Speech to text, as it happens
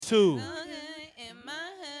2. In my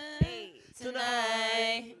hood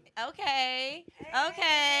tonight. Okay.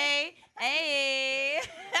 Okay. Hey.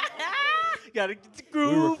 Gotta get the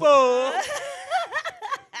groove on.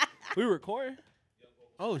 We recording?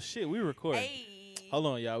 Oh shit, we recording. Hey. Hold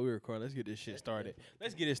on, y'all. We recording. Let's get this shit started.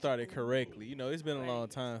 Let's get it started correctly. You know, it's been a long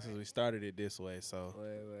time since we started it this way, so.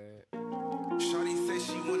 Shorty said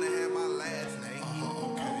she wanna have my last name.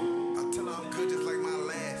 Okay. I tell her I'm good just like my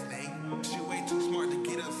last name. She way too smart to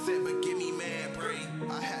get upset, but give me mad brain.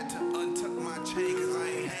 I had to untuck my chain cause I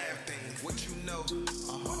ain't have things. What you know? Okay.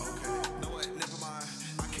 Know what? Never mind.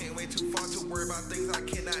 I can't wait too far to worry about things I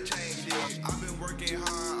cannot change. Yeah. I've been working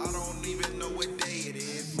hard. I don't even know what day it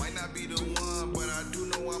is. Might not be the one, but I do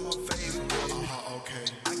know I'm her favorite. Okay.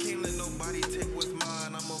 I can't let nobody take what's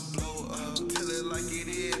mine. I'ma blow up. Tell it like it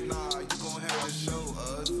is. Nah, you gon' have to show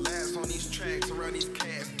us. Laughs on these tracks around these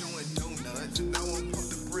cats doing donuts. And I won't pump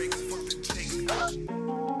the brakes. Fuck the chase.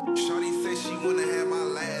 Shorty said she wanna have my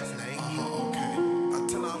last name. Okay. I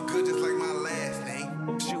tell her I'm good just like my last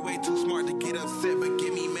name. She way too smart to get upset, but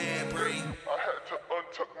give me mad brain. I had to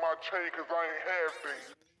untuck my chain cause I ain't have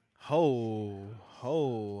things. Ho.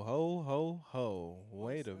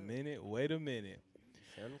 Wait a minute.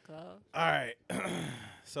 Santa Claus? All right.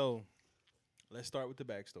 So, let's start with the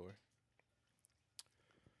backstory.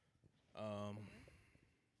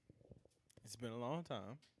 It's been a long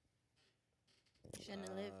time. Shouldn't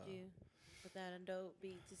have left you without a dope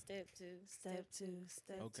beat to step two. Step two.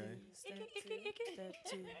 Step Okay. two. Step two. Step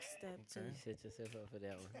two. Step two. Okay. You set yourself up for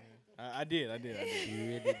that one. I did. You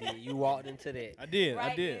really did. You walked into that. I did.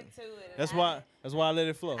 Right I did. into it. That's why I let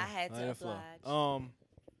it flow. I had to let it flow.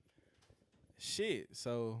 Shit.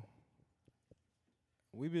 So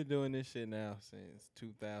we've been doing this shit now since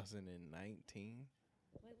 2019.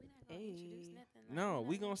 Wait, we're not gonna introduce nothing. No,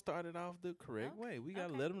 we gonna start it off the correct way. We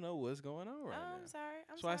gotta let them know what's going on right now. I'm sorry.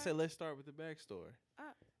 So I said let's start with the backstory.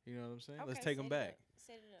 You know what I'm saying? Let's take them back.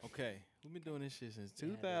 Set it up. Okay, we've been doing this shit since Yeah,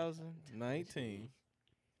 2019.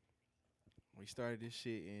 We started this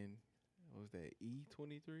shit in, what was that,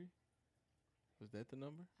 E23? Was that the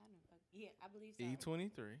number? I don't know. Yeah, I believe so.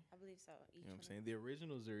 E23. I believe so. You know what I'm saying? The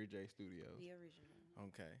original Zuri J Studios. The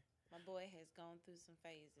original. Okay. My boy has gone through some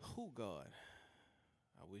phases. Oh God.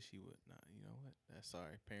 I wish he would not. You know what? That's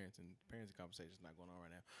sorry. Parents and conversations not going on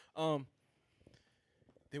right now.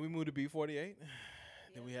 Then we moved to B48.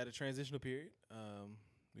 Then we had a transitional period.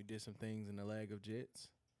 We did some things in the lag of Jets.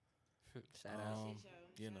 Shout out.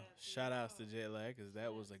 You know, shout outs to Jet Lag because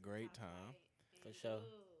that was a great time. For sure.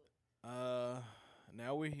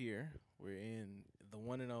 Now we're here. We're in the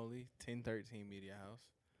one and only 1013 Media House.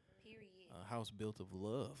 Period. A house built of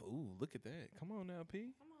love. Ooh, look at that. Come on now,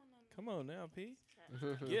 P. Come on now, P.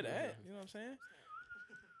 Get at. You know what I'm saying?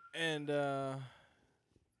 And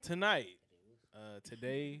tonight,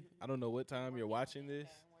 today, I don't know what time you're watching this.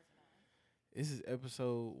 This is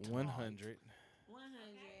episode 100 100.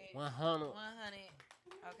 100.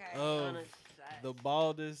 Okay. of the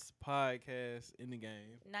baldest podcast in the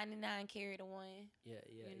game. 99 carry the one. Yeah.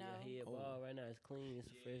 You know? Your head ball right now is clean. It's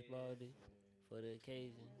a fresh baldy for the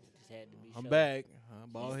occasion. Just had to be I'm shown. back.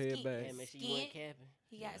 Bald He's head skin- back. Yeah, make sure you Skin. weren't capping.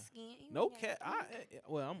 He got skin. He No got cap. skin.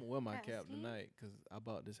 Well, I'm gonna wear my Got cap skin. tonight because I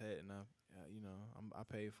bought this hat and I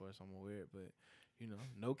paid for it, so I'm gonna wear it. But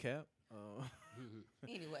no cap.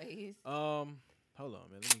 Anyways. Hold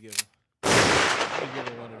on, man. Let me give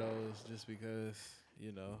him one of those just because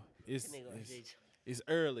it's That nigga like Jay- it's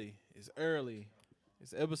early. It's early.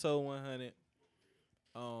 It's episode 100.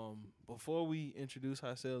 Before we introduce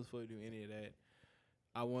ourselves, before we do any of that,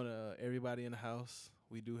 I want everybody in the house.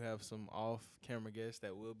 We do have some off-camera guests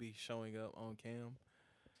that will be showing up on cam.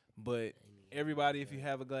 But everybody, if you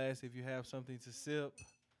have a glass, if you have something to sip,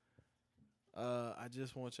 I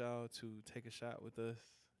just want y'all to take a shot with us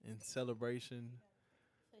in celebration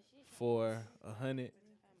for 100.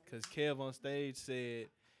 Because Kev on stage said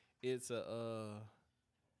it's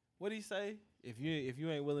what did he say? If you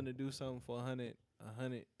ain't willing to do something for 100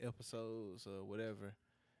 episodes or whatever,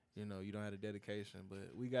 you don't have the dedication.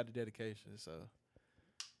 But we got the dedication, so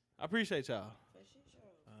I appreciate y'all.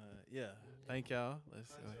 Yeah, thank y'all.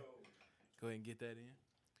 Let's go ahead and get that in.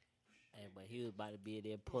 Hey, but he was about to be at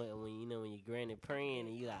that point when when your granny praying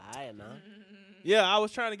and you like, all right, man. Yeah, I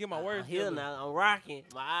was trying to get my words Here together. now, I'm rocking.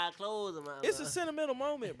 My eyes closed. And my, It's a sentimental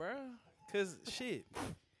moment, bro. Cause shit,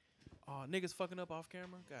 niggas fucking up off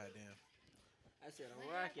camera. Goddamn. I said,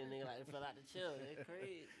 I'm rocking, nigga, like it fell out the chair. That's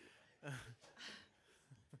crazy.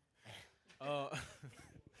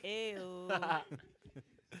 Ew.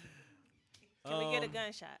 Can we get a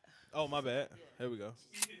gunshot? Oh, my bad. Here we go.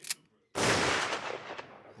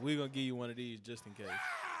 We're gonna give you one of these just in case.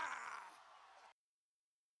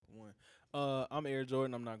 I'm Air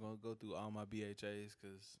Jordan. I'm not gonna go through all my BHAs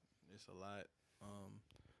because it's a lot.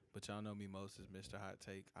 But y'all know me most as Mr. Hot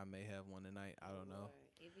Take. I may have one tonight. I don't know.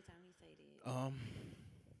 Every time he say that.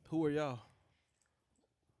 Who are y'all?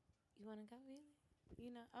 You want to go, really?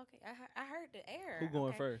 You know, okay. I heard the air. Who going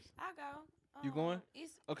okay. first? I'll go. You going?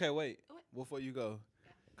 It's Okay, wait. What? Before you go,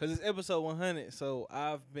 because it's episode 100, so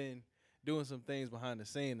I've been doing some things behind the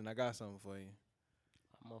scene, and I got something for you.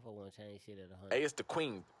 Motherfucker want to change shit at 100. Hey, it's the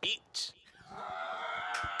queen, bitch.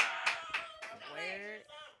 weird.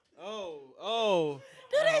 Oh.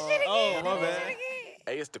 Do that shit again. Oh, Do my that bad. shit again.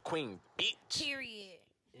 Hey, it's the queen, bitch. Period.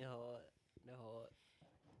 It hard. That hard.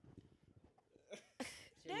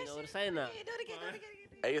 Shit, That you know what to shit say now. again. Do it again. Do it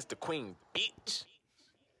again. Hey, it's the queen, bitch.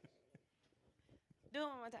 Do it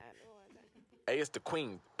one more time. Do it one more time. Hey, it's the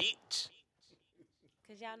queen, bitch.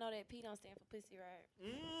 Cause y'all know that P don't stand for pussy, right?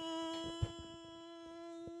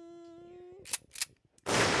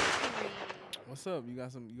 What's up? You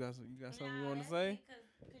got something you want to say?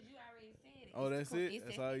 Cause you already said it. Oh, It's that's cool. it? It's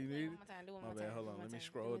That's that all shit. you Do it need? one more time. Do it one My more bad. time. Hold Do on. it one Let me more time.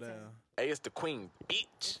 scroll Do it one more down. time. Hey, it's the queen,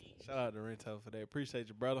 bitch. Shout out to Rento for that. Appreciate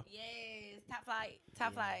you, brother. Yes, top flight,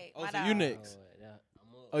 top flight. Oh, My so dog. you next.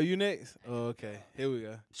 I'm up. Oh, you next? Oh, okay. Here we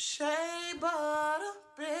go. Shea butter,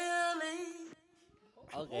 really?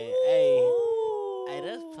 Okay, hey,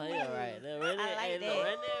 that's player right there. Run I it, like hey, that. look,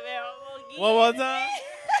 run that man one more again. One more time.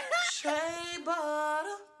 Shea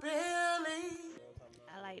butter, really?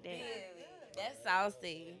 I like that. That's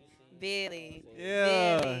saucy. Billy.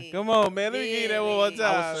 Yeah. Billy. Come on, man. Let me give you that one more I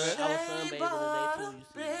time, was, man. I was sunbathing today too, you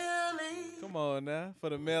see. Really? Come on now. For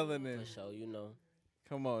the melanin. For sure, you know.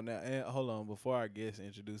 Come on now. And hold on. Before our guests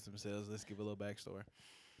introduce themselves, let's give a little backstory.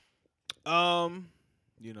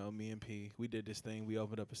 You know, me and P, we did this thing. We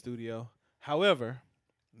opened up a studio. However,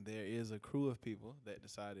 there is a crew of people that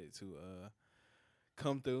decided to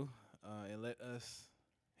come through and let us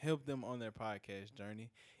help them on their podcast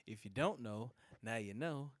journey. If you don't know, now you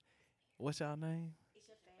know. What's y'all name? It's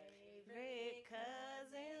your favorite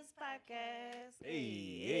cousin's podcast.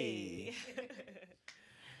 Hey.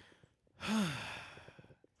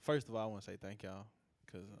 First of all, I want to say thank y'all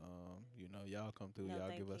because, you know, y'all come through. No, y'all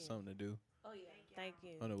thank give us you. something to do Oh yeah. Thank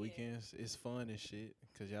you. on the weekends. It's fun and shit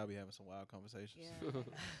because y'all be having some wild conversations. Yeah.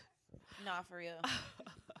 Nah, for real.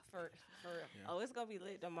 For real. Yeah. Oh, it's gonna be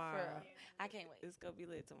lit For tomorrow. real. I can't wait. It's gonna be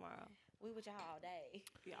lit tomorrow. We with y'all all day.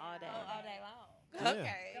 Yeah, all day. Oh, all day long. Yeah.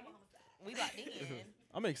 Okay. We locked in.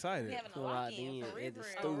 I'm excited. We having a Feel lock locked in in for real. at the For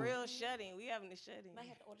A stew. real. real shut-in. We having a shut-in. Might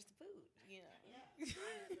have to order some food. You know.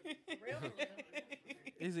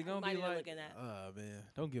 Is it gonna Might be need to like? look at that. Man,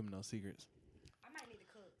 don't give them no secrets. I might need to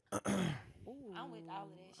cook. Ooh, I'm with all of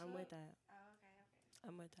that I'm shit. with that. Oh, okay.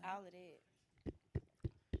 I'm with that. All of that.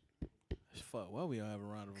 Fuck. Why we don't have a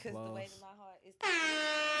round of Because the way applause? that my heart is.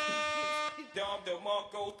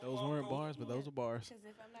 Those weren't bars, but those are bars. Because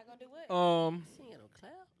if I'm not going to do what? She ain't got no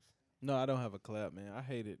claps. No, I don't have a clap, man. I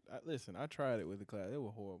hate it. Listen, I tried it with the clap. It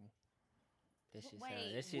was horrible. That shit Wait,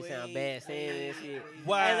 sound. That shit sound bad saying that shit.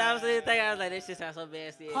 Why? As I was sitting thinking, I was like, that shit sound so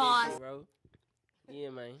bad saying that shit, bro. Yeah,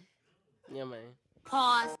 man. Yeah, man.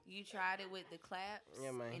 You tried it with the claps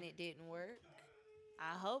Yeah, man. and it didn't work.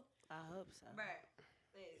 I hope so.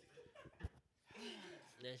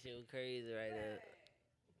 That shit was crazy right there.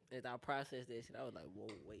 As I processed that shit, I was like, whoa,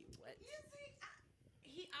 wait, what?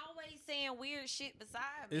 He always saying weird shit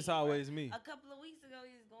beside me. It's always me. A couple of weeks ago,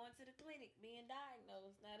 he was going to the clinic being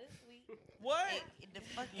diagnosed. Now this week, What? the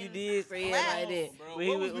fucking You did say it claps. like that. Bro, When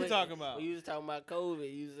what he was we talking about? When you was talking about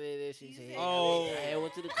COVID, you said that shit. You Said, said Oh. I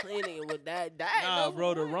went to the clinic and with that Nah, diagnosed. bro,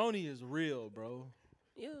 with the what? Roni is real, bro.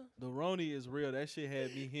 Yeah. The Roni is real. That shit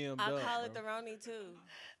had me hemmed I up. call it the bro. Roni too.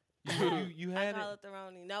 You I had call it? it the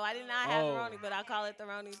Roni. No, I did not have Oh. the Roni, but I call it the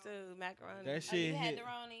Roni too. Macaroni. That Oh, shit you had hit. the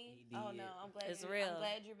Ronnie? He Oh did. no, I'm glad. It's I'm real.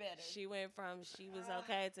 glad you're better. She went from she was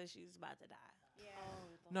okay to she was about to die.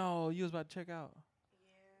 No, you was about to check out.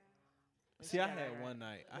 See, I had Right. one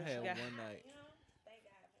night. I What had you got? one night.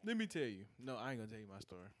 Let me tell you. No, I ain't gonna tell you my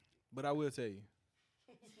story, but I will tell you.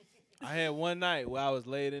 I had one night where I was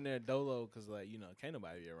laid in there dolo because, like, you know, can't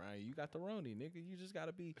nobody be around you. You got the Roni, nigga. You just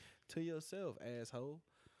gotta be to yourself, asshole.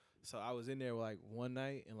 So I was in there like one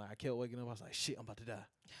night and like I kept waking up. I was like, shit, I'm about to die.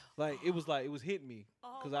 Like it was hitting me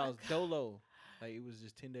because I was dolo. Like it was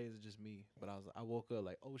just 10 days of just me. But I woke up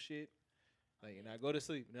like, oh shit. Like, and I go to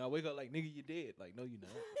sleep. And I wake up like, nigga, you dead. Like, no, you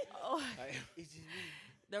not. Oh, Like, it's just me.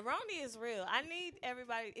 the Roni is real. I need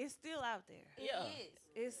everybody. It's still out there. Yeah. It is.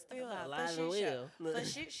 It's still out Alive there. and shit show. well. For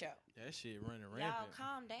shit show. That shit running Y'all rampant.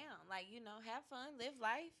 calm down. Like, you know, have fun, live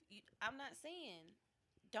life. I'm not saying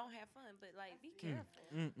don't have fun, but like be careful.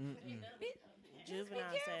 Just be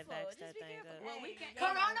Juvenile said careful. backs Just that be thing careful. up. Well, we can't.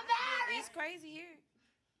 Coronavirus. It's crazy here.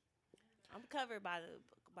 I'm covered by God.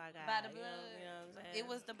 By the You blood. know what I'm saying? It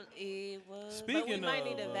was the. It was. Speaking But we might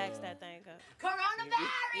need to of, vax that thing up.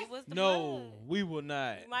 It was the No, blood. we will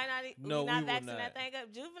not. We might not. No, we not we will vaxing not. that thing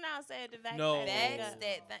up. Juvenile said to vax No. that thing That's up.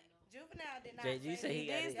 that thing. Juvenile did not JG said he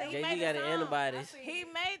got did it. say he JG made got the the song. antibodies. He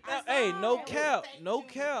made the Hey, song. no cap, no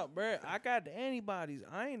cap, bruh. I got the antibodies.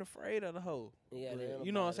 I ain't afraid of the hoe. He got the But,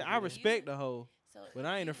 you know what I'm saying? I antibodies. respect the hoe, So but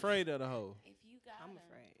I ain't afraid of the hoe. If you got I'm him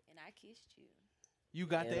afraid. and I kissed you. You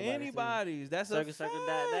got the Antibodies, too. antibodies. That's Circle, a circle, fact.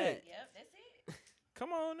 dot, dot. Yep, that's it.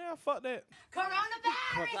 Come on now, fuck that.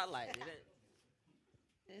 I like it.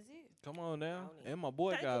 That's it. Come on now. Don't And my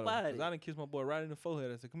boy Think got him. about 'Cause it. I didn't kiss my boy right in the forehead.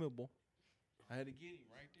 I said, come here, boy. I had to get him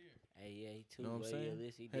right there. Hey, yeah, he too. Know what I'm boy. saying? Yeah,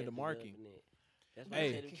 listen, he Had to definitely mark up him. in it. That's why Hey.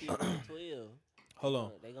 I said them kids under 12. Hold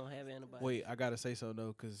on. They gonna have antibodies. Wait, I gotta say something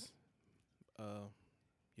though, cause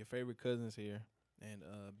your favorite cousin's here and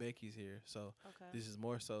Becky's here, so Okay. this is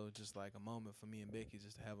more so just like a moment for me and Becky,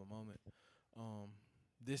 just to have a moment.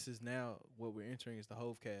 This is now what we're entering is the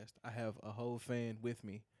Hove cast. I have a Hove fan with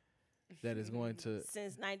me that is going to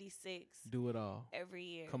Since '96, do it all. every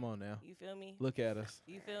year. Come on now, You feel me? look at us.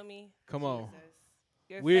 You feel me? Come on,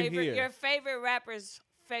 Your We're favorite, here. Your favorite rapper's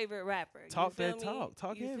favorite rapper. You Talk feel that me? talk.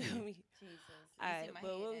 Talk you heavy. Feel me? Jesus. All right,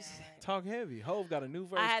 but what was? talk heavy. Hove got a new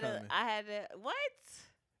verse I had coming. I had a what?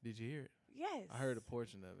 Did you hear it? Yes. I heard a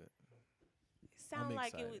portion of it. Sound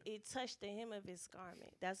like excited. it touched the hem of his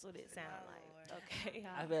garment. That's what it sounded like. Okay.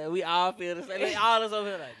 I bet we all feel the same. Like, all us over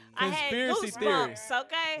here like. I had Conspiracy theory. goosebumps,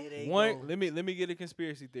 okay? Here they One, go. let me get a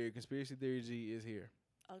conspiracy theory. Conspiracy theory G is here.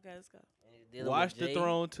 Okay, let's go. Dealing Watch with the Jay.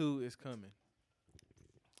 Throne 2 is coming.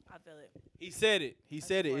 I feel it. He said it. He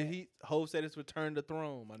said it. what? He Hove said it's Return to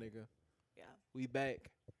Throne, my nigga. Yeah. We back.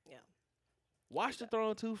 Yeah. Watch the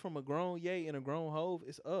Throne 2 from a grown Ye and a grown Hove.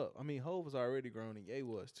 It's up. I mean, Hove was already grown and Ye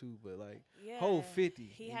was too, but like Yeah. Hove 50.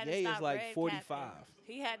 He and had Ye to stop is like red 45. capping.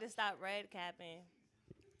 He had to stop red capping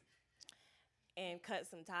and cut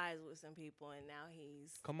some ties with some people, and now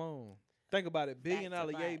he's Come on. Think about it. $1 billion to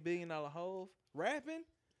Ye, black. $1 billion Hove. Rapping,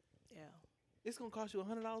 yeah. it's gonna cost you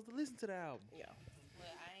 $100 to listen to the album. Yeah. Well,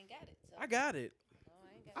 I ain't got it. So. I got it. No,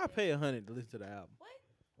 I ain't got I it. pay $100 to listen to the album. What?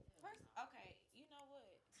 First, okay, you know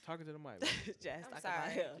what? Talking to the mic. man. Jazz, I'm talk about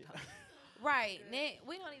sorry. him. Right,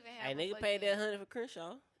 we don't even have. Hey, a nigga paid fucking- that 100 for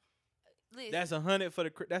Crenshaw. Listen, That's $100 for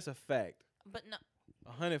the. That's a fact. but no.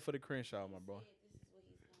 $100 for the Crenshaw, my bro.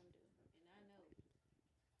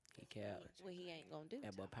 He capped. What he ain't gonna do?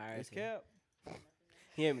 That boy It's pirates. cap.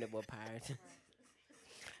 Hear me, that boy pirates.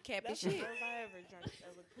 Cap and That's the shit. first I ever drank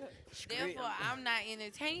ever. Therefore, I'm not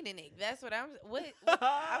entertaining it. That's what I'm.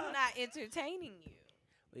 I'm not entertaining you.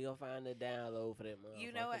 We gonna find the download for that motherfucker.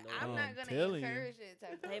 You know what? no I'm I'm not gonna telling you. encourage it.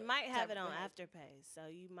 Type They of- might have type it of on thing. Afterpay, so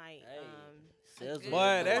you might. Hey. Good. Sizzle. Boy,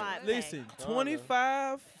 Quad that pay. listen, Corner.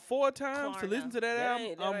 25 4 times to Corner. listen to that That album.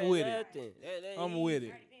 ain't- that I'm ain't with it. nothing. That I'm easy. with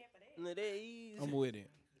it. No, that easy. I'm with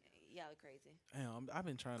it. Y'all are crazy. Damn, I've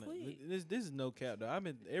been trying to. Quick. This is no cap though. I've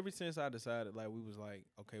been ever since I decided like we was like,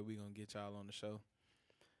 okay, we gonna get y'all on the show.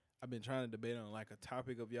 I've been trying to debate on like a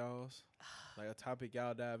topic of y'all's, like a topic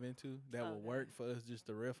y'all dive into that will Okay. work for us just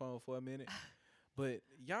to riff on for a minute. But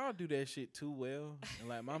y'all do that shit too well, and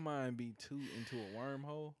like my mind be too into a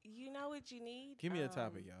wormhole. You know what you need? Give me a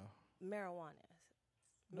topic, y'all. Marijuana.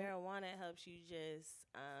 Marijuana helps you just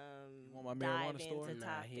You want my dive marijuana store? into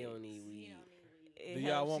Nah, topics. he don't need weed. It Do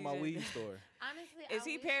y'all helps want you my to- weed store? Honestly, Is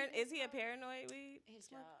he Is he a paranoid weed? His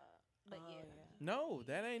job, but Oh, yeah. No,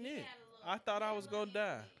 that ain't it. I thought I was gonna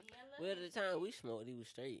die. Well, the time we smoked, he was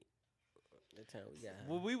straight. The time we got high.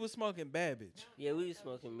 Well, we was smoking Babbage. Yeah, we was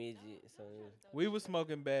smoking midget. So We was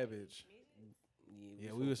smoking Babbage.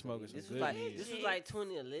 yeah, we was smoking some this good was like mid. This was like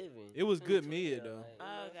 2011. It was good 2020, mid, like, though.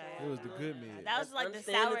 Oh, okay. It was the good mid. That was like the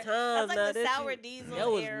Understand sour. the times That's like now, the that sour shit- diesel. that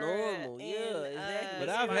was era normal. in, Yeah, exactly. But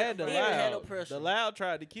It's I've like- had the he never had no loud. pressure. The loud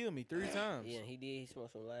tried to kill me 3 times. Yeah, he did. He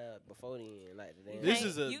smoked some loud before then, like the damn. This Hey,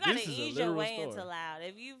 is a- you gotta this is a ease your literal way story. into loud.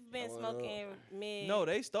 If you've been Oh, smoking mid, No,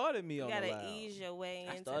 they started me you on gotta the loud. ease your way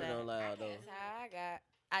I into started that. on loud though. That's how I got.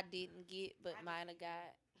 I didn't get, but mine have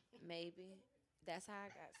got. Maybe. That's how I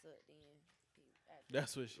got sucked in.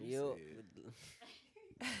 That's what she Yo, said.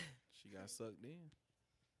 She got sucked in.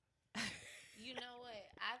 You know what?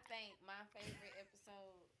 I think my favorite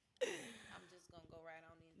episode. I'm just gonna go right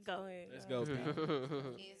on into. Go ahead. Let's go go,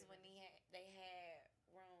 ahead. Pete. Is when they had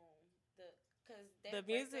Rome cause The that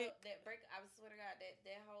music? I swear to God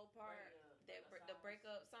that whole part the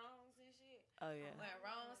breakup songs and shit. Oh yeah. When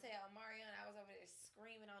Rome said Omarion, I was over there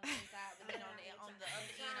screaming on the inside, but then on the other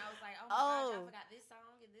end, I was like, oh my gosh, I Oh. forgot this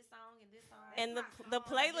song and this song and this song. And the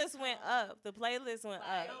playlist went up. The playlist went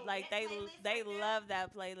up. Like they love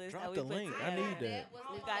that playlist. Drop that we the put link. I together. need that. was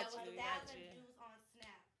We the got one you. that We was got the you. on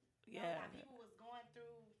Snap. Yeah. Yeah. People was going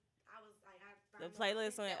through. I was like, The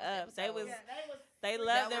playlist went That up. was They episode. was Yeah, they That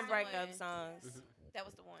love was them the breakup one. songs. That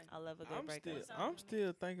was the one. I love a good breakup song. I'm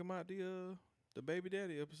still thinking about the baby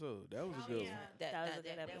daddy episode. That was a good one. That was a good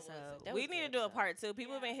that episode. that We was need to good do a episode. part 2.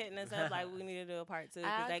 People been hitting us up like we need to do a part 2 I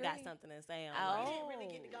because they got agree. something to say on Oh. it. didn't really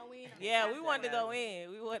get to go in. Yeah, we wanted to go in.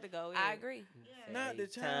 We wanted to go in. I agree. Not the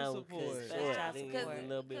Time child was support. cut That's short. child I think support. it was a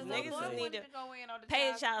little bit Cause more niggas to say. need to go in on the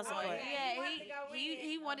pay child support. Yeah, He wanted to go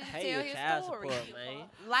he wanted to Pay tell your his child story. support, man.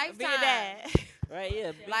 Lifetime. be a dad. Right,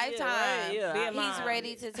 yeah. Lifetime. Yeah, Be a I- mom. He's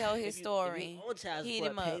ready to tell his If you story. on child Hit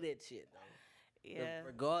support, him up. pay that shit, though. Yeah.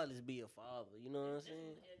 Regardless, be a father. You know what I'm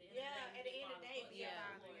saying? Yeah, at the end of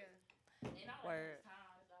the day, Word.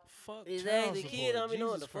 Fuck Exactly. The kid don't even know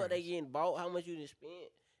what the Jesus fuck they Christ. getting bought, how much you done spent.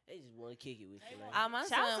 They just want to kick it with you, man. All my Child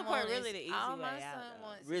son support wants, really the easy all way my out, son though.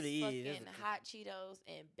 wants Really is is. That's fucking a- hot Cheetos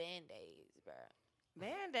and Band-Aids, bro.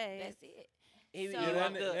 Band-Aid. That's it. He So- Yeah,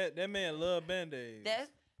 walk that, up, that, that man love Band-Aids. That's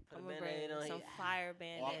put a I'm gonna Band-Aid bring on some his- fire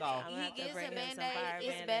Band-Aids. Walk off. I'm he have to gets bring a him some Band-Aid. fire It's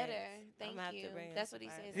Band-Aids. better. I'ma Thank have to you. bring him That's some what he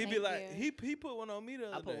fire says. He Thank be like, you. he put one on me the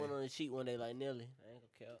I other put day. one on the sheet one day like Nelly. I ain't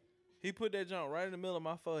gonna count. He put that junk right in the middle of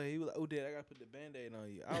my forehead. He was like, "Oh, Dad, I gotta put the Band-Aid on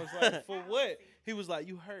you." I was like, "For what?" He was like,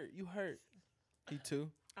 "You hurt, you hurt." He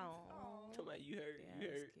too, Oh. Talking about you hurt, Yeah, you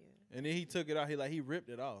that's hurt. cute. and then he took it out. He ripped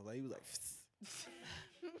it off. Like he was like,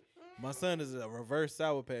 my son is a reverse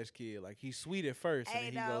Sour Patch Kid. Like he's sweet at first, Hey,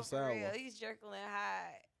 and then he no, goes for sour. real. He's jerking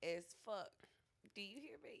high as fuck. Do you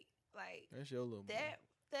hear me? Like That's your little boy. that.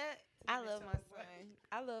 I love my son.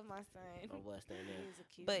 I love my son. My boy staying there. He's a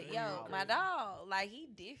cute But boy. yo, my dog, like he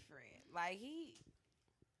different. Like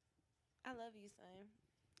I love you, son.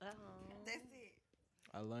 That's it.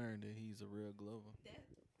 I learned that he's a real Glover. That,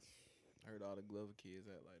 Heard all the Glover kids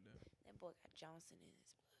act like that. that boy got Johnson in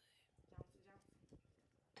his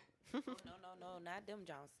blood. No, not them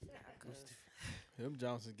Johnsons. Nah, 'cause Him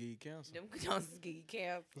Johnson give you cancer. them Johnsons get you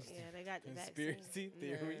cancer. Yeah, they got the Conspiracy vaccine.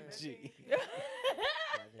 theory Yeah. G.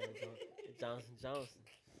 Johnson.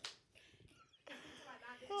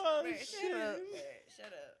 Oh Shut up. shit.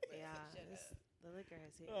 Shut up. Yeah, Shut it's- up. the liquor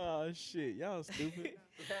has hit. Oh shit. Y'all stupid.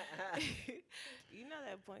 You know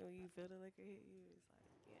that point when you feel the liquor hit you? It's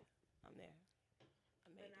like, yeah, I'm there. I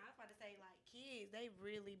But made now, I it. was about to say, like, kids, they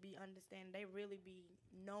really be understanding. They really be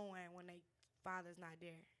knowing when they father's not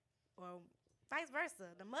there. Or vice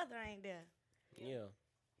versa. The mother ain't there. Yeah.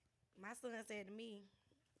 My son said to me,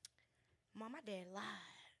 Mom, my dad lied.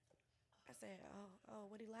 I said, oh,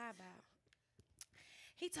 what he lie about?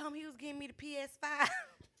 He told me he was giving me the PS5.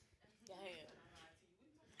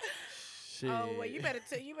 Shit. Oh, well, you better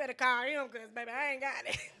call him, because, baby, I ain't got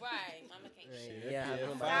it. Right. Mama can't Shit, Yeah, that I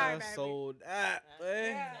PS5 Sorry, baby. sold out,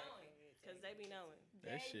 man. Because they be knowing.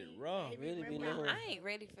 That shit raw. Really be Remember, knowing. I ain't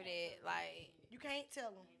ready for that. Like You can't tell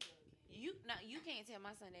him. you can't tell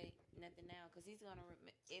my son that nothing now because he's gonna.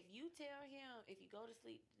 If you tell him if you go to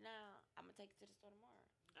sleep now, I'm gonna take you to the store tomorrow.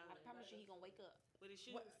 I promise you, he gonna wake up. With his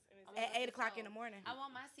shoes. At 8 o'clock in the morning. I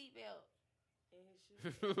want my seatbelt. In his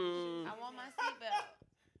shoes. I want my seatbelt.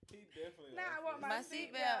 He definitely. Nah, I want My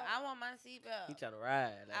seatbelt. I want my seatbelt. He trying to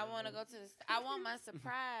ride. I want to go to the. I want my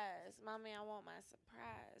surprise, mommy. I want my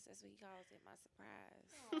surprise. That's what he calls it, my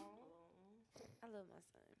surprise. I love my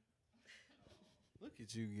son Look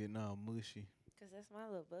at you getting all mushy. because that's my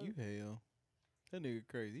little boo. You hell. That nigga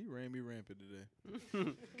crazy. He ran me rampant today.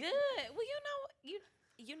 Good. Well,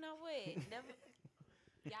 you know what? Never.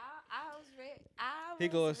 Y'all, I was ready. Here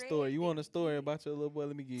go a story. You want a story about your little boy?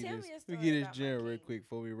 Let me get Tell this. me a Let story me get this about my gem real king. quick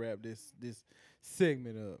before we wrap this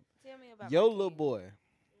segment up. Tell me about Your my little kid. boy.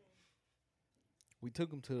 We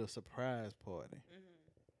took him to a surprise party.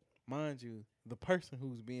 Mm-hmm. Mind you, the person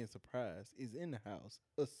who's being surprised is in the house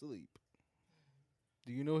asleep.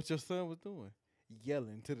 Do you know what your son was doing?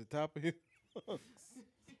 Yelling to the top of his lungs.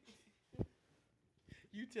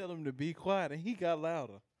 You tell him to be quiet, and he got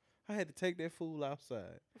louder. I had to take that fool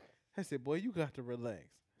outside. I said, boy, you got to relax.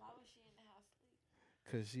 Why was she in the house sleep?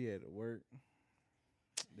 Because she had to work.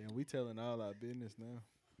 Then we telling all our business now.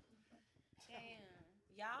 Damn,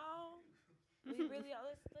 y'all. We really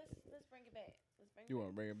let's bring it back. Let's bring it You back.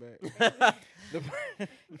 want to bring it back?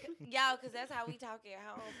 Y'all, because that's how we talk at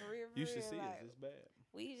home for real. For You should real, see like, it. It's bad.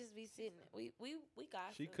 We just be sitting. We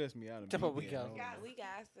gossip. She cussed me out and Come beat on, we me at got- home. We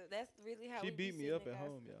gossip. That's really how She we beat be me up sitting at and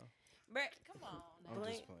home, gossip. y'all. Brett, come on. I'm Now.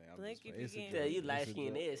 just playing. I'm blink just if playing. you It's a can. joke. Yeah, you It's light a skinned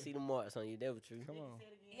joke. there. See the marks on you. That was true. Come on.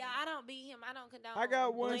 Yeah, I don't beat him. I don't condone. I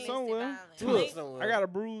got one domestic somewhere. violence. Look, Somewhere. I got a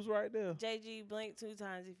bruise right there. JG, blink 2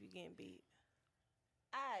 times if you getting beat.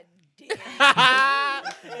 I did.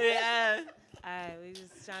 Yeah. Alright, we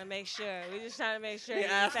just trying to make sure. We just trying to make sure.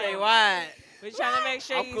 Yeah, I you stay safe. wide. We trying to make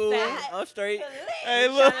sure I'm you cool. safe. I'm straight. Hey,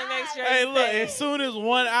 We look. trying to make sure Hey, you look. safe. As soon as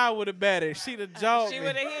one eye would have batted, she'd have jogged She me.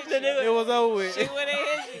 would have hit you. It was over with. She would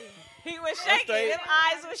have hit you. He was shaking. straight. Them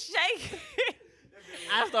eyes was shaking.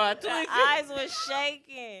 I started The tweaking. eyes was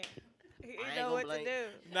shaking. He ain't know gonna what to blink.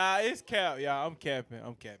 do. Nah, it's cap, y'all. I'm capping.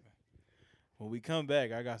 When we come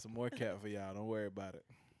back, I got some more cap for y'all. Don't worry about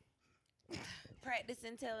it.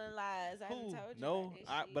 Practicing telling lies. I done Who? told you No, about this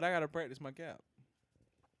shit. but I gotta practice my cap.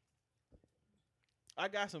 I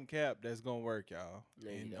got some cap that's gonna work, y'all. No,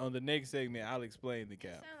 you And don't. on the next segment, I'll explain the It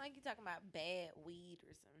cap. sound like you talking about bad weed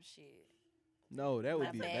or some shit. No, that would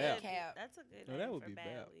That's be bad bad. cap. That's a good No, name that would for be bad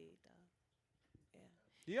bad. weed, though.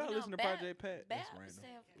 Do y'all You know, listen to Bap- Project Pat? Bap That's random.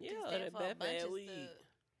 stand- Yeah, can that stand for a bad bunch of weed. stuff.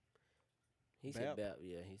 He said Bap. Bap.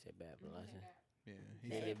 Yeah, he said Bap. Yeah, he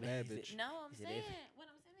Bad. said Babbage. No, I'm He said saying that- what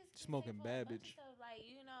I'm saying is it can Smoking stand for a bunch of Babbage. stuff, like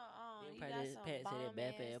you know, you got Project some Pat said that bomb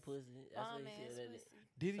Bap ass, ass pussy. That's what bomb he ass said. pussy.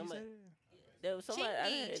 Did he Somebody- say that? There was somebody. I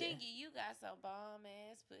Chingy, heard that. Chingy, you got some bomb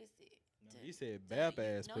ass pussy. He said Bap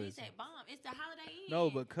ass No, he pussy. said bomb. It's the Holiday Inn. No,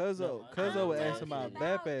 but Cuzzo I'm was talking asking about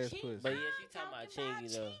Bap ass pussy. But yeah, she talking about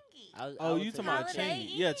Chingy though. Oh, you talking about Holiday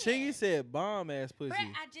Chingy? Yeah, Inn. Chingy said bomb ass pussy. Bruh,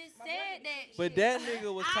 I just said that. But shit. that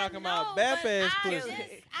nigga was I talking about know, Bap but ass I pussy. just-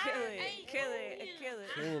 Kill I it, ain't kill know it, you. kill it.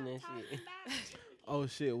 Killing that I'm shit. talking about Oh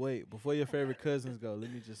shit! Wait, before your favorite cousins go,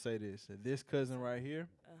 let me just say this: this cousin right here,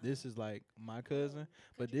 this is like my cousin,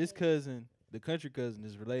 but this cousin, the country cousin,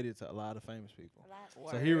 is related to a lot of famous people.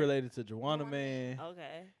 So he related to Joanna Man.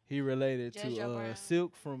 Okay. He related Judge Joe to Brown.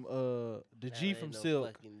 Silk from the Nah, G ain't from no Silk.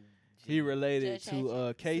 fucking He G. related Judge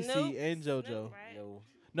to Casey Snoop? and JoJo. Snoop, right? No.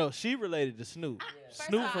 No, she related to Snoop. First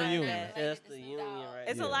Snoop of all, from I'm Union. not related That's to the Snoop Union Dogg. right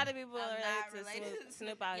It's Yeah. a lot of people I'm related not to related Snoop, to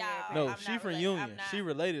Snoop out Y'all, here. No, I'm she not from related- Union. I'm She not-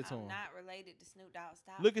 related to I'm him. not related to Snoop Dogg.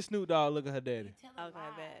 Stop. Look at Snoop Dogg. Look at her daddy. You telling Okay,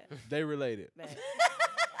 lies. bad. They related. Bad.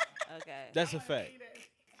 Okay. That's a fact.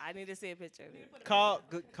 I need to see a picture of you.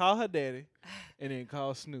 Call her daddy, and then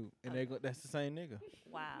call Snoop, and that's the same nigga.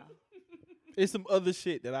 Wow. It's some other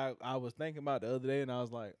shit that I was thinking about the other day, and I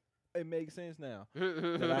was like, it makes sense now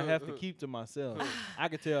that I have to keep to myself. I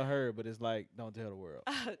could tell her, but it's like, don't tell the world.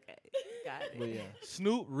 Okay. Got it. But yeah,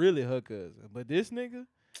 Snoop really her cousin, but this nigga,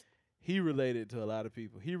 he related to a lot of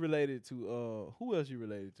people. He related to who else you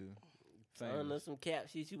related to? I don't know Famous. some cap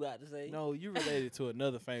shit you about to say. No, you related to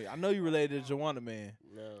another famous. I know you related to Joanna Man.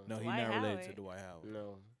 No. No, he Dwight not related to Howard. Dwight Howard.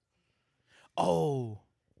 No. Oh,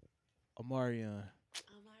 Omarion.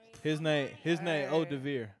 His name Word.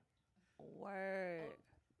 O'Devere. Word.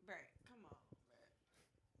 Bruh, come on.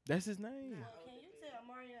 That's his name. Can you tell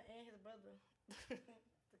Mario and his brother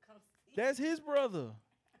to come see? That's his brother.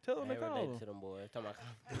 Tell I him to ain't call related him. to them boys. Talking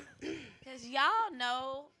about Cause y'all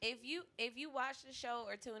know if you watch the show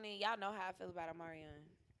or tune in, y'all know how I feel about Omarion,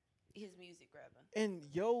 his music rather. And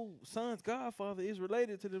your son's godfather is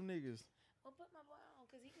related to them niggas. Well, put my boy on,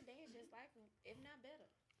 cause he can dance just like him, if not better.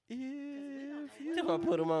 If know Tell you, me I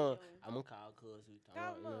put them on. I'm gonna call Cuz. who talking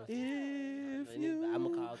Call about, him you know. if you, I'm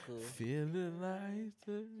gonna call Cuz. feeling like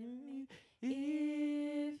the me,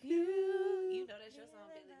 If you know that's your song,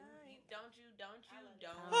 Billy. Don't you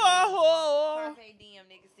Oh, Carpe diem,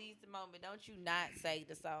 nigga, seize the moment. Don't you not say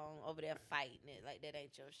the song over there fighting it like that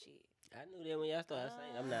ain't your shit. I knew that when y'all started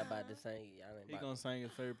singing. I'm not about to sing. Y'all ain't he about gonna sing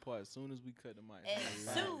his favorite part as soon as we cut the mic. As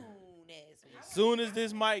Nah. soon as we Soon as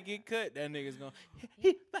this mic get cut, that nigga's gonna.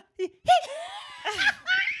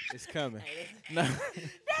 It's coming. No, That's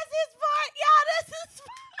his part, y'all. That's his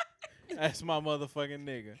part. that's my motherfucking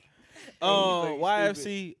nigga. fucking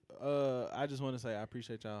YFC. I just want to say I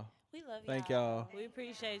appreciate y'all. We love Thank y'all. We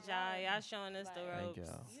appreciate y'all. Y'all showing us the Like, ropes. Thank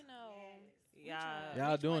y'all. You know, Y'all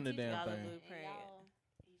Y'all doing the damn y'all the thing. blueprint.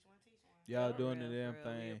 Y'all For doing the real, damn for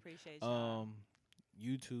real. We thing. appreciate y'all.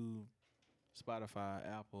 YouTube,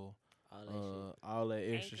 Spotify, Apple, All that shit. all that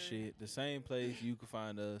extra Anchor. shit. The same place you can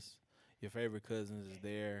find us. Your favorite cousins is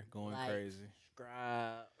there, going Like, crazy.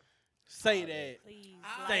 Subscribe. Say that. Please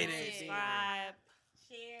Say like, that. subscribe,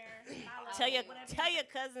 Share. tell your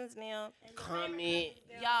cousins now. Comment.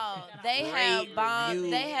 y'all, they Rate, have bomb.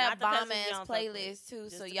 review. They have Not the cousins bomb you ass don't fuck with. playlists too,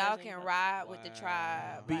 Just so the y'all cousins you can don't ride with the Wow.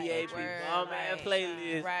 tribe. BAP, like, word, bomb ass right,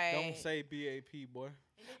 playlist. Right. Don't say BAP, boy.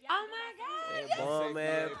 Oh my God! That bomb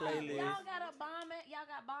ass Y'all playlist. Y'all got a bomb. Y'all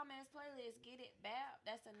got bomb ass playlist. Get it, Bap.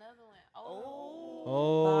 That's another one. Oh.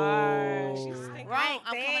 Oh. Wrong.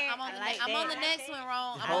 I'm on the next one.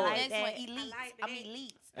 Wrong. I'm on the like next that. one. Elite. I like I'm that.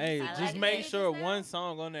 elite. Hey, I just like make it. sure Now? one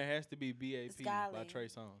song on there has to be BAP by Skyline. Trey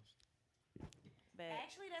Songz.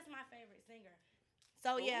 Actually, that's my favorite singer.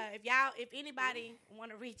 So yeah, if anybody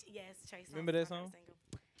want to reach, yes, Trey Songz Remember is that my song? favorite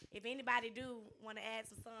singer. if anybody do want to add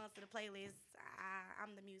some songs to the playlist,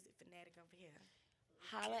 I'm the music fanatic over here.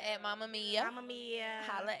 Holla at Mama Mia. Mama Mia.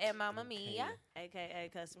 Holla at Mama Mia. AKA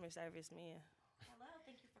customer service Mia. Hello,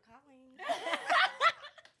 thank you for calling.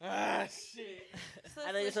 Ah, shit.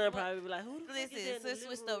 I know your son probably be like, who the fuck is Listen, that in so the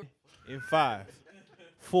switch living the. room? In 5,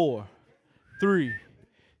 4, 3,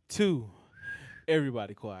 2.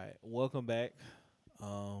 Everybody quiet. Welcome back.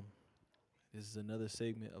 This is another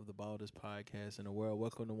segment of the baldest podcast in the world.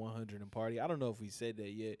 Welcome to 100 and Party. I don't know if we said that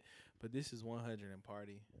yet, but this is 100 and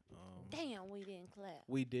Party. Damn, we didn't clap.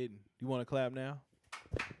 We didn't. You want to clap now?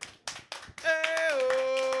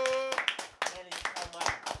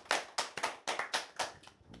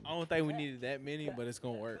 I don't think we needed that many, but it's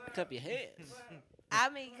gonna work. Pick up your heads. I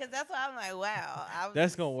mean, because that's why I'm like, wow.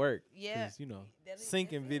 That's gonna work. Yeah. 'Cause, you know, That's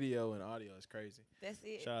syncing it. video and audio is crazy. That's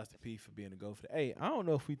it. Shout out to P for being a go for that. Hey, I don't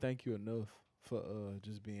know if we thank you enough for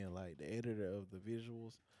just being like the editor of the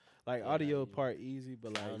visuals. Like audio part easy,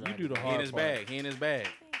 but I don't like know you do the He hard in his part. bag. He in his bag.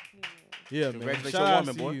 Yeah, man. Congratulations, Shout out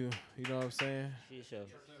woman, to boy. you. You know what I'm saying? Shit show.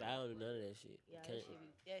 I don't do none of that shit. Yeah, Can't-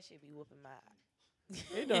 that should be whooping my.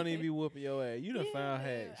 It don't even be whooping your ass. You done found Yeah,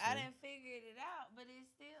 hacks. I man. done figured it out, but it's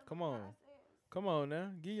still. a Come on. process. Come on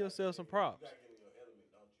now. Give yourself some props. Yeah,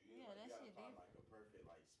 that shit different.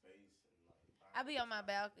 I be on my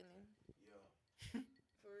balcony. For real,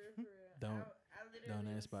 for real. Don't I literally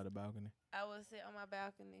don't ask about the balcony. I will sit on my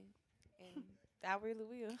balcony, and I really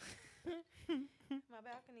will. My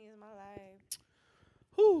balcony is my life.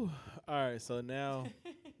 Whew. All right, so now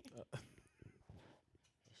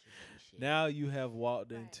now you have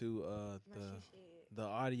walked into the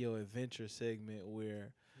audio adventure segment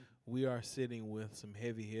where we are sitting with some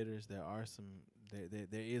heavy hitters. There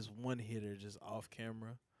is one hitter just off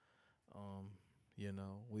camera. You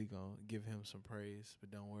know, we gonna give him some praise,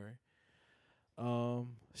 but don't worry.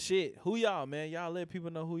 Shit, who y'all, man? Y'all let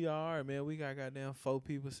people know who y'all are, man. We got goddamn 4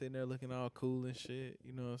 people sitting there looking all cool and shit.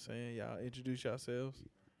 You know what I'm saying? Y'all introduce yourselves.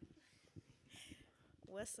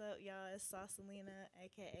 What's up, y'all? It's Saucelina,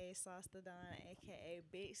 aka Sauce the Don, aka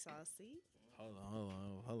Big Saucy.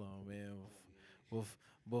 Hold on, man.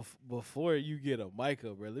 Before you get a mic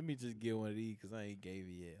up, bro, let me just get one of these because I ain't gave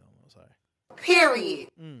you yet. I'm sorry. Period.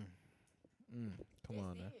 Come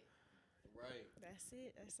on now. That's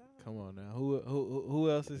it. That's all. Come on now. Who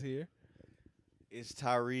else is here? It's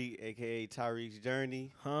Tyreek, aka Tyreek's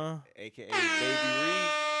Journey, Huh? aka Baby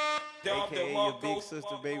Reek, aka your big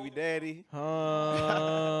sister, Baby Daddy,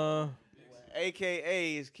 Huh?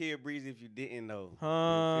 aka is Kid Breezy if you didn't know. You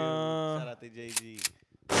Huh? feel me? Shout out to JG.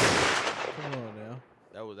 Come on now.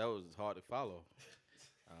 That was hard to follow.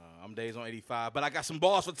 I'm days on 85, but I got some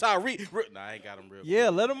balls for Tyreek. Nah, I ain't got him real. Yeah,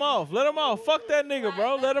 let him off. Let him off. Fuck that nigga,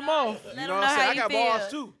 bro. Let him off. Let You them know know what I'm saying? how I you got feel.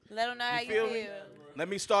 balls too. Let them know how you feel feel. me? Let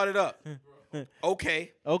me start it up.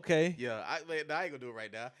 Okay. Okay. Yeah, I ain't gonna do it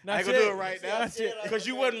right now. Not I ain't gonna do yet. it right now Not yet. because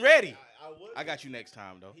you wasn't ready. I got you next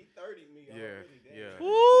time though. He 30'd me already. Yeah.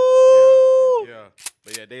 Woo! Yeah.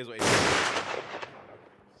 But yeah, days on 85.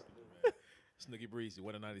 Snooky Breezy,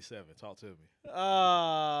 197. Talk to me.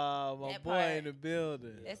 Ah, my That boy part. in the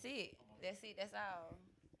building. That's it. That's it. That's all.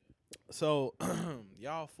 So,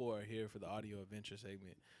 y'all 4 are here for the audio adventure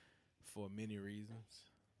segment for many reasons.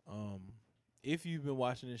 If you've been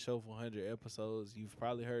watching this show for 100 episodes, you've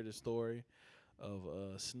probably heard the story of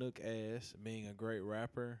Snook Ass being a great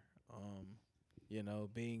rapper. You know,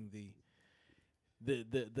 being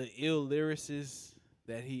the ill lyricist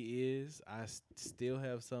that he is. I still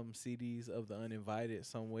have some CDs of The Uninvited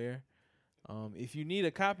somewhere. If you need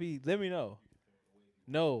a copy, let me know.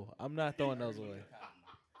 No, I'm not throwing those away.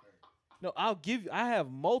 No, I'll give you. I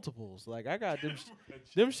have multiples. Like I got them.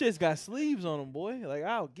 Them shits got sleeves on them, boy. Like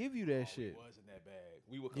I'll give you that shit. It was in that bag.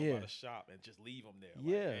 We would come Yeah. by the shop and just leave them there.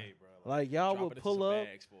 Yeah. Like, hey, bro, Like y'all drop would it into pull some up.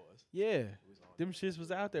 bags for us. Yeah, It was on them there. shits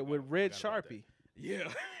was out there with red Forgot about that. Sharpie.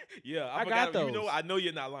 Yeah, yeah. I forgot got You know, those. I know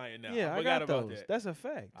you're not lying now. Yeah, I forgot got about those. that. That's a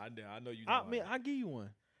fact. I know you. I Not mean, lying. I'll give you one.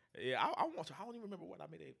 Yeah, I want to. I don't even remember what I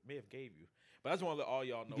may have gave you, but I just want to let all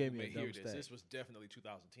y'all know gave who me may a hear dumb this. stack. This was definitely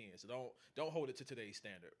 2010, so don't hold it to today's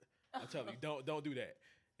standard. I'm telling you, don't do that.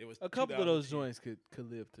 It was A couple of those 2010. joints could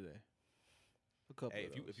live today. A couple. Hey,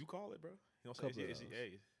 of those. if you call it, bro, you know what I'm Couple saying? of those.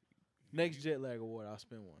 Hey, Next Jet Lag Award, I'll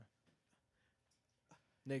spin one.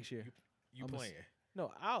 Next year. you I'm a s- playing?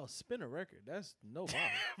 No, I'll spin a record. That's no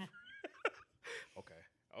problem.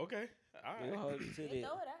 Okay, all We'll right. hold you to They that.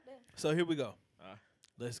 throw it out there. So here we go. Uh.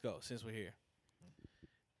 Let's go. Since we're here,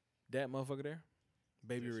 that motherfucker there,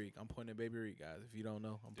 Baby This- Reek. I'm pointing at Baby Reek, guys. If you don't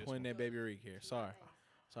know, I'm This pointing one. at Baby Reek here. Sorry.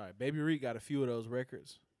 Baby Reek got a few of those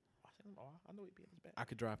records. I know he'd be in his bag. I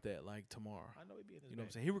could drop that like tomorrow. I know he'd be in his You know what I'm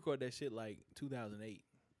bag. saying? He recorded that shit like 2008.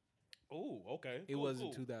 Oh, okay. It cool,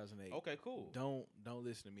 wasn't cool. 2008. Okay, cool. Don't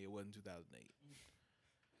listen to me. It wasn't 2008.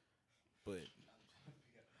 But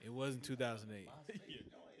it wasn't 2008.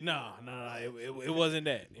 No. It wasn't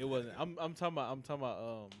that. It wasn't. I'm talking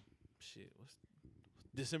about shit. What's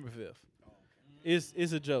December 5th?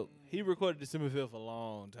 It's a joke. He recorded December 5th a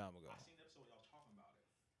long time ago.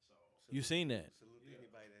 You seen that? Salute to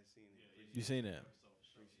anybody that's seen it. You seen that?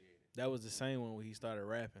 Appreciate it. That was the same one when he started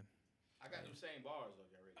rapping. I got them same bars though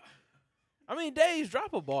already. I mean, Days,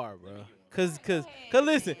 drop a bar, bro. Cause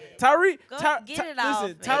listen, Tyreek, get it off,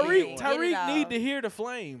 listen, man. Tyreek, Get it Tyreek need off. to hear the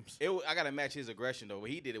flames. I gotta match his aggression though. But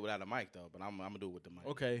he did it without a mic though. But I'm gonna do it with the mic.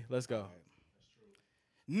 Okay, let's go.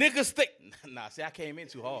 Niggas think. Nah, see, I came in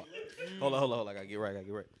too hard. Hold on. I gotta get right.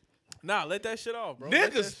 Nah, let that shit off, bro.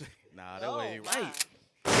 Niggas. Nah, that way ain't right.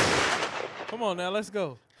 Come on now, let's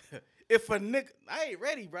go. If a nigga, I ain't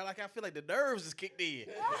ready, bro. Like I feel like the nerves is kicked in.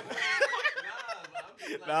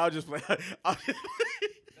 Nah, I'm just playing.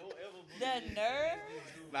 The nerve.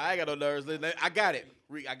 Nah, I ain't got no nerves. I got it.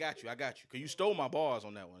 Reek, I got you. Cause you stole my bars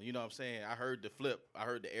on that one. You know what I'm saying? I heard the flip. I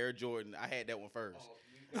heard the Air Jordan. I had that one first.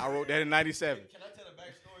 I wrote that in '97. Can I tell a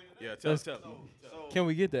backstory to that? Yeah, tell. Can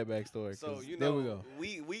we get that backstory? So 'Cause you there know,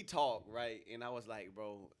 we go. we talk, right, and I was like,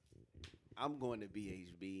 bro, I'm going to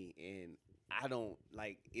BHB, and I don't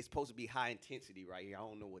like. It's supposed to be high intensity right here. I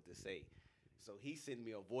don't know what to say, so he sent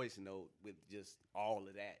me a voice note with just all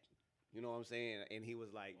of that. You know what I'm saying? And he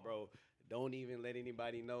was like, bro, don't even let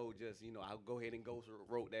anybody know. Just I'll go ahead and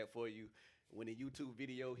wrote that for you. When the YouTube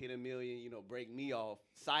video hit 1 million, break me off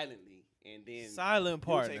silently, and then Silent you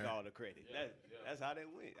partner. take all the credit. That's how that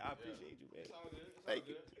went. I appreciate you, man. Thank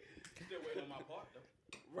you. Still waiting on my part though.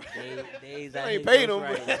 Days I out ain't here paid him.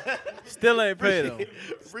 ghostwriting. Still ain't paid him.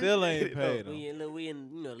 Appreciate Still ain't it, paid though. him. We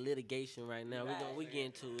in litigation right now. We get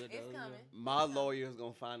into it though. It's coming. My lawyer's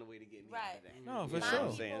gonna find a way to get me out of that. No, for You know sure. what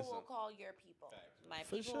My I'm saying? people will So, call your people. My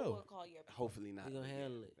For people sure. will call your people. hopefully not. We gonna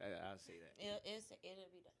handle it. I'll say that. It'll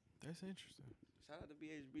be done. That's interesting. Shout out to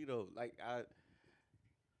BHB though. Like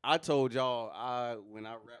I told y'all when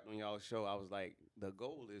I rapped on y'all's show, I was like, the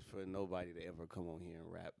goal is for nobody to ever come on here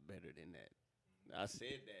and rap better than that. I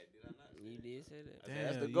said that, did I not? You did say that. I said,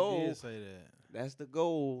 that's the you goal. did say that. That's the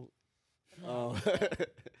goal. The bars.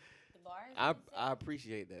 I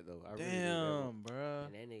appreciate that though. I really do. Damn, bruh.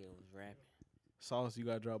 And that nigga was rapping. Sauce, you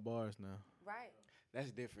gotta drop bars now. Right.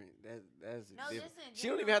 That's different. That's No, different. just in She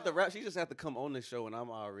don't even have to general. rap. She just have to come on the show, and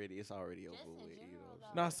it's already over Just in with. general, though.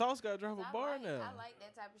 Nah, Sauce gotta drop a I bar like, now. I like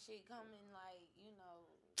that type of shit coming, like,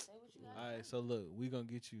 say what you got. All right, so look, we gonna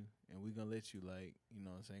get you, and we gonna let you, like, you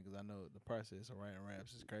know what I'm saying? Because I know the process of writing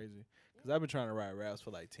raps is crazy. Because I've been trying to write raps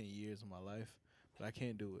for like 10 years of my life, but I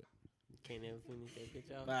can't do it. Can't never finish that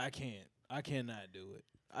bitch off. Like, I can't. I cannot do it.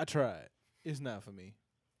 I tried. It's not for me.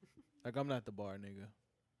 Like, I'm not the bar nigga.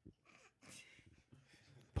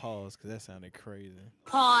 Pause, because that sounded crazy.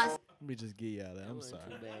 Pause. Let me just get y'all that. I'm wasn't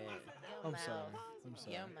sorry. too bad. I'm sorry. I'm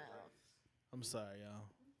sorry. Your mouth. I'm sorry, y'all.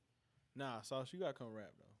 Nah, Sauce, you gotta come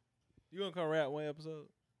rap, though. You gonna come rap one episode?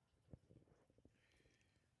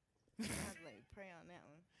 I have to like pray on that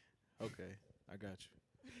one. Okay, I got you.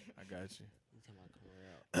 I got you. You talking about coming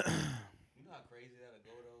out? You know how crazy that'll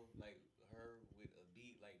go though? Like her with a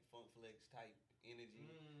beat like Funk Flex type energy.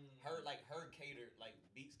 Her catered, like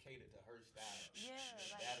beats catered to her style. Yeah,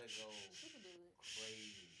 like, That'll go she can do it.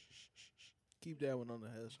 crazy. Keep that one on the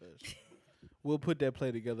hush hush. We'll put that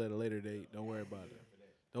play together at a later date. Don't worry about it.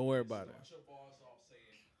 Don't worry about it. Your bars off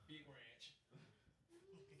saying Big Ranch.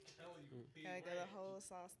 Telling you, Big Gotta go Ranch. the whole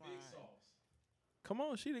sauce line. Big sauce. Come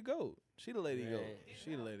on, she the GOAT. She the lady goat. Right.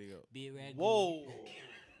 She the lady goat. Big Ragu. Whoa.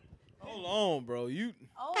 Hold on, bro. You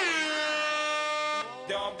Oh,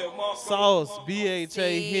 Sauce, BHA,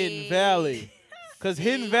 Hidden Valley. Because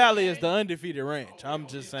Hidden Valley is the undefeated ranch. I'm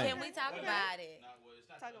just saying. can we talk about it?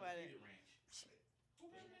 Talk about it.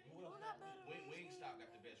 Wingstop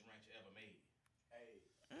got the best ranch ever made.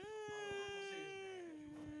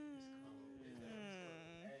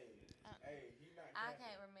 I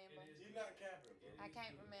can't remember. I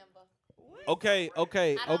can't remember. Okay,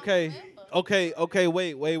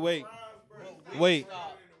 wait.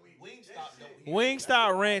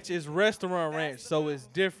 Wingstop Ranch is restaurant ranch, so it's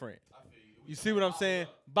different. You see what I'm saying?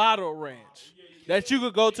 Bottle ranch. That you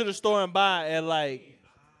could go to the store and buy at like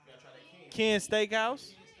Ken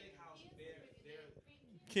Steakhouse.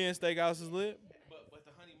 Ken Steakhouse is lit. But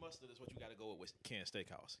the honey mustard is what you got to go with Ken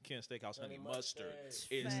Steakhouse. Ken Steakhouse honey mustard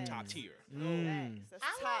is top tier. That's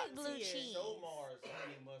I top like blue tier. cheese. Mars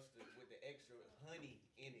honey mustard with the extra honey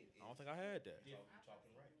in it. I don't think I had that.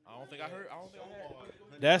 I don't think I heard. I don't think I had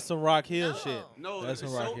that. That's some Rock Hill shit. No, That's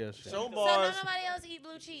some Rock Hill shit. So Mars. nobody else eat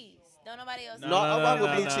blue cheese. Don't nobody else. No, I rock with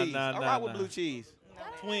nah, blue nah, cheese. nah, I nah, rock with nah. blue cheese.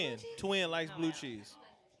 Twin likes blue cheese.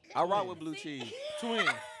 I rock with blue cheese. Twin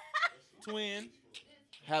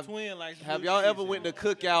Have likes. Have blue y'all cheese. ever went to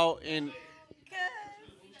cookout and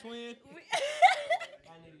Twin?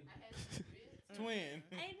 Twin. Ain't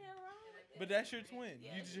nothing wrong with it. But that's your twin.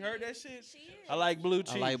 You just heard that shit? I like blue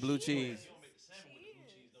cheese. I like blue cheese?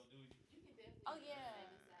 Oh yeah.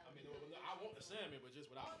 I want the salmon, but just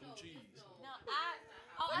without blue cheese. No,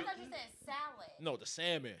 I thought you said salad. No, the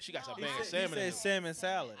salmon. She got some No, bang I- of salmon. He in said it. salmon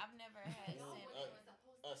salad. I've never had salmon.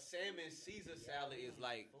 A salmon Caesar salad is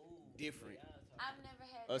like different. I've never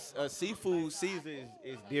had that. A seafood Caesar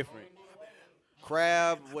is different.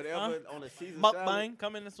 Crab, whatever on a Caesar salad. Mukbang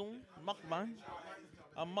coming soon. Mukbang.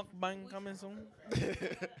 A mukbang coming soon.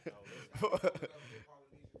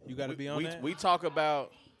 You got to be on that. We talk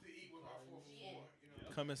about.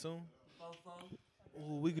 Coming soon.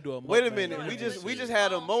 Ooh, we could do a. Wait a mukbang. minute. We just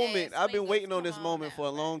had a moment. I've been waiting on this moment for a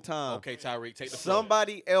long time. Okay, Tyreek, take the floor.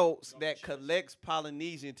 Somebody else that collects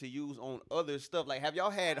Polynesian to use on other stuff. Like, have y'all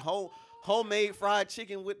had homemade fried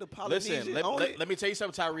chicken with the Polynesian Listen, on it? let me tell you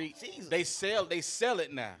something, Tyreek. They sell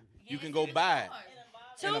it now. You can go buy it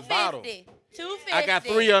in a bottle. $2.50. I got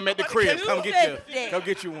 3 of them at the crib. Come get you. $2.50. Come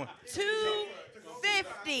get you one.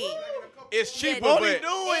 $2.50. It's cheaper, Won't but he do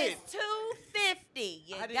it? It's $2.50.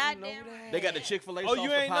 You goddamn. they got the Chick-fil-A Oh, sauce you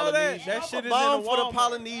for ain't know that? Polynesian. That shit is in the Bomb for the Walmart.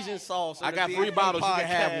 Polynesian sauce. on I the got DMP 3 bottles. You can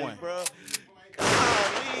have podcast, one. Bro.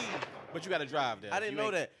 Golly. But you got to drive there. I didn't You know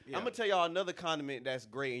ain't- that. yeah. I'm gonna tell y'all another condiment that's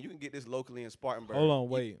great, and you can get this locally in Spartanburg. Hold on,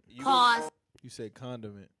 wait. You Pause. You said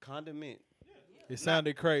condiment. condiment. It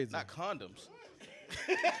sounded crazy. Not condoms.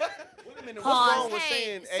 Wait a minute. What's Pause. wrong with Hey,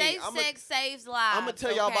 saying? Hey, safe I'm sex saves lives. I'ma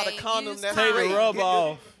tell y'all about a okay? condom Use that's Take great. the rub Get the-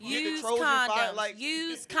 off. Get the Use Trojan condoms. fire, like-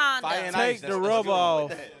 Use Fire condoms. and Take ice. the That's rub good one.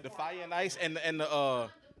 off. The fire and ice and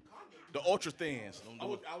the ultra thins. Don't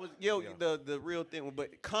do it. I was the real thing,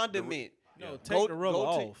 but condiment. No, take Go- the rubber go to-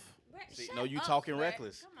 off. See, Shut no, you up, talking Brett.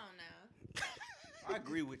 reckless. Come on now. I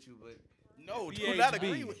agree with you, but No, do not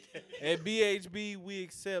agree BHB. with that. At BHB, we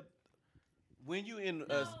accept when you in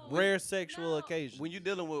rare sexual occasions. when you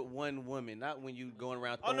dealing with one woman, not when you going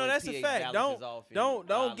around. Oh Throwing no, that's a pH fact. balances off and Don't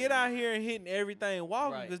get violating. out here and hitting everything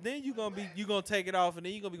walking, Right. because then you gonna take it off and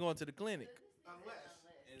then you gonna be going to the clinic.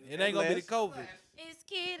 It ain't gonna be the COVID. It's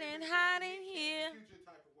getting hot in here.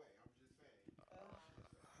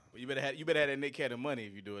 Well, you better have that Nick Cannon money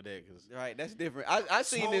if you do it that. Cause Right, that's different. I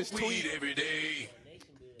seen this tweet. every day.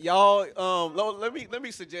 Y'all, let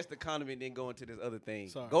me suggest the condiment, then go into this other thing.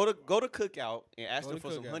 Sorry. Go to Cookout and ask Go them to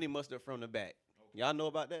for some Cookout. honey mustard from the back. Y'all know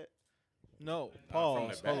about that? No, from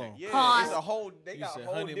pause. the Hold back. on. Yeah, Pause. it's a whole. They You got said a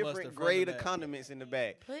whole honey mustard different from grade the of back. condiments in the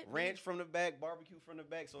back. Put Ranch from the back, barbecue from the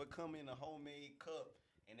back. So it come in a homemade cup,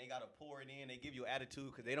 and they gotta pour it in. They give you attitude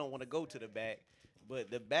because they don't want to go to the back, but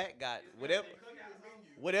the back got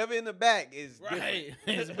whatever in the back is different. Right,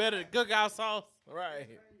 it's better than cookout sauce. Right.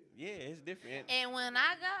 Yeah, it's different. And when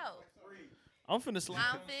I go, I'm finna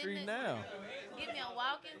slap I'm the street finna now. give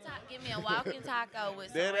me a walking taco with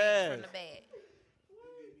some Dead ranch from ass. the bag.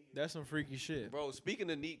 That's some freaky shit. Bro,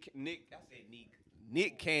 speaking of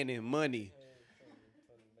Nick Cannon money.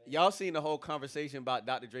 Y'all seen the whole conversation about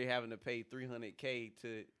Dr. Dre having to pay $300K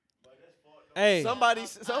to Hey, somebody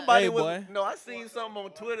Hey, was boy. no, I seen something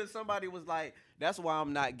on Twitter. Somebody was like, "That's why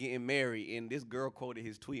I'm not getting married." And this girl quoted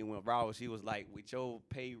his tweet and went viral. She was like, "With your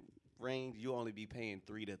pay range, you only be paying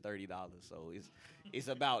 $3 to $30. So it's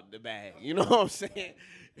about the bag." You know what I'm saying?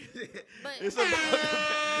 But It's about the bag.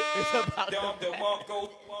 It's about the bag.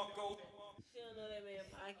 She don't know that man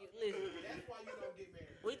pocket. Listen,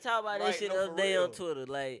 we talk about that Right, shit no, the other for day real. on Twitter.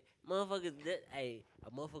 Like, motherfuckers, a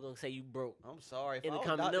motherfucker gonna say you broke. I'm sorry. If In the I was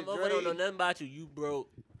comment, Dr. motherfucker Dre, don't know nothing about you. You broke.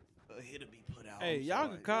 it'll be put out. hey, I'm y'all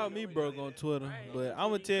sorry. can call me broke on Twitter, but I'm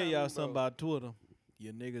gonna tell y'all something about Twitter.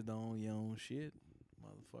 You niggas don't own your own shit,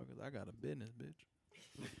 motherfuckers. I got a business,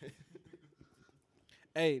 bitch.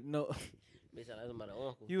 Hey, no, Bitch, I like my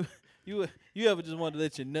uncle. you ever just want to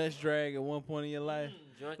let your nuts drag at one point in your life?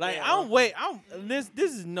 Drunk Like ass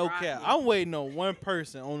this is no cap. I'm waiting on one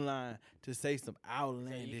person online to say some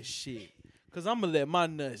outlandish shit, cause I'm gonna let my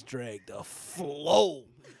nuts drag the flow.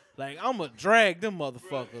 Like I'm gonna drag them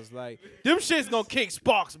motherfuckers. Like them shit's gonna kick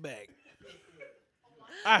Sparks back.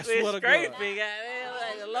 I swear to God. scraping, goddamn,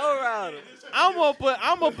 like a low rider. I'm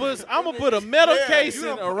gonna put a metal Yeah, casing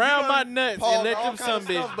you done- around you my done nuts paused and let all them kind some of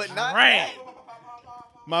stuff, bitch but not drag.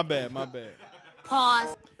 My bad.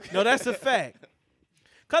 pause. No, that's a fact.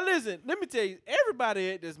 Cause listen, let me tell you,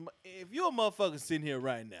 everybody at this, if you're a motherfucker sitting here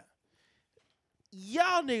right now,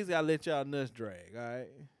 y'all niggas gotta let y'all nuts drag, all right?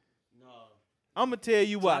 No. I'm gonna tell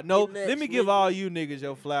you what. Drop No, your nuts, let me give nigga. all you niggas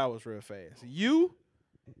your flowers real fast. You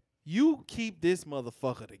You keep this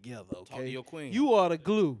motherfucker together, Talk to okay? your queen. You are the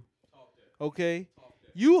glue, okay?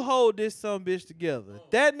 You hold this son bitch together.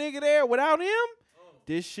 That nigga there, without him,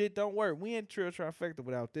 this shit don't work. We ain't Trill Trifecta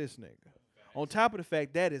without this nigga. On top of the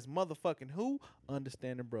fact that is motherfucking who?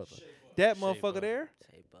 Understanding brother. That motherfucker there,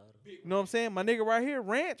 you know what I'm saying? My nigga right here,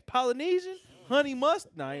 Ranch, Polynesian, Honey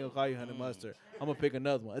Mustard. Nah, I ain't gonna call you Honey Mustard. I'm gonna pick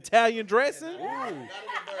another one. Italian dressing. Ooh.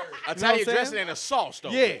 Italian dressing and a sauce, though.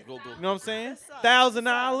 Yeah. Go. You know what I'm saying? Thousand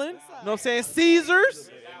Island. You know what I'm saying? Caesars.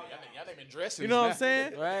 Y'all name dressing. You know what I'm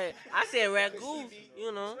saying? Right. I said ragu,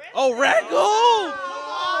 you know. Oh, ragu.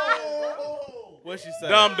 What she say?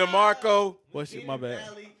 Dom DeMarco. What she? My bad.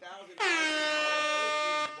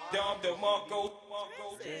 Dom DeMarco.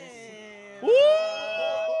 Woo!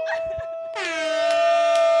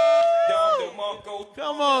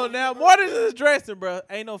 Come on now. More than just dressing, bro.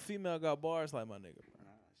 Ain't no female got bars like my nigga.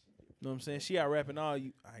 You know what I'm saying? She out rapping all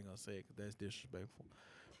you. I ain't gonna say it 'cause that's disrespectful.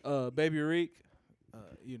 Baby Reek,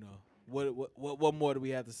 you know, what more do we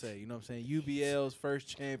have to say? You know what I'm saying? UBL's first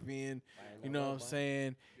champion. You know what I'm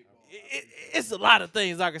saying? It's a lot of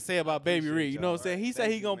things I can say about Baby Reek. You know what I'm saying? He said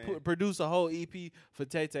he gonna produce a whole EP for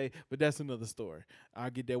Tay, but that's another story. I'll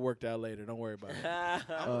get that worked out later. Don't worry about it.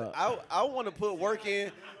 I want to put work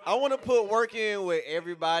in. I want to put work in with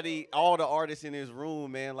everybody, all the artists in this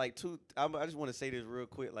room, man. Like I just want to say this real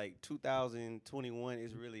quick. Like 2021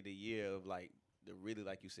 is really the year of like really,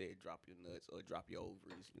 like you said, drop your nuts or drop your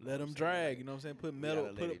ovaries. You know let them drag. You know what I'm saying? Put metal,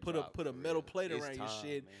 put a metal plate around your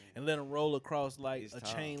shit, and let them roll across like a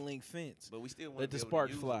chain link fence. But we still let the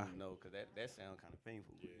sparks fly. No, because that sounds kind of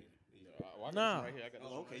painful. Nah.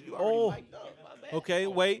 Okay, you already mic'd up. My bad. Okay,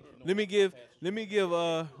 wait. Let me give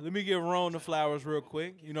Rome the flowers real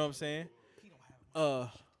quick. You know what I'm saying?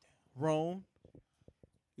 Rome.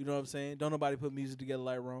 You know what I'm saying? Don't nobody put music together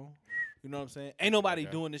like Rome. You know what I'm saying? Ain't nobody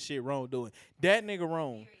doing this shit Rome doing. That nigga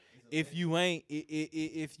Rome. If you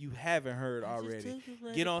haven't heard already,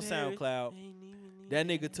 get on SoundCloud. That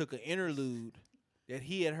nigga took an interlude that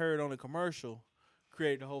he had heard on a commercial,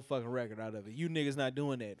 created the whole fucking record out of it. You niggas not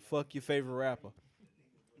doing that. Fuck your favorite rapper.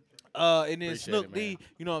 And then Snook D,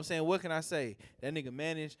 you know what I'm saying? What can I say? That nigga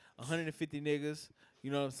managed 150 niggas.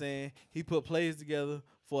 You know what I'm saying? He put plays together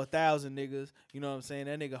for 1,000 niggas. You know what I'm saying?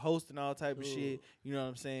 That nigga hosting all type of shit. You know what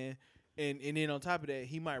I'm saying? And then on top of that,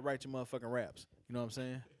 he might write your motherfucking raps. You know what I'm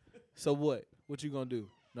saying? So what? What you gonna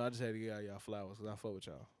do? No, I just had to give y'all flowers because I fuck with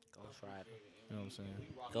y'all. Ghost Rider. You know what I'm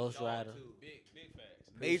saying? Ghost Rider. Big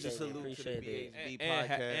facts. Major salute to the BHB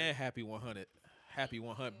podcast. And happy 100. Happy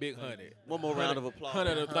 100. Big 100. One more round of applause.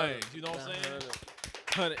 100 of things. You know what I'm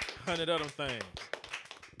saying? 100 of them things.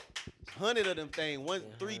 100 of them things.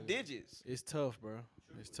 3 digits. It's tough, bro.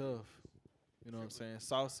 It's tough. You know what I'm saying?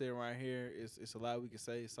 Sauce sitting right here. It's a lot we can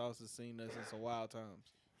say. Sauce has seen us in some wild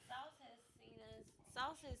times.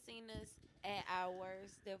 Sauce has seen us at our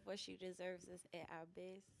worst. Therefore, she deserves us at our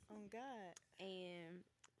best. Oh God. And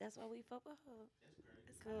that's why we fuck with her.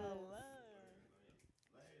 It's called love.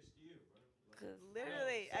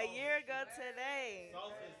 Literally a year ago today.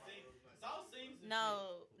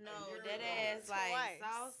 No, that ass like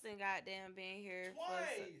Sauce and goddamn been here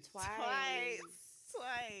for twice.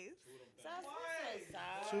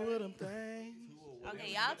 Two of them things.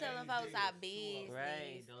 Okay, y'all telling folks our business.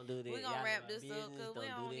 Right, don't do that. We gonna wrap this up because we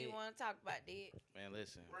don't don't do even that. want to talk about that. Man,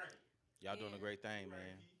 listen. Y'all doing a great thing, man.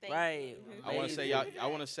 Thank Right. you. I want to say y'all. I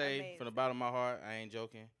want to say Amazing. from the bottom of my heart, I ain't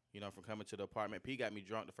joking. You know, from coming to the apartment, P got me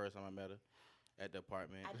drunk the first time I met her at the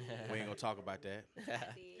apartment. I did. We ain't gonna talk about that. I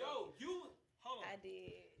did. I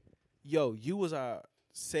did. Yo, you was our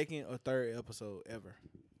second or third episode ever.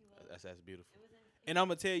 That's beautiful. And I'm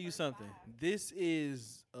gonna tell you something. This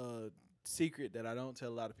is a secret that I don't tell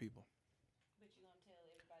a lot of people.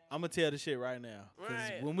 I'm gonna tell the shit right now. Because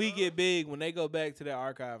Right. when we get big, when they go back to their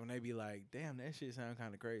archive and they be like, damn, that shit sound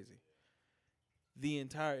kind of crazy. The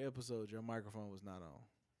entire episode, your microphone was not on.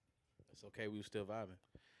 It's okay. We was still vibing.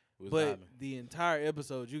 We was But vibing. the entire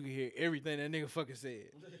episode, you could hear everything that nigga fucking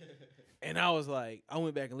said. And I was like, I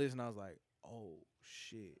went back and listened. I was like, oh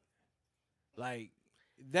shit. Like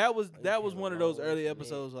that was one of those early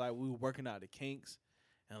episodes where, like, we were working out the kinks.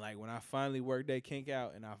 And like when I finally worked that kink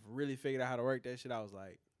out and I really figured out how to work that shit, I was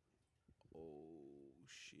like, oh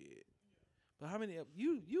shit. But how many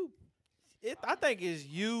I think it's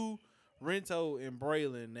you, Rento, and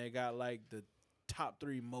Braylon that got like the top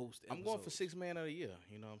 3 most episodes. I'm going for 6th man of the year.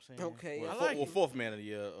 You know what I'm saying? Okay, Well, I like it. 4th man of the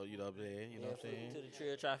year. You know what I'm saying? You know what I'm saying? To the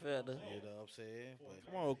Trill Trifecta. You know what I'm saying?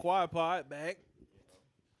 But Come on, Quad Pod back.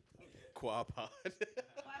 Quad Pod.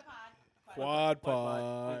 Quad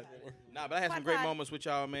Pod. Nah, but I had some Quad great Pod. moments with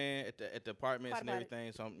y'all, man, at the apartments Quad and Pod.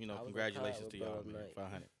 everything. So, you know, I was congratulations on to Cloud y'all, with man. Brother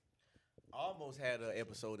 500. almost had an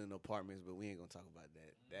episode in the apartments, but we ain't gonna talk about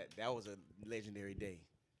that. That was a legendary day.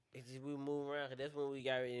 It's just we move around, 'cause that's when we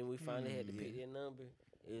got it, and we finally had to pick that number.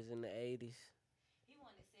 It was in the 80s. He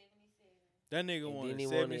wanted 77. That nigga And wanted then he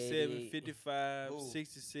wanted 77, 88. 55, Who?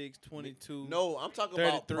 66, 22. No, I'm talking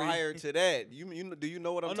about 33. prior to that. Do you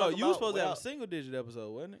know what I'm Oh, no, talking about? you was supposed to have a Without- single digit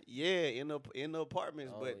episode, wasn't it? Yeah, in the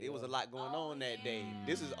apartments, Oh, but it was a yeah. lot going on that day.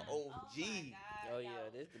 This is OG. Oh, yeah,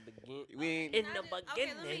 this the beginning. We ain't. In Can I the just- Okay,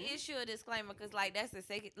 beginning. let me issue a disclaimer because, like, that's the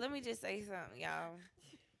second. Let me just say something, y'all.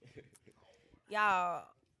 Y'all,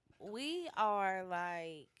 we are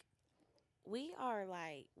like, we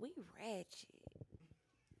ratchet.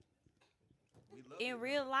 In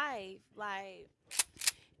real life, like,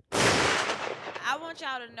 I want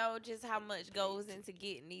y'all to know just how much goes into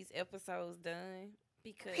getting these episodes done.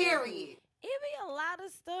 Because Period. it be a lot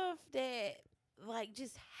of stuff that, like,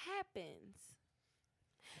 just happens.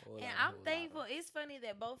 And I'm thankful. It's funny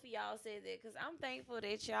that both of y'all said that because I'm thankful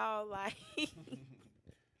that y'all like. Because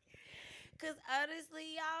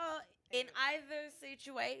honestly, y'all, in either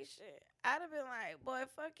situation, I'd have been like, boy,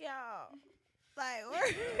 fuck y'all. Like,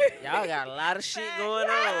 Y'all got a lot of shit going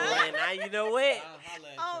on, and now you know what?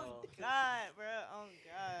 Oh God, bro. Oh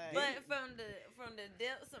God. But from the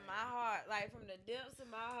depths of my heart, like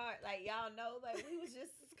like y'all know, like we was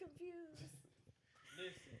just as confused.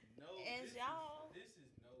 Listen, no. And y'all, This is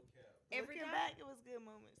no cap. every Looking time. back, it was good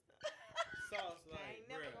moments though. Sauce, I like, ain't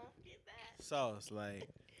never bruh. gonna forget that. Sauce, like,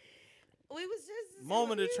 We was just as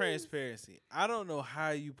moment of confused. transparency. I don't know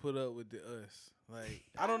how you put up with the us. Like,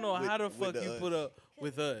 I don't know how the With fuck the you us. put up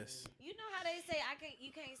with us. You know how they say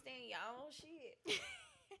you can't stand your own shit.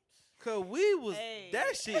 Cause we was, Hey,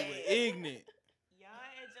 that shit was ignorant. Y'all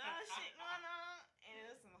had y'all shit going on, and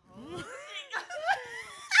there's some whole shit.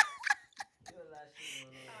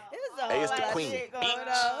 It was a Hey, whole it's the lot of queen. shit going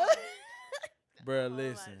on. Bruh,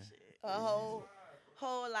 listen. A whole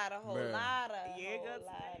lot of Bruh. Year ago whole today.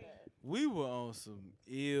 lot. We were on some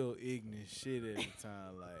ill, ignorant shit at the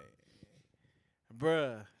time. Like,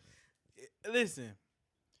 bruh, listen.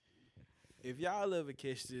 If y'all ever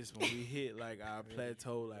catch this when we hit like our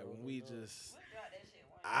plateau, like when we just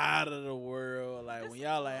out of the world, like when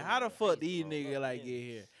y'all like, how the fuck these niggas like get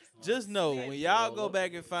here? Just know when y'all go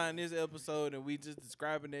back and find this episode and we just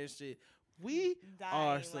describing that shit, we are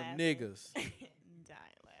Dying some laughing. niggas. Dying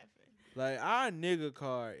laughing. Like our nigga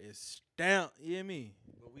card is stamped. You hear me?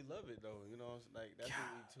 But we love it though. You know, it's like that's what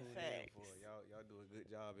we tune in Facts. for. Y'all do a good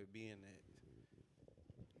job at being that.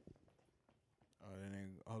 Oh, that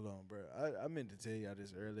nigga, hold on, bro. I meant to tell y'all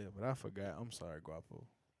this earlier, but I forgot. I'm sorry, Guapo.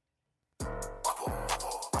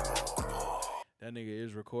 That nigga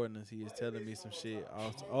is recording us. He is telling me some shit.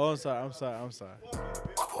 Oh, I'm sorry. I'm sorry.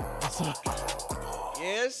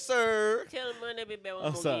 Yes, sir. Tell him run that bit back one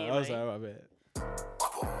I'm more sorry. again, I'm man. sorry. My bad.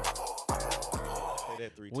 Say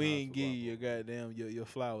that 3 times. We ain't for give Guapo. you your goddamn your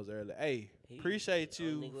flowers earlier. Hey, He- appreciate old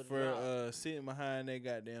you nigga with for the sitting behind that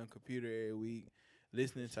goddamn computer every week,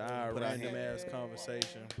 listening to our Put our random hand- ass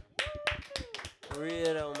conversation.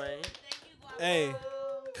 Real though, man. Hey,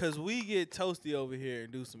 cause we get toasty over here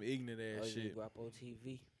and do some ignorant Oh, ass yeah, shit. Guapo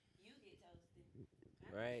TV.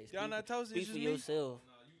 Right. Y'all not toasty, Speak it's for just me? yourself.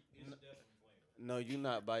 No, you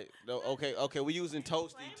not bite. No, okay. We using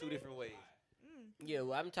toasty 2 different ways. Yeah,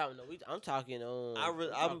 well, I'm talking. I'm talking.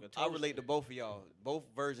 I relate to both of y'all, both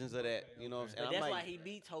versions of that. You know what I'm saying? But that's I why might, he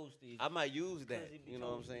be toasted. I might use that. he be You know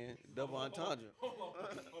what I'm toasty. saying? Double entendre. Hold on.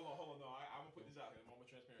 No, I'm gonna put this out here. Moment of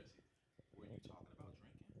transparency. Were you talking about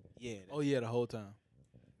drinking? Yeah. Oh yeah, the whole time.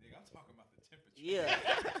 Nigga, I'm talking about the temperature. Yeah,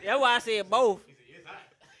 that's why I said both.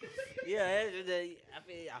 Yeah,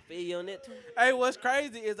 I feel you on that too. Hey, what's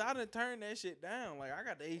crazy is I done turned that shit down. Like I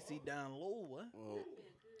got the AC down low. What? Well,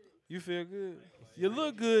 You feel good? You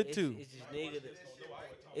look good too. It's just negative.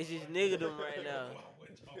 It's just negative right now.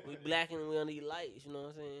 We black and we don't need lights. You know what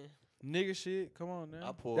I'm saying? Nigga shit, come on now.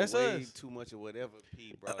 I poured That's way us. too much of whatever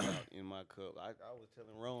P brought out in my cup. I was telling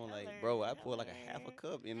Ron, like, bro, I poured like a half a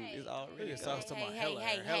cup and it's already Nigga, gone. sauce talking about Hey, hella,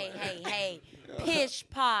 hey, hella. hey. Pish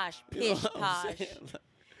posh, You know pish what I'm posh. saying?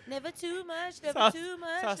 Never too much, never Sauce- too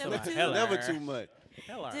much, sauce never about too hella. much. Never too much.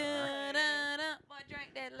 Hella. Da-da-da. Boy, drink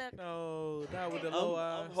that liquor. No, that with the low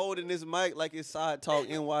eyes. I'm holding this mic like it's Side Talk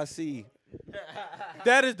NYC.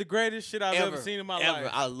 That is the greatest shit I've ever seen in my ever.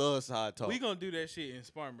 life. I love Side Talk. We gonna do that shit in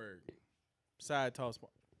Spartanburg. Side talk.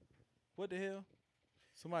 What the hell?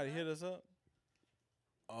 Somebody hit us up.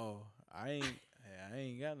 Oh, I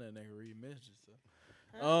ain't got nothing that can read messages.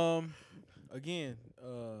 So. Again,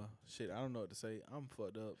 shit, I don't know what to say. I'm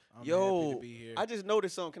fucked up. I'm happy Yo, to be here. I just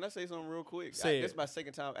noticed something. Can I say something real quick? Say it. This is my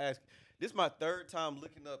second time asking. This is my third time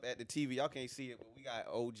looking up at the TV. Y'all can't see it, but we got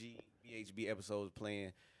OG VHB episodes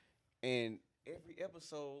playing. and every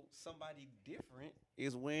episode somebody different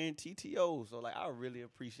is wearing TTO. So like I really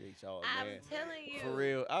appreciate y'all, I'm man. telling you. For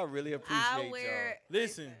real, I really appreciate y'all.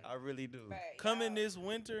 Listen, I really do. Coming this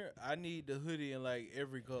winter, I need the hoodie in like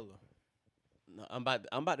every color. No, I'm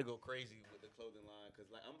about to go crazy with the clothing line because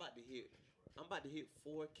like I'm about to hit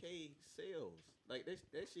 4K sales. Like that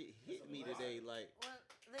shit hit me today. Like,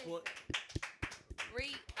 well, listen,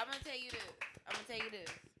 Reed, I'm gonna tell you this.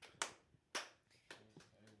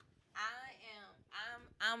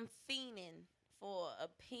 I'm fiending for a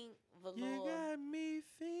pink velour. You got me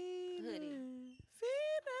fiending. Hoodie.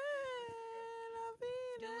 Fiending.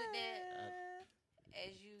 Do with that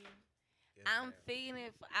as you. I'm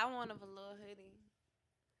fiending for. I want a velour hoodie.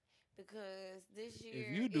 Because this year,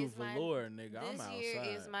 if you do is velour, nigga, I'm outside. This year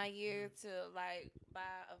is my year to like buy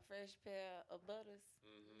a fresh pair of butters.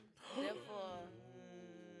 Mm-hmm. Therefore,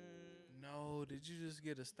 no, did you just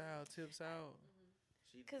get a style tips out?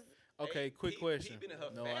 Cause okay, quick question.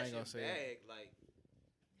 No, I ain't gonna say that. Like,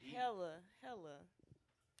 hella.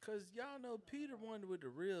 Cause y'all know Peter one with the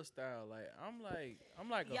real style. Like I'm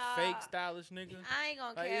like a fake stylish nigga. I ain't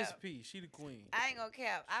gonna like, cap. It's P. She the queen. I ain't gonna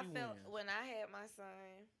cap. I felt wins. when I had my son.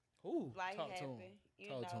 Ooh, like talk happy, to him. you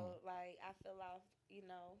Talk to know, him. like I feel off, you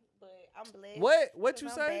know, but I'm blessed. What you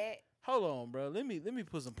I'm say? back. Hold on, bro. Let me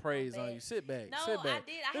put some praise on you. Sit back. No, sit back. I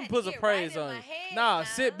did. Let me had put to some get praise right in on my you. head Nah, now.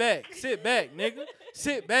 sit back, nigga.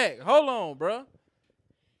 Sit back. Hold on, bro.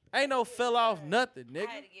 Ain't no fell off nothing, nigga.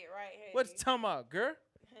 I had to get right here. What you talking about, girl?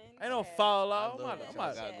 Ain't no fall off.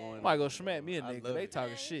 I might go smack me a nigga. They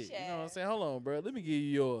talking shit. You know what I'm saying? Hold on, bro. Let me give you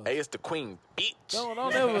yours. Hey, it's the queen, bitch.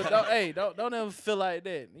 Don't ever feel like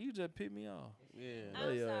that. You just pick me off. Yeah.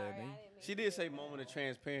 I'm sorry. She did say moment of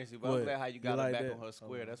transparency, but What? I'm glad how you got You her like back that? on her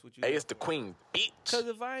square. That's what you. Hey, it's the queen, bitch. Cause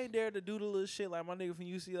if I ain't there to do the little shit like my nigga from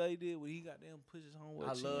UCLA did, when he got them push his homeboy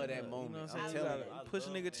I chin love that up, moment. You know what I'm I'm saying? telling You you, gotta I push a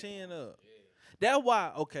love nigga that chin up. That's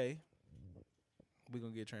why. Okay, we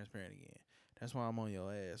gonna get transparent again. That's why I'm on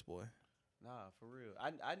your ass, boy. Nah, for real.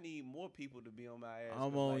 I need more people to be on my ass.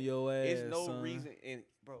 I'm 'cause, on like, your ass, It's no son. reason. And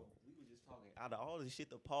bro, we were just talking. Out of all the shit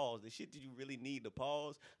to pause, the shit that you really need to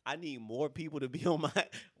pause, I need more people to be on my.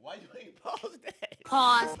 Why you ain't pause that?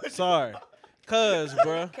 Pause. Sorry. Cause,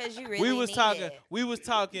 bro, 'Cause you really we was need talking. it. We was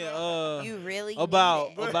talking. You really about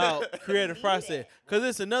need it. about creative process. Cause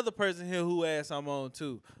it's another person here who ass I'm on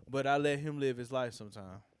too, but I let him live his life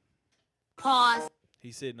sometime. Pause.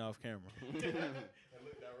 He's sitting off camera.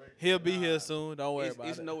 He'll be here soon. Don't worry about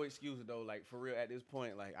It's it. no excuse though. Like for real, at this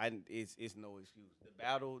point, like it's no excuse. The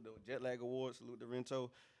battle, the Jet Lag Awards, salute to Rento.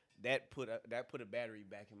 That put a battery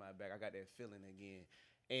back in my back. I got that feeling again.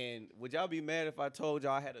 And would y'all be mad if I told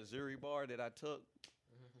y'all I had a Zuri bar that I took?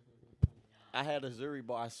 I had a Zuri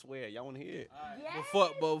bar. I swear. Y'all want to hear it?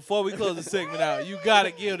 Before we close the segment out, you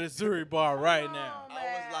gotta give the Zuri bar right now.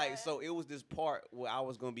 I was like, so it was this part where I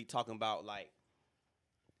was gonna be talking about like,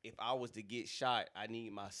 if I was to get shot, I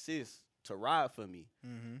need my sis to ride for me.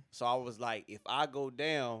 Mm-hmm. So I was like, if I go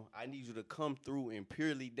down, I need you to come through and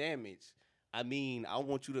purely damage. I mean, I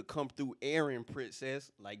want you to come through Aaron Princess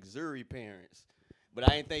like Zuri parents. But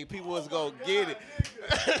I didn't think people was gonna get it.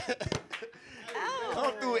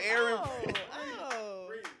 Come through Aaron.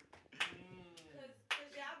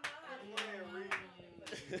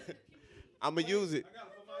 I'ma use it.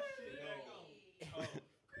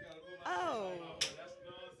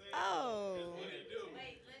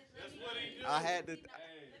 I had to.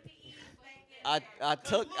 I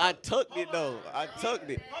tucked it though. I tucked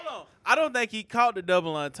it. Hold on. I don't think he caught the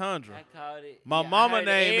double entendre. I caught it. My mama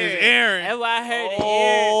name is Aaron. That's why I heard the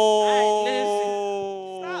Oh.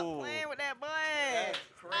 Aaron. Stop playing with that boy. That's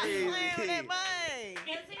Stop playing with that boy.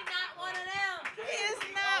 Is he not one of them? He is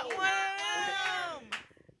not one of them.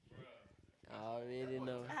 I already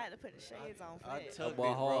know. I had to put the shades on for I that. tucked it,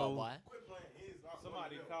 Boy, hard, bro. boy.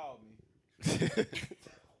 Somebody called me.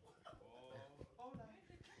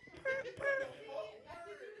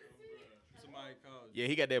 Somebody called you. Yeah,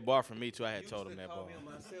 he got that bar from me too. I had told him that bar.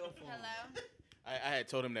 Hello. I had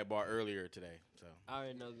told him that bar earlier today. So I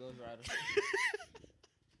already know Ghost Rider.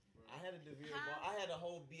 I had a DeVere bar. I had a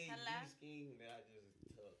whole BAG Hello? scheme that I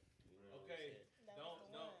just took. You know what I'm saying?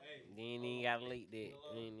 Hey. You ain't even got to leak that. You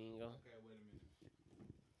ain't even go.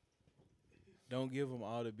 Don't give them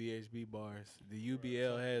all the BHB bars. The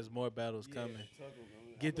UBL has more battles coming.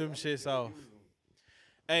 Get them shits off.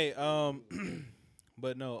 Hey,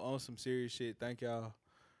 but no, on some serious shit. Thank y'all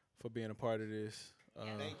for being a part of this.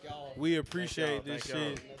 Thank y'all. We appreciate this Thank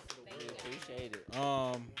y'all. shit. We appreciate it.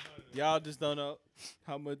 Y'all just don't know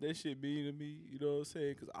how much that shit mean to me. You know what I'm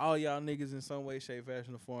saying? Because all y'all niggas in some way, shape,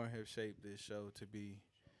 fashion, or form have shaped this show to be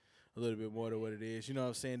a little bit more than what it is. You know what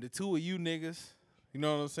I'm saying? The two of you niggas, You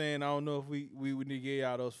know what I'm saying? I don't know if we need to give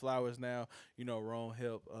y'all those flowers now. You know, Ron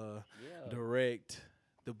helped direct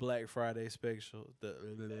the Black Friday special,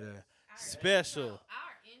 special,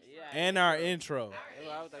 and our intro.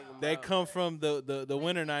 That come from the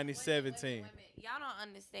winter 2017. Y'all don't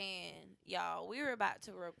understand, y'all. We were about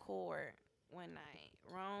to record one night.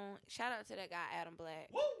 Ron, shout out to that guy Adam Black.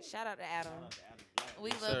 Shout out to Adam.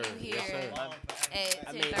 We love you here at 10:30.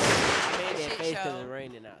 I made that face because it's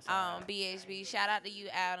raining outside. BHB. Shout out to you,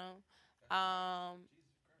 Adam.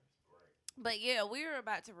 But yeah, we were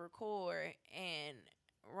about to record, and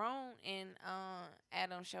Ron and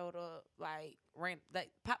Adam showed up, like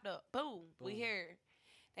popped up. Boom. We here.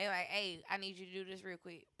 They like, hey, I need you to do this real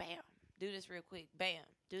quick. Bam. Do this real quick. Bam.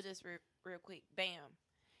 Do this real quick. Bam.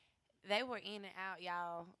 They were in and out,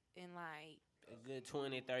 y'all, in like a good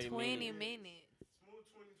 20, 30 minutes.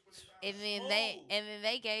 And then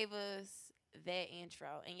they gave us that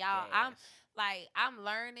intro. And y'all, I'm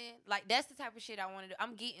learning. Like, that's the type of shit I want to do.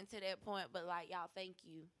 I'm getting to that point, but like, y'all, thank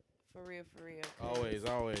you. For real. Always.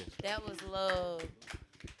 That was love.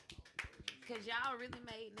 Cause y'all really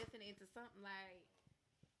made nothing into something like.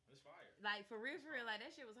 It's fire. Like for real, like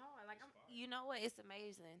that shit was hard. Like you know what? It's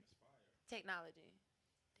amazing. Technology.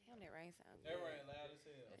 Damn, that rain sound good. That rain loud as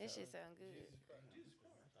hell. That shit sound good.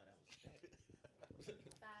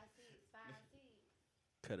 Five seats.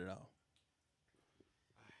 Cut it off.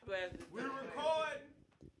 We're recording.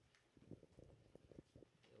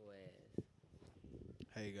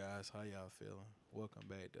 Hey guys, how y'all feeling? Welcome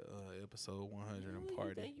back to episode 100 and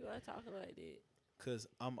party. Think you are talking like that? Cause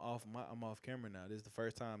I'm off camera now. This is the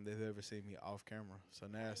first time they've ever seen me off camera. So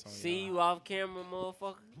now it's on. See you off camera,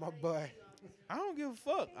 motherfucker. My boy. I don't give a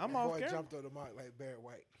fuck. I'm off camera. Jumped on the mic like Barry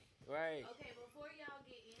White. Right. Okay, before y'all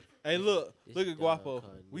get into. Hey, look at Guapo.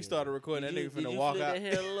 We started recording. That nigga finna walk out.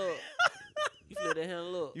 You flipped the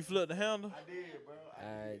handle up. You flipped the handle? I did, bro.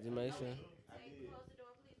 All right, just make sure.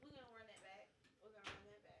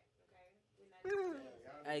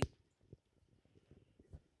 Hey.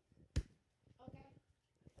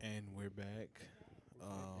 And we're back.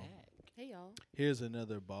 Hey y'all. Here's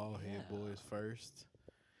another ball head boys first.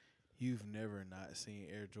 You've never not seen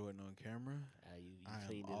Air Jordan on camera. I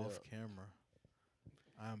am off camera.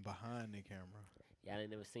 I'm behind the camera. Y'all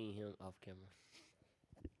ain't never seen him off camera.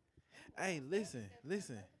 Hey, listen.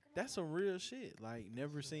 That's some real shit. Like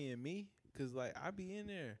never seeing me, cause like I be in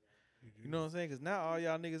there. You know what I'm saying? Because now all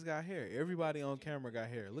y'all niggas got hair. Everybody on camera got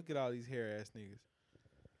hair. Look at all these hair-ass niggas.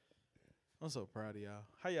 I'm so proud of y'all.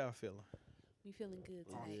 How y'all feeling? We feeling good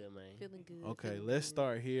today. Good, man. Feeling good. Okay, let's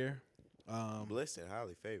start here. Blessed and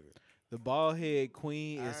highly favored. The bald head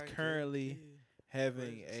queen is currently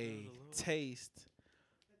having a taste.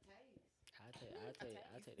 I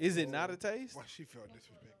take Is it not a taste? Why she felt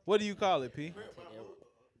disrespected? What do you call it, P?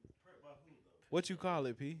 What you call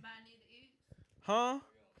it, P? Huh?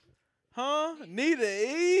 Nita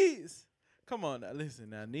Eats. Come on now, listen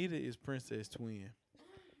now. Nita is Princess Twin.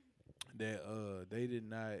 That they did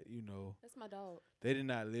not, That's my dog. They did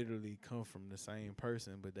not literally come from the same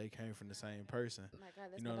person, but they came from the same person. Oh my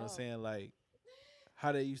God, that's you know my what dog. I'm saying? Like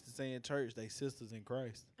how they used to say in church, they sisters in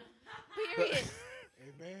Christ. Period.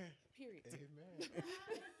 Amen. Period. Amen.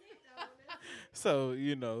 So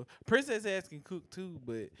Princess Ass can cook too,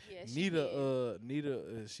 but Yeah, she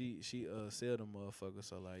Nita, she sell them motherfuckers.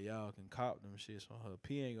 So like y'all can cop them shits from her.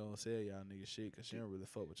 P ain't gonna sell y'all niggas shit because she don't really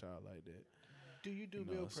fuck with y'all like that. Do you do You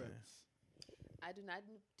know meal what I'm saying? preps? I do not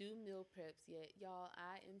do meal preps yet. Y'all,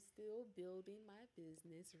 I am still building my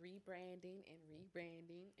business, rebranding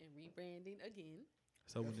again.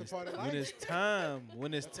 So when That's it's, a part of when life. it's time,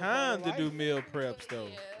 That's a part of to do life. meal preps though.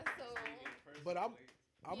 But I'm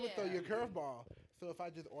gonna throw you a curveball. So if I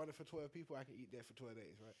just order for 12 people, I can eat that for 12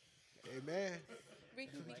 days, right? Amen.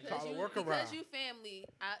 Call a workaround. Because you family,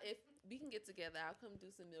 if we can get together, I'll come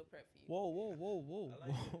do some meal prep for you.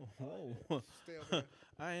 Whoa.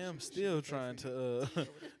 I am still trying to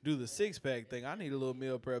do the 6-pack thing. I need a little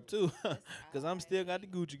meal prep too, because I'm still got the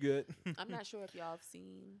Gucci gut. I'm not sure if y'all have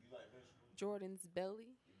seen Jordan's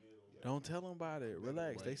belly. Don't tell them about it.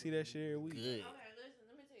 Relax. They see that shit every week. Good. Okay, listen,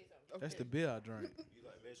 let me tell you something. That's the beer I drink.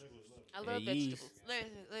 I love vegetables.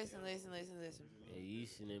 Listen. Yeah, you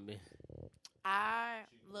seen them, man. I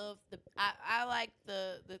love I like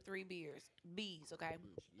the 3 B's, okay?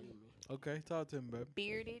 Okay, talk to him, baby.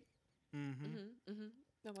 Bearded,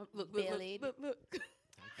 Look, bellied, look.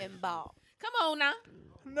 and bald. Come on now.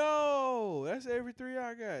 No, that's every 3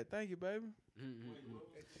 I got. Thank you, baby.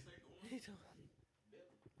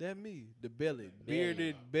 That me, the belly,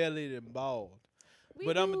 bearded, bellied, and bald.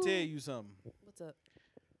 But I'm gonna tell you something. What's up?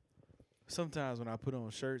 Sometimes when I put on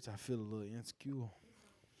shirts, I feel a little insecure.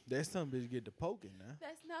 That some bitch get to poking now.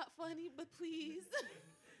 That's not funny, but please.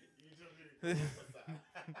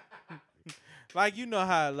 Like, you know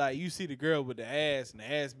how, like, you see the girl with the ass and the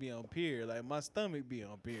ass be on period. Like, my stomach be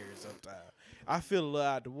on period sometimes. I feel a little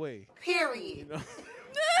out the way. Period. You know?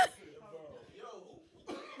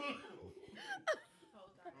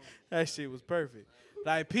 That shit was perfect.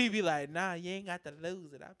 Like, P be like, nah, you ain't got to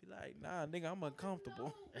lose it. I be like, nah, nigga, I'm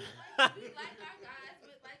uncomfortable. We like our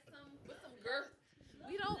guys with some girth.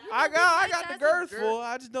 We don't I got the guys with girth for it.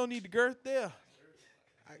 I just don't need the girth there.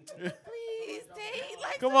 Please, T.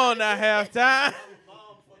 Like, Come on now, halftime.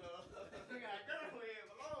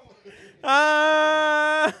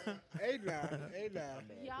 Hey now.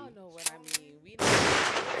 Y'all know what I mean. We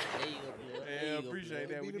There you go, Bill. There Yeah, you go, appreciate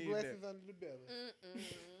Bill. that. We Be the need blessings that. under the belly.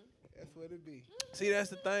 That's what it be. See, that's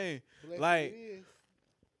the thing. Blessed Like, it is.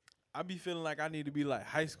 I be feeling like I need to be like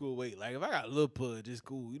high school weight. Like, if I got a little pudge, it's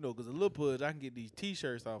cool, you know, because a little pudge, I can get these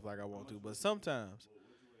T-shirts off like I want to. But sometimes,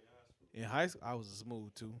 in high school, I was a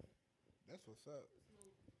smooth too. That's what's up.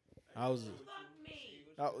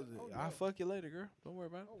 I'll fuck you later, girl. Don't worry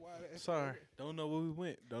about it. Oh, wow, that's Sorry. Don't know where we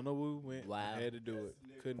went. Wow. I had to do it.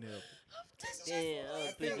 Couldn't help it. Yeah, I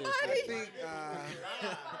think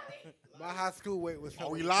my high school weight was. Are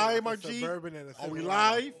we something live, between my a G? suburban and a Are we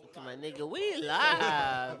civilized. live? My nigga, we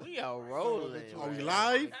live. We are rolling. Are we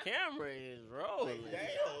live? The camera is rolling.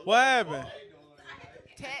 What happened?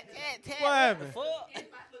 Tat, tat, tat. What happened? Fuck. If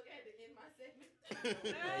I look at the end my segment.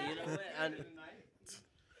 You know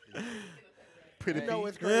what? Pretty Hey, know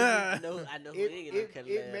what's crazy. I know who ain't gonna cut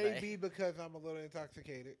It may like. be because I'm a little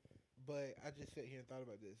intoxicated, but I just sat here and thought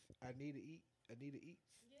about this. I need to eat.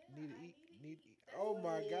 Oh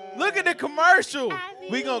my God! Look at the commercial.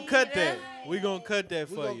 We gonna cut that. We gonna cut that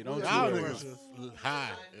for you. Don't you Y'all worry. niggas high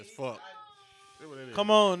as fuck. See what it is. Come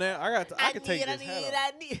on now. I can take this hat off.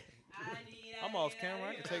 I need. I'm off camera.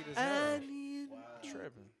 I can take this hat off.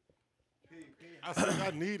 Tripping. I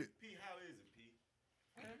said I need it.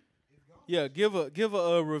 Yeah, give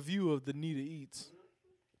a review of the Nita Eats.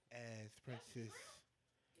 As Princess.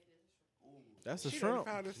 That's a She done shrimp.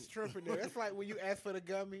 found a shrimp in there. That's like when you ask for the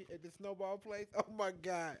gummy at the snowball place. Oh my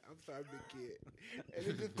God! I'm sorry, big kid. And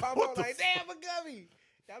it just pop out like, damn, a gummy.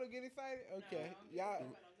 Y'all don't get excited? Okay, y'all.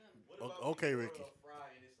 Okay, Ricky.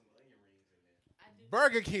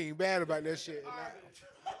 Burger King bad about that shit.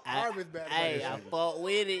 Arby's bad about Hey, that I shit. fought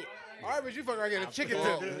with it. Arby's, you fucking around get a chicken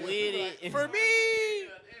Fuck tender. with it. For me.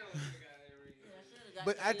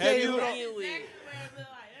 But I tell you,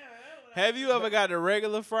 Have you ever got a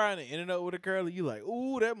regular fry and ended up with a curly? You like,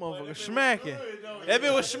 ooh, that motherfucker smacking. That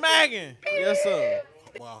bitch was smacking. Yes, sir.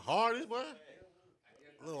 Well, hardest, boy.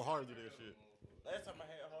 A little harder to that shit. Last time I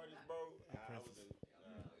had hardest, bro.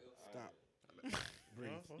 Stop.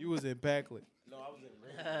 You was in Packlet. No, I was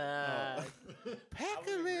in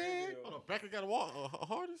Packlet. Hold on, Packer got a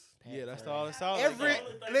hardest? Yeah, that's all it's all.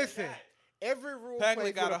 Listen, every rural Packlet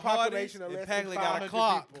place got with a population hardest, of and less than Packlet got a 500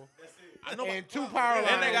 clock. people, I know. and 2 power lines.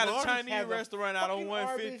 And they got a Arby's Chinese has a restaurant out on fucking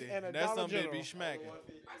 150. Arby's and a That's Dollar something to General. be smacking.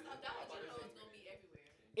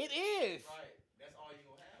 It is.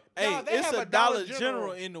 Hey, Nah, they it's have a a Dollar Dollar General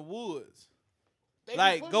General in the woods. They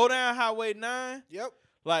Like, be go putting- down Highway 9. Yep.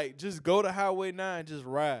 Like, just go to Highway 9, just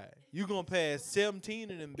ride. You gonna pass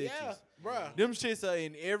 17 of them bitches. Yeah, bruh. Them shits are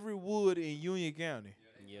in every wood in Union County.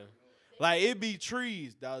 Yeah. Like, it be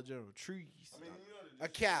trees, Dollar General, trees. A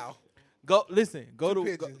cow. Go to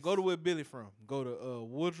pigeons. go to where Billy from. Go to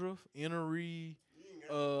Woodruff, Inner Reed,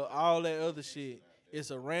 all that other shit.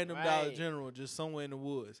 It's a random Dollar Right. General just somewhere in the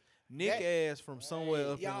woods. Nick That- ass from somewhere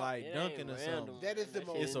up in y'all- like It Duncan ain't or random. something. That is the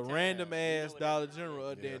most. It's a random ass Dollar General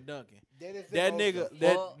up there in Duncan. That is the That most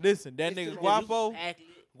nigga, fuck. listen, that It's the nigga most- Guapo, Packlet.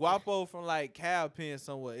 Guapo from like Cow Pens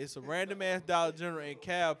somewhere. It's a random ass Dollar General in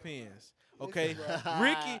Cow Pens. Okay,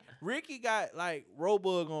 Ricky got like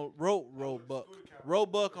Roebuck on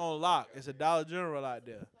lock. It's a Dollar General out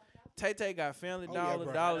there. Tay got Family Oh, yeah, Dollar,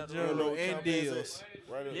 bro. Dollar General, and deals.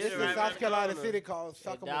 Right up It's there. in South Carolina City called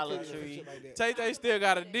Dollar Succomer City or some Tree. shit like that. Tay still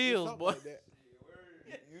got a deals, Something boy. like that.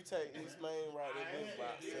 You take East Main right there, it's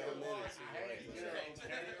about 7 minutes.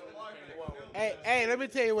 Hey, let me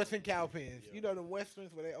tell you what's in Cowpens. You know them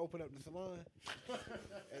westerns where they open up the salon?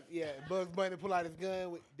 And, yeah, Bugs Bunny pull out his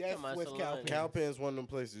gun. That's Come on, what's salon. Cowpens. Cowpen's one of them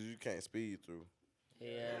places you can't speed through.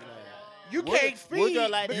 Yeah, You What- can't what speed got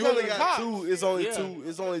like that? because You only of the got cops. two. It's only Yeah. two.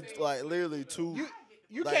 It's only like literally two.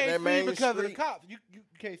 You Like can't that main speed because of the street. cops. You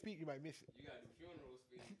can't speed, you might miss it. You got to do funeral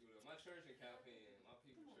speed. My church in Calpin, my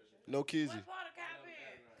people church in No kizzy. What part of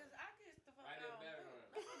Cowpens? Because I get the fuck right out. in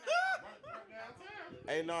the background.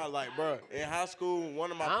 Hey, no, like, bro, in high school,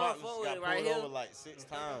 one of my I don't partners fuck with got it right pulled here. over like 6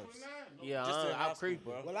 times. Yeah, Just in high I'm school, creepy.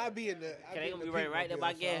 bro. Well, I be in the. I They be in gonna the be right people there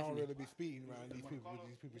by bill, so I don't Gaffney. really be speeding around these people with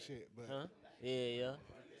these people shit. But Huh? Yeah.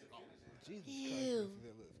 Jesus Ew. Christ,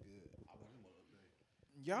 that looks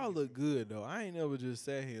good. Y'all look good though. I ain't never just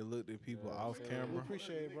sat here and looked at people off We camera.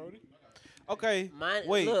 appreciate it, Brody. Okay, Mine,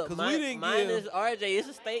 wait, look, because mine, we didn't mine give. is RJ. It's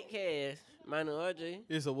a state cast. Mine is RJ.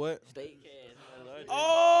 It's a what? State cast. Mine is RJ.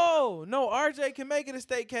 Oh no, RJ can make it a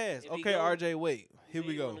state cast. If he Okay, go- RJ, wait. Here we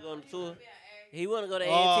He go. wanna go on the tour. He wanna go to Oh.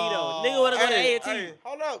 A&T though. Nigga wanna go to A&T. Hey,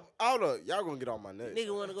 hold up. Y'all gonna get on my nuts.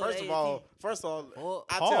 Nigga wanna go First to of all, Oh,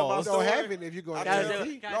 I tell my pause. story. Don't have it if you go I to tell-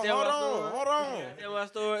 A&T. Can I No, tell hold my on, story? hold on. Can I tell my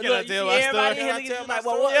story? Can I Look, you tell see my everybody story? in Can I here tell just my like,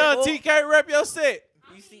 well, story? what? Yeah, TK, rep your set.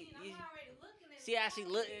 You see how she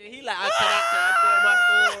look? He like, can I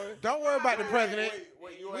tell my story? Don't worry about the president.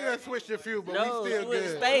 You We done switched a few, but No, we still switch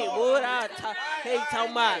good. state, boy. Hey,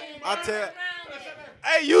 talking about. I tell.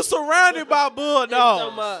 Hey, you surrounded by Talking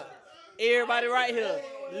bulldogs. about everybody right here.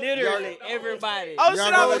 Literally everybody. Oh shit,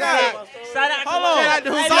 I gonna forgot. Shout out to Hold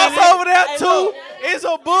my- on. Hey, Sauce look, over there hey, too. look. It's a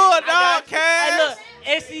I bulldog got you. Hey, cast.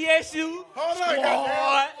 look, SCSU. Hold on,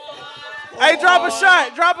 Squad. Hey, drop a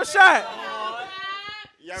shot. Drop a shot.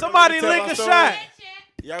 Y'all Somebody gonna let me lick a tell my shot. story?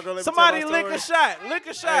 Y'all gonna let me Somebody tell my lick a story? shot. Lick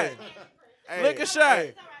a shot. Hey, Lick a shot.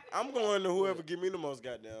 hey, I'm going to whoever give me the most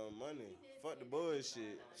goddamn money. Fuck the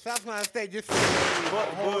bullshit. South Carolina State just Fuck a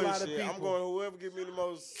the whole lot of bullshit. people. I'm going to whoever give me the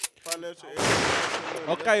most financial education.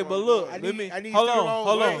 Okay, but look, I let need- me I need hold student on, loans.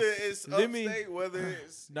 hold on. Whether it's Let me. upstate, whether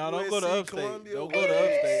it's No, don't go to USC, upstate. Columbia, Don't go to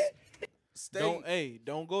upstate. State.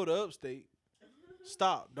 Don't go to upstate.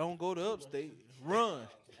 Stop. Don't go to upstate. Run.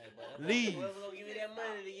 Leave. Whoever gonna give you that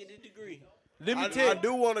money to get the degree. Let me I tell you.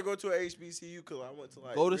 do want to go to a HBCU because I went to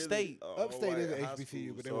like Go to really, state. Upstate is all-white a high HBCU,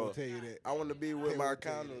 school, but they so won't tell you that. I want to be with They my won't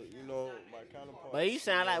tell you counterpart. My counterpart. But you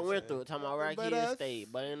sound like know what I'm Winthrop talking about Rock But Hill us-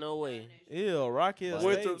 State, but ain't no way. Ew, Rock Hill But-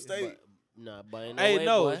 State. Winthrop State. Nah, but ain't no Hey, way,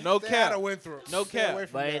 no, boy. no Stay out cap. of Winthrop. No Stay cap. away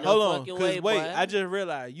from But that. ain't no Hold on, fucking cause way, wait, boy. I just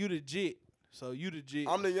realized you the jit. So you the jit.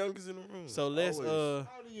 I'm the youngest in the room. So let's Always. How old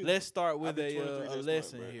are you? let's start with I'll be 23 a this month,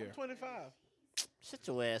 lesson bro. here. 25. Shut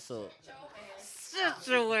your ass up. Shut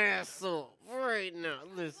your ass up right now.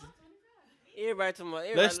 Listen. Everybody talking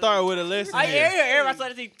about. Let's start with a lesson Oh, yeah, here. everybody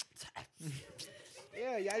started to see.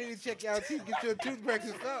 Yeah, y'all need to check y'all teeth, get you a toothbrush or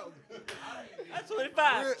something. That's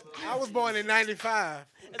 25. I was born in 95.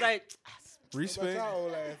 It's like, Respect. That's our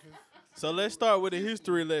old asses. So let's start with a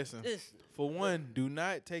history lesson. this. For one, do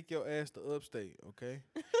not take your ass to upstate, okay?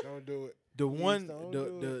 Don't do it. The one, don't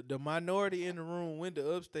do the minority in the room went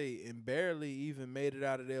to upstate and barely even made it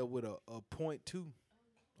out of there with a .2.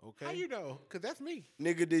 Okay. How you know? Because that's me.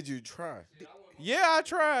 Nigga, did you try? Yeah, I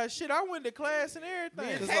tried. Shit, I went to class and Me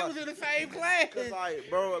everything. and Tay was in the same class. Cause like,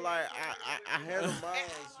 bro, like I handle mine.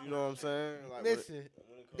 You know what I'm saying? Like, Listen,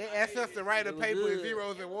 they asked us to write a paper with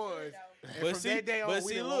zeros and ones. And But from see, that day on, but we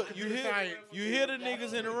see, done look, walked you into hear, science. you hear the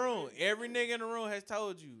niggas in the room. Every nigga in the room has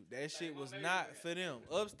told you that shit was not for them.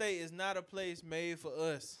 Upstate is not a place made for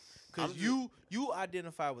us. Cause I'm just- you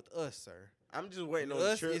identify with us, sir. I'm just waiting on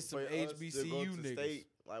Us the trip is some for us to go HBCU to niggas. state.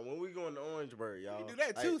 Like when we going to Orangeburg, y'all. We do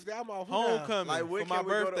that like, Tuesday. I'm off Homecoming Like, when for my can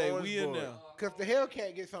we go to birthday. We in Orangeburg? there. Because the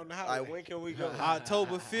Hellcat gets on the highway. Like when can we go?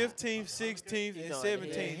 October 15th, 16th, and know,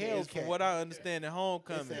 17th yeah, is from Hellcat. what I understand at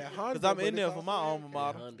homecoming. It's at Because Honda, I'm but in there it's for my also alma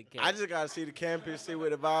mater. I just gotta see the campus, see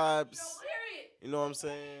where the vibes. You know what I'm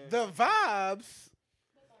saying? The vibes.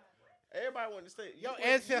 Everybody went to state. Your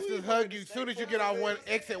ancestors hug you as soon as you get off one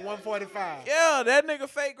exit 145. Yeah, that nigga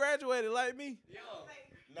fake graduated like me.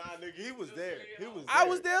 Nah, nigga, he was there. He was. I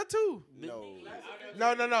was there too. No,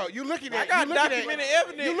 No. You looking at? I got you looking documented at,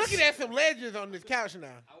 evidence. You looking at some legends on this couch now.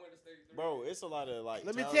 bro, it's a lot of like.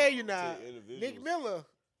 Let me talented tell you now. individuals. Nick Miller,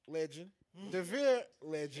 legend. DeVere,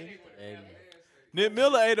 legend. Nick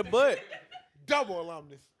Miller ate a butt. Double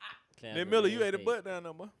alumnus. Nick Miller, you ate a butt down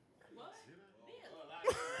there, boy.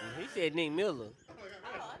 He said Nick Miller.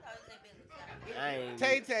 I ain't.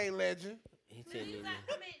 Tay legend. He said Nick Miller.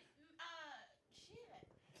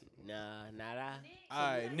 Nah, not I.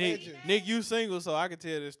 All right, Nick. legends. Nick, you single, so I can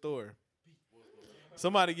tell this story.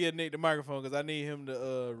 Somebody give Nick the microphone because I need him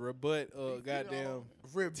to rebut goddamn.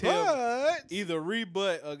 Rebut? Either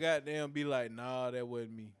rebut or goddamn be like, nah, that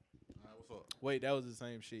wasn't me. Wait, that was the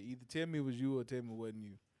same shit. Either tell me it was you or tell me it wasn't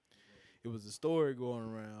you. It was a story going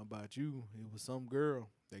around about you. It was some girl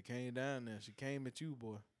that came down there. She came at you,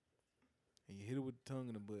 boy. And you hit her with the tongue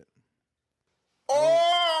in the butt.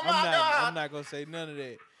 Oh my God! I'm not gonna say none of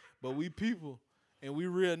that. But we people and we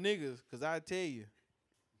real niggas, cause I tell you.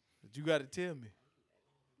 But you gotta tell me.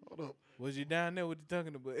 Hold up. Was you down there with the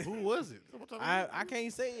talking about? Who was it? I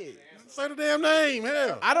can't say it. Say the damn name.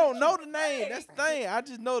 Hell. I don't know the name. That's the thing. I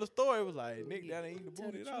just know the story. It was like Nick down there eating the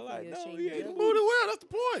booty. And I like, no, he ate the booty. Well, that's the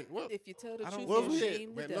point. What? If you tell the truth, What you was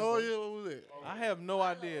shame the it? devil. Magnolia, what was it? I have no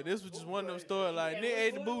idea. This was just one of those stories like Nick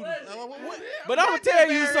ate the booty. What? But I'm gonna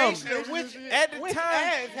tell you something. Which At the which time,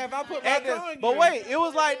 ass have I put my tongue but in? wait, it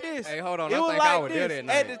was like this. Hey, hold on. It I was think like I was there this. that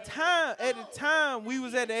night. At the time, we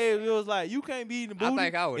was at the age. It was like you can't be eating the I booty.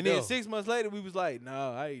 think I was and then there. 6 months later, we was like,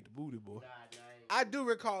 nah, I ate the booty, boy. I do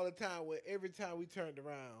recall a time where every time we turned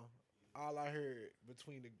around, all I heard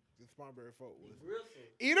between the Spartanburg folk was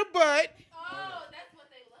eat a butt.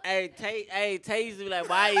 Hey, Tay used to be like,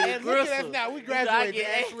 why you the And look at us gristle? now, we You know, I graduated.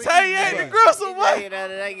 get- Ashley. Tay ate the gristle,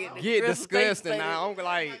 boy. Get disgusting now. I'm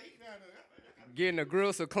like getting the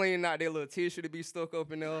gristle, cleaning out that little tissue to be stuck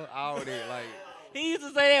up in there. All that like. He used to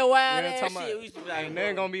say that wild Yeah, ass talking shit. about- We used to be like, Ain't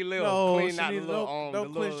nothing gonna be left. No, Clean she out the needs- little don't- the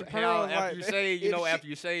don't clench little your hair pearls after like you that. shave. You If know, she- after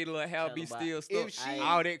you shave, the little hair be still stuck. If she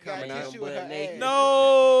All that got coming out. tissue with her ass. No.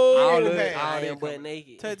 All in the that, past. all all that them butt coming.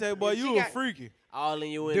 naked. Tay, boy, If she you a got- freaky. All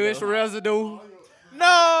in your window. Dish residue. No.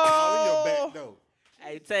 All in your back though.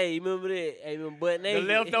 Hey, Tay, you remember that? Hey, remember butt The naked?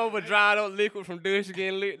 leftover dried up liquid from dish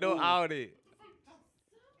getting licked up. All that.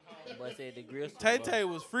 Boy said the gristle. Tay boy. Tay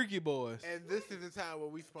was freaky boys. And this is the time where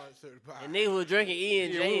we sponsored by And niggas was drinking E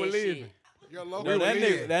and Yeah, we J were and shit. leaving. your local. No, that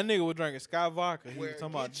leader. nigga was drinking Sky Vodka. He Where was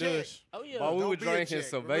talking about get checked. Dush. Oh yeah. But we Don't were be a drinking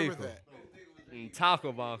chick. Remember Saveca that. and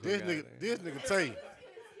Taco Vodka. This nigga Tay.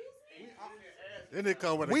 Then they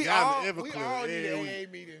come with a We guy all, in we all Everclear need every week.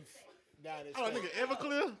 AA meetings down this Oh, state. nigga,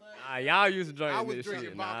 Everclear? Y'all used to drink I was this drinking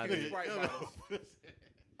shit. Nah, vodka and they- Sprite bottles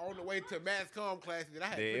on the way to mass comm classes that I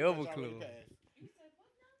had The pretty much already Everclear. passed.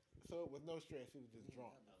 So it was no stress. It was just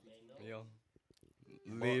drunk. Yo.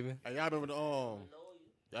 Living. Hey, y'all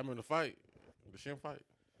remember the fight? The Shin fight?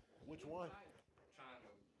 Which one?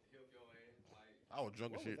 I was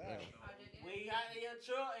drunk as shit. Man. We got in your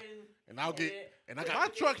truck And I'll get and I My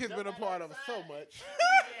got truck has been a part of so much.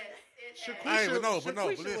 Hey, but no, Shaquisha but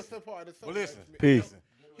was listen. a part of so But listen. much. Listen.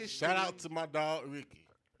 His Shout shit- out to my dog Ricky.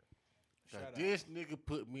 Shout out. This nigga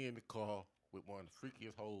put me in the car with one of the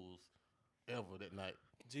freakiest hoes ever that night.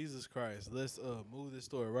 Jesus Christ. Let's move this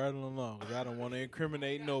story right along because I don't want to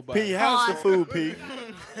incriminate nobody. P, how's the food, P?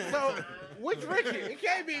 So, which Ricky? It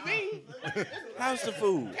can't be me. How's the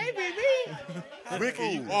food? Can't be me. Ricky,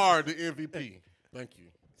 you are the MVP. Thank you.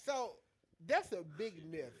 So, that's a big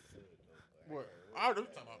myth. What? I already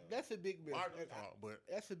talking about. That's a big myth. I already talking about, but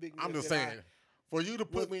That's a big myth. I'm just that saying, for you to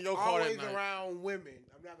put me in your car always that night. around women.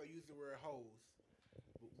 I'm not gonna use the word hoes,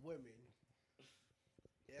 but women.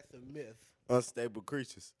 That's a myth. Unstable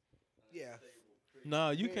creatures. Yeah. No,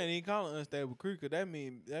 you can't even call it unstable creek. 'Cause that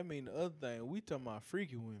mean the other thing. We talking about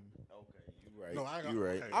freaky women. Okay, you right. No, I got You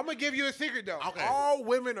right. okay. I'm gonna give you a secret though. Okay. All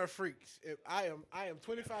women are freaks. If I am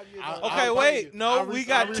 25 years old. Okay, I'll wait. tell you, No, I we re-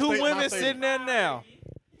 got I two restate my women statement. sitting there now.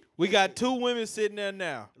 We got two women sitting there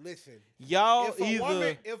now. Listen, Y'all if a either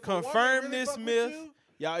woman- if a confirm woman really this fuck with myth. you,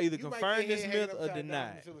 Y'all either you might confirm get this head hanging myth or upside down deny.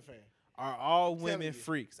 from the ceiling fan. Are all telling women you.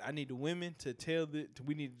 freaks? I need the women to tell the.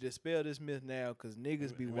 We need to dispel this myth now because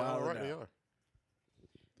niggas be They all wild right, they out. are.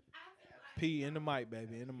 P in the mic,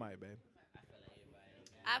 baby. In the mic, baby.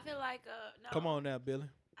 I feel like no. Come on now, Billy.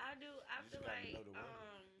 I do. I feel like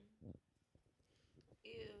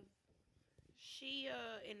if she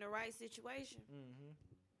in the right situation,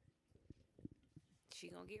 she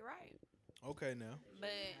gonna get right. Okay now.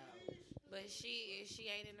 But if she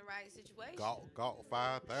ain't in the right situation, Got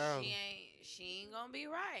 5,000. she ain't gonna be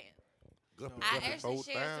right. Good I for actually shared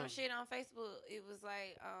 4,000. some shit on Facebook. It was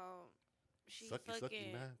like she Sucky, fucking.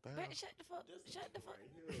 sucky, 9,000. Brett, shut the fuck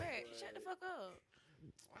up.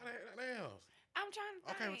 Damn. I'm trying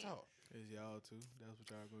to Okay, think. we talk. It's y'all too. That's what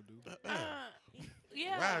y'all gonna do.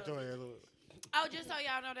 Yeah. Ride your ass up. Oh, just so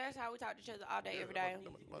y'all know, that's how we talk to each other all day, every day.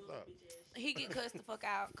 He get cussed the fuck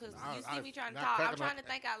out because you see me trying to talk. I'm trying to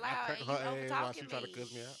think out loud, and you over while she talking trying to me.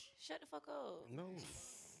 cuss me out. Shut the fuck up. No.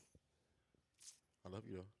 I love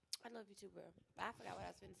you though. I love you too, bro. But I forgot what I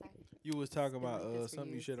was finna say. You was talking about good for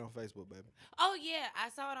something you you. shared on Facebook, baby. Oh yeah, I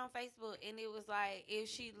saw it on Facebook, and it was like if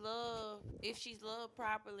she's loved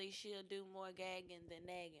properly, she'll do more gagging than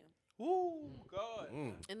nagging. Ooh, God.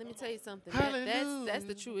 And let me tell you something. That's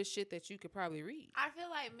the truest shit that you could probably read. I feel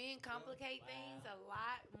like men complicate things a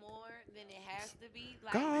lot more than it has to be.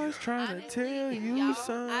 Like, God's trying to honestly, tell if you y'all-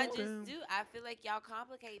 something. I just do. I feel like y'all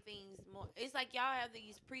complicate things more. It's like y'all have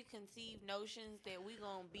these preconceived notions that we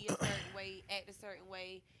gonna be a certain way, act a certain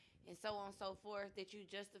way, and so on and so forth, that you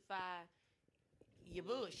justify your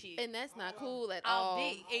bullshit. And that's not cool at Off all.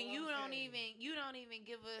 dick. And you don't even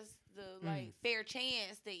give us the like fair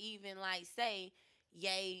chance to even like say,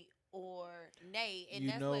 yay or nay, and You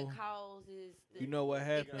that's know- what causes. you know what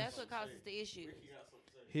happens? That's what causes the issue.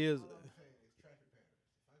 Here's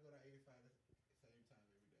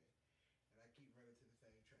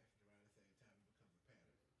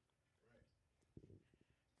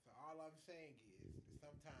So all I'm saying is that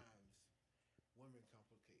sometimes women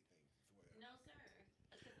complicate things as well.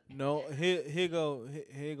 No, sir. no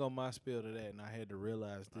here go my spill to that, and I had to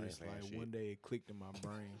realize I ain't this saying like shit. one day it clicked in my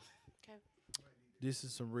brain. Okay. This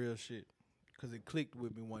is some real shit, cause it clicked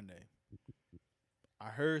with me one day. I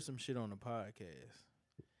heard some shit on the podcast,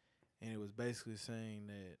 and it was basically saying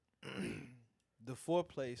that the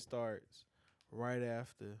foreplay starts right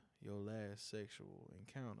after your last sexual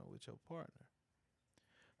encounter with your partner.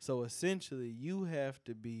 So essentially, you have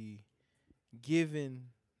to be given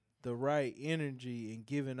the right energy and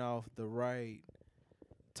giving off the right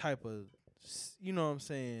type of, you know what I'm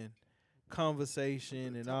saying,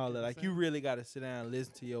 conversation and all that. Like, you really got to sit down and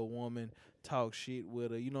listen to your woman, talk shit with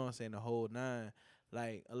her, you know what I'm saying, the whole nine.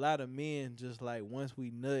 Like, a lot of men just, like, once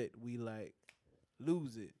we nut, we, like,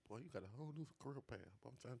 lose it. Boy, you got a whole new career path.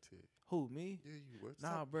 I'm trying to tell you. Who, me? Yeah, you would.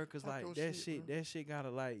 Nah, bro, cause talk like your that shit, shit, bro. that shit gotta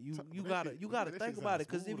like you That gotta shit think about it.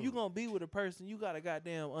 Cause sound if you smooth, gonna be with a person, you gotta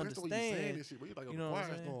goddamn That's the way you saying understand. this shit, but you like You a know what I'm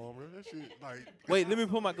choir saying? storm, bro. That shit like. Wait, let me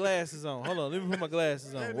put my glasses on. Hold on, let me put my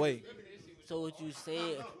glasses on. Wait, So what you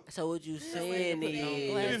saying? So what you saying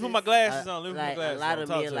is? let me put my glasses on. Let me put my like, glasses a lot on. of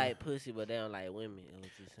Talk men to like pussy, but they don't like women. Is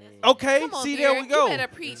what you saying? okay, Come on, see Derek, there we go. You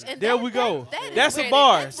better preach. And There that- we go. that is That's where a it-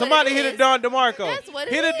 bar. that's what Somebody it hit is. a Don DeMarco. That's what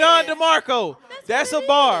it Hit a Don is. DeMarco. That's a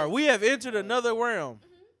bar. We have entered another realm.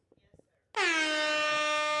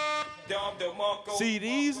 See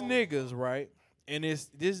these niggas, right? And it's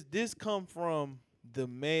this come from the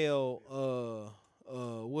male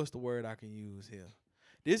what's the word I can use here?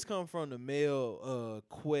 This come from the male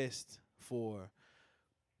quest for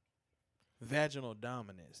vaginal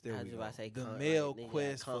dominance. There I we was go. about to say The like, male nigga,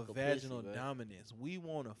 quest for conquer pussy, vaginal bro. dominance. We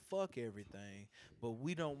want to fuck everything, but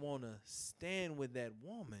we don't want to stand with that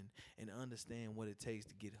woman and understand what it takes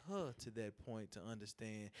to get her to that point to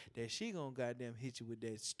understand that she gonna goddamn hit you with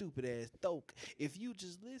that stupid ass thoke if you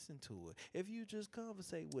just listen to her, if you just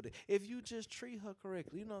conversate with her, if you just treat her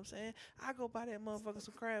correctly. You know what I'm saying? I go buy that motherfucker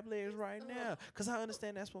some crab legs right now because I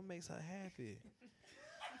understand that's what makes her happy.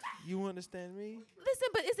 You understand me? Listen,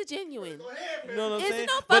 but is it genuine? You know what I'm Is saying? it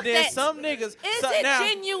no fuck But then that? some niggas. Is so it now,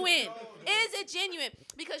 genuine? Is it genuine?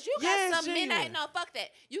 Because you got Yeah, it's some men out here. genuine. No, fuck that.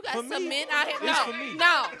 You got For some me. men out here. It's No, for me.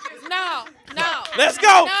 no. Let's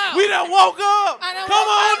go. No. We done woke up. I done Come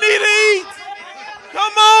woke on, up. Nita Eats.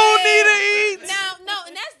 Come on, Nita Eats. No,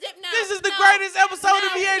 and that's different. No, This is the no, greatest episode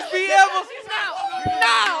of no, VHB ever.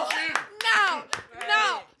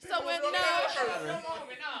 No. So when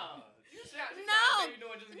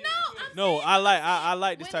No, I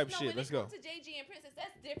like this type of shit. Let's go. to JG and Princess,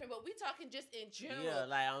 that's different. But we talking just in general. Yeah,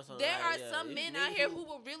 like I'm saying. There like, are yeah, some it's men niggas out here who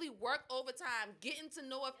will really work overtime, getting to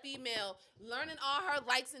know a female, learning all her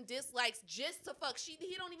likes and dislikes just to fuck. He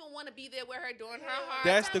don't even want to be there with her during her hard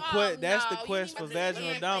That's time. the quest. Oh, That's no, the you quest need for my vaginal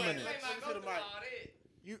sister. dominance.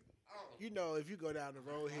 You know, if you go down the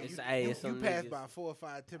road here, It's- you, hey, you, it's you some pass niggas. by 4 or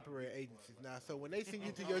 5 temporary agencies now. So when they send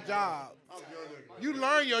you to your job, you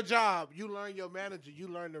learn your job, you learn your manager, you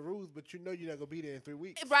learn the rules, but you know you're not gonna be there in 3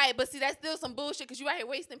 weeks. Right, but see, that's still some bullshit because you out here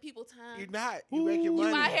wasting people time. You're not. You making money.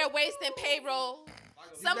 You out here wasting payroll.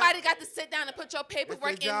 Somebody got to sit down and put your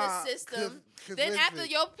paperwork in the job, system. 'cause Then after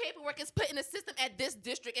listen. your paperwork is put in the system at this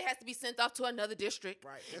district, it has to be sent off to another district.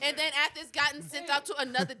 Right. And then after it's gotten sent off to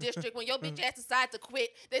another district, when your bitch ass decides to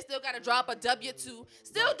quit, they still got to drop a W-2.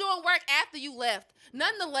 Still doing work after you left.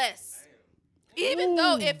 Nonetheless, even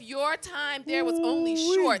though if your time there was only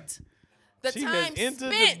short, the She time has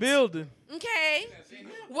entered spent, the building. okay,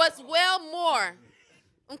 was well more,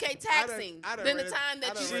 okay, taxing I done than the read it. time that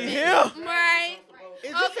you I done spent. read it. Right?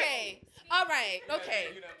 Is this Okay. All right. Okay.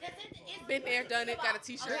 Been there, done it. Got a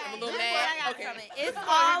T-shirt. I'm a little mad. Okay. It's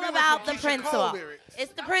all about the Keisha Cole principle. lyrics.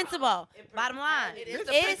 It's the principle. Bottom line. It's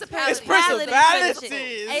the It's principality. It's principality.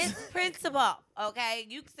 principalities. It's principle. Okay,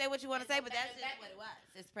 you can say what you want to say, but that's just what it was.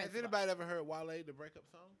 It's Has principle. anybody ever heard Wale, the breakup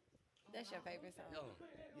song? That's your favorite song.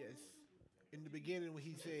 Yes. In the beginning, when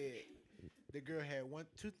he said the girl had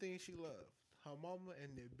 2 things she loved: her mama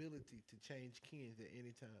and the ability to change kins at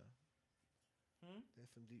any time.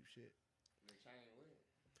 That's some deep shit.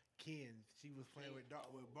 Kins. She was playing with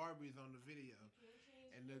Barbies on the video,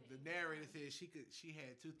 and the narrator said she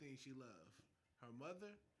had 2 things she loved: her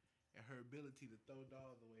mother and her ability to throw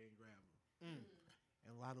dolls away and grab them.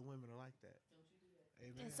 And a lot of women are like that.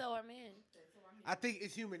 Amen. And so are men. I think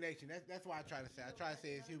it's human nature. That's why I try to say. I try to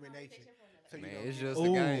say it's human nature Man, it's just a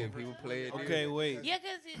game. People play it. Okay, wait. Yeah,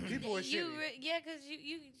 cause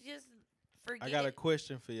you just forget. I got a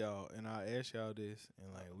question for y'all, and I'll ask y'all this,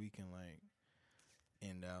 and like we can like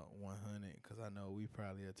end out 100, cause I know we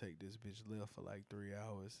probably will take this bitch left for like 3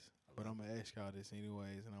 hours. But I'm gonna ask y'all this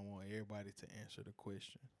anyways, and I want everybody to answer the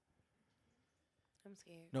question. I'm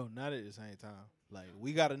scared. No, not at the same time. Like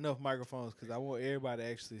we got enough microphones, cause I want everybody to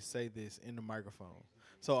actually say this in the microphone.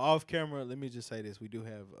 So off camera, let me just say this: we do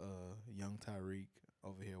have young Tyreek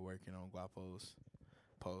over here working on Guapo's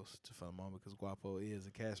post for a moment, because Guapo is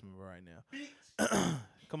a cast member right now.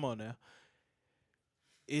 Come on now.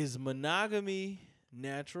 Is monogamy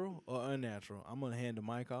natural or unnatural? I'm gonna hand the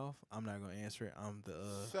mic off. I'm not gonna answer it. I'm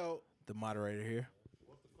the moderator here.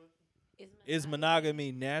 Is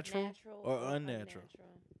monogamy natural or unnatural?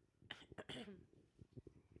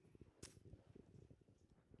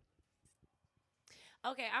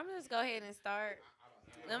 Okay, I'm just go ahead and start.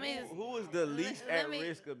 Let me. Who is the least let at me-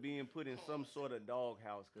 risk of being put in some sort of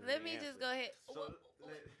doghouse? Let me just go ahead.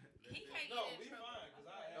 He can't get in trouble.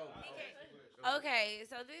 Okay,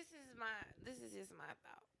 so this is just my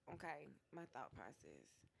thought. Okay, my thought process.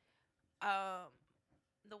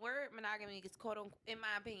 The word monogamy is quote unquote, in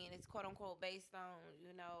my opinion, it's quote unquote based on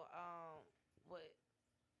what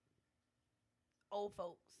old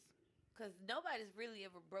folks, because nobody's really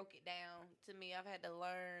ever broke it down to me. I've had to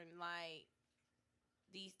learn like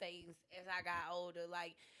these things as I got older.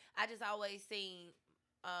 Like I just always seen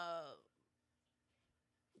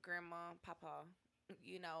grandma, papa,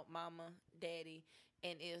 mama, daddy,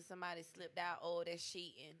 and if somebody slipped out, oh, that's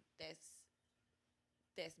cheating. That's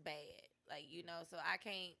bad. Like, so I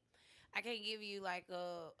can't give you like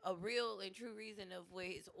a real and true reason of where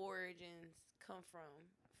his origins come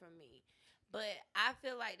from me. But I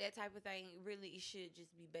feel like that type of thing really should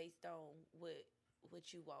just be based on what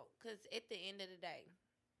you want. Because at the end of the day,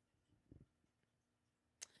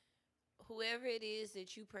 whoever it is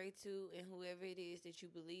that you pray to and whoever it is that you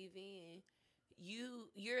believe in,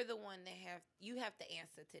 you're the one that have to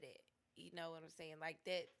answer to that. You know what I'm saying? Like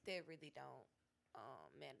that really don't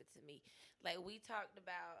matter to me. Like we was talking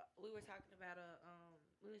about polyamory,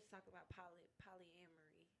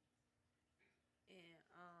 and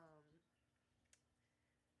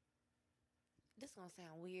this gonna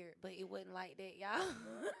sound weird, but it wasn't like that, y'all.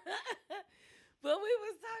 But we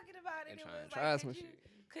was talking about it. And It trying was to try like, some shit.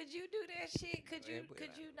 could you do that shit? Could you put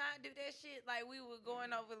it not do that shit? Like we were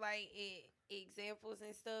going over like examples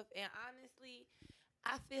and stuff, and honestly,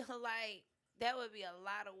 I feel like that would be a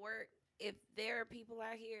lot of work. If there are people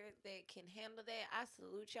out here that can handle that, I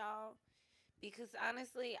salute y'all. Because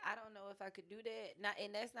honestly, I don't know if I could do that.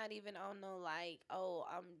 And that's not even on no like, oh,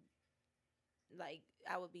 I'm like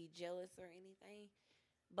I would be jealous or anything.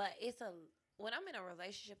 But when I'm in a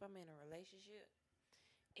relationship, I'm in a relationship.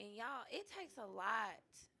 And y'all, it takes a lot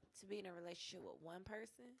to be in a relationship with one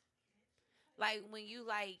person. Like when you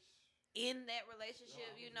like in that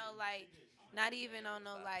relationship, like not even on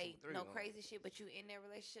no like no crazy shit, but you in that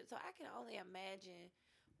relationship. So I can only imagine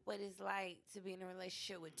what it's like to be in a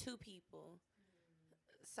relationship with two people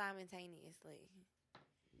simultaneously.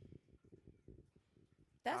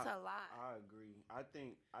 That's a lot. I agree. I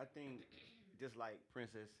think just like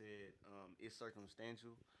Princess said, it's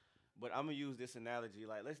circumstantial. But I'm gonna use this analogy.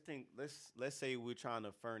 Like let's say we're trying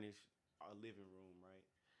to furnish our living room, right?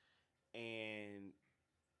 And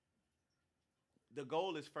the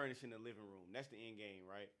goal is furnishing the living room. That's the end game,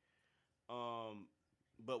 right?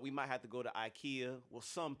 But we might have to go to IKEA. Well,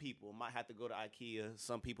 some people might have to go to IKEA.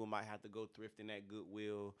 Some people might have to go thrifting at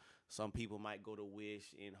Goodwill. Some people might go to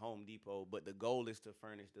Wish and Home Depot. But the goal is to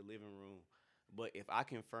furnish the living room. But if I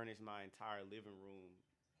can furnish my entire living room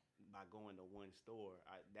by going to one store,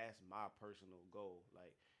 that's my personal goal.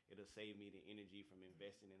 Like, it'll save me the energy from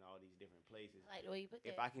investing in all these different places. Like the way you put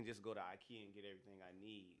that. If I can just go to IKEA and get everything I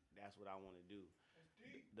need, that's what I want to do.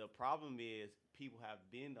 The problem is people have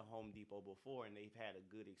been to Home Depot before and they've had a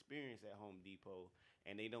good experience at Home Depot,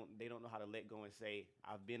 and they don't know how to let go and say,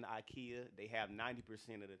 I've been to IKEA. They have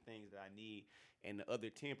 90% of the things that I need, and the other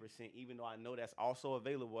 10%, even though I know that's also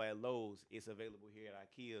available at Lowe's, it's available here at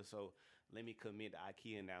IKEA. So let me commit to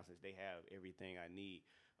IKEA now since they have everything I need.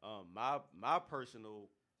 My personal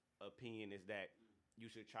opinion is that you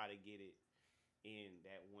should try to get it in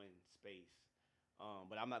that one space.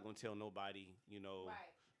 But I'm not gonna tell nobody,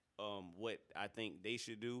 what I think they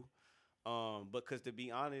should do. Because to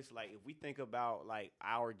be honest, like if we think about like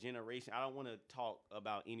our generation, I don't want to talk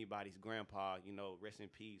about anybody's grandpa, rest in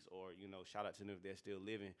peace, or shout out to them if they're still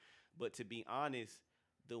living. But to be honest,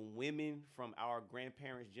 the women from our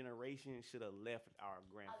grandparents' generation should have left our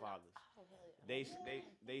grandfathers. They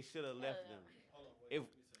should have left them.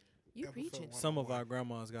 You preaching. Some of our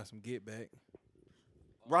grandmas got some get back.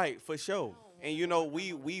 Right, for sure. And you know,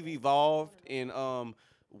 we've evolved, and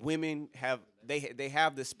women have they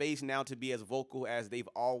have the space now to be as vocal as they've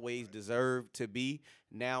always deserved to be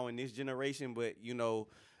now in this generation. But you know,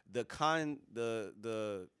 the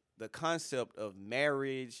concept of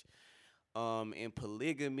marriage, and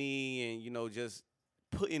polygamy, and you know, just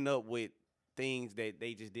putting up with things that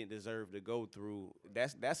they just didn't deserve to go through.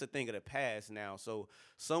 That's a thing of the past now. So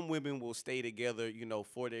some women will stay together, you know,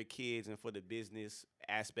 for their kids and for the business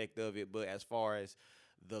aspect of it. But as far as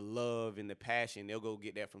the love and the passion, they'll go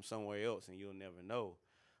get that from somewhere else, and you'll never know.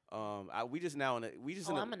 We just now in a, we just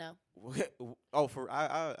in a, I'm gonna know.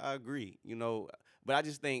 I agree, you know, but I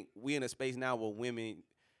just think we in a space now where women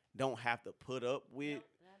don't have to put up with.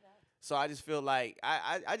 So I just feel like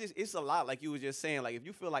I just it's a lot, like you were just saying, like if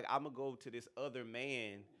you feel like I'm gonna go to this other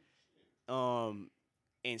man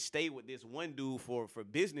and stay with this one dude for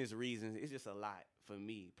business reasons, it's just a lot for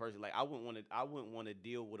me personally. Like I wouldn't want to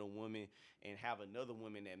deal with a woman and have another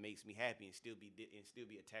woman that makes me happy and still be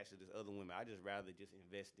attached to this other woman. I just rather just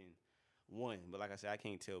invest in one. But like I said, I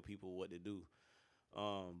can't tell people what to do.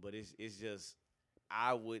 But it's just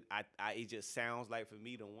it just sounds like for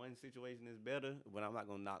me the one situation is better, but I'm not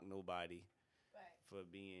gonna knock nobody for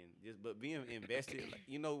being invested. Like,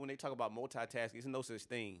 you know, when they talk about multitasking, it's no such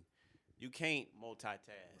thing. You can't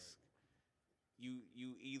multitask. You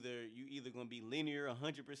either gonna be linear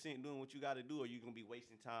 100% doing what you got to do, or you're gonna be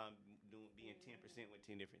wasting time being 10% with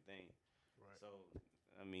 10 different things. Right. So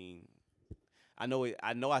I mean, I know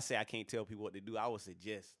I say I can't tell people what to do. I would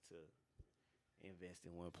suggest to invest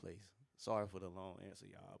in one place. Sorry for the long answer,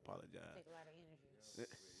 y'all. I apologize. Take a lot of energy.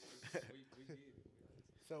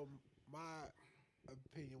 So my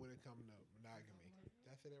opinion when it comes to monogamy,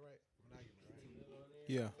 did I say that right? Monogamy, right?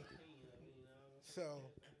 Yeah.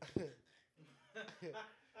 So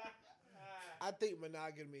I think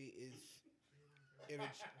monogamy is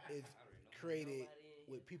created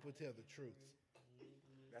with people tell the truth.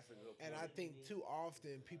 That's a good point. And I think too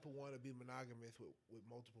often people want to be monogamous with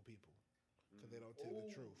multiple people because they don't tell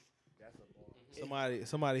the truth. That's a bar.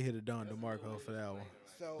 Somebody hit a Don DeMarco for that one.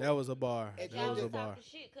 So that was a bar. That was a was bar. talking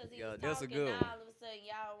shit because he Yeah, was that's a talking. good Now one. all of a sudden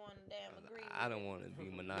y'all want to damn agree. I don't want to be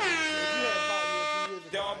monogamous.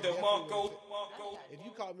 If you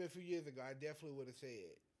called me a few years ago, I definitely would have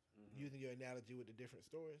said, using your analogy with the different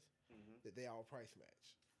stores, that they all price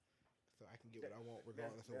match. So I can get what I want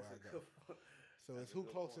regardless of where I go. So it's who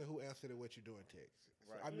closer, who answered to what you're doing text.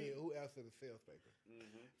 So, Right. I mean, who answered the sales paper.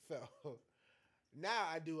 So now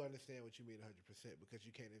I do understand what you mean 100% because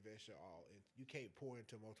you can't invest your all in. You can't pour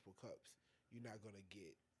into multiple cups. You're not gonna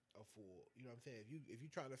get a full. You know what I'm saying? If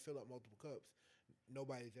you're trying to fill up multiple cups,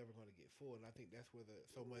 nobody's ever gonna get full. And I think that's where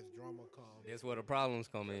so much drama comes. That's where the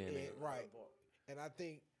problems come in. Right. And I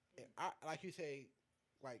think, like you say,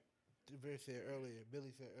 like Billy said earlier, a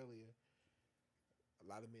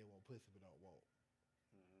lot of men want pussy but don't want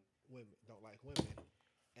women, don't like women.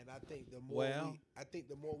 And I think the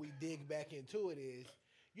more we dig back into it is,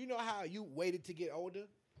 you know how you waited to get older,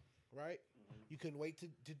 right? You couldn't wait to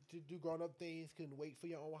do grown up things, couldn't wait for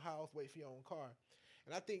your own house, wait for your own car.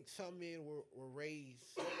 And I think some men were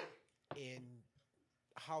raised in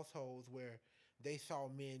households where they saw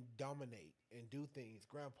men dominate and do things.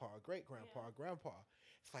 Grandpa, great grandpa, grandpa.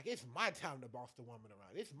 It's like, it's my time to boss the woman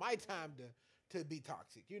around. It's my time to be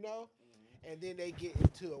toxic, you know? And then they get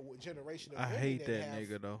into a generation of I women hate that have,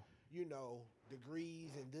 nigga though. you know,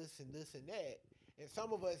 degrees and this and this and that. And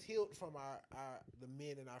some of us healed from the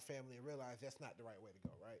men in our family and realized that's not the right way to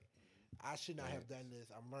go, right? I should not have done this.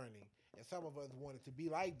 I'm learning. And some of us wanted to be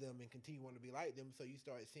like them and continue wanting to be like them. So you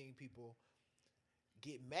start seeing people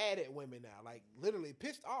get mad at women now, like literally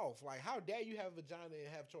pissed off. Like, how dare you have a vagina and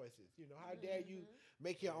have choices? You know, how dare you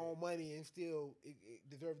make your own money and still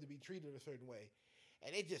deserve to be treated a certain way?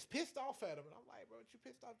 And they just pissed off at them. And I'm like, bro, what you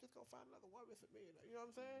pissed off? Just go find another woman for me. You know what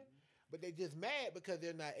I'm saying? But they just mad because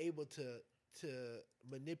they're not able to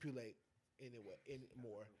manipulate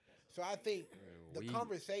anymore. So I think the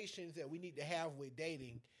conversations that we need to have with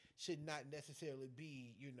dating should not necessarily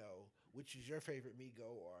be, you know, which is your favorite Migo,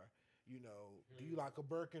 or, you know, do you like a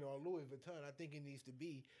Birkin or a Louis Vuitton? I think it needs to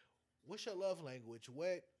be, what's your love language?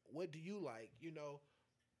 What do you like? You know,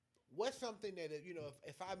 what's something that, you know,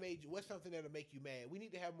 if I made you, what's something that'll make you mad? We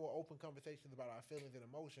need to have more open conversations about our feelings and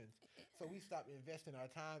emotions so we stop investing our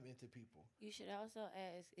time into people. You should also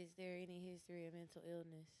ask, is there any history of mental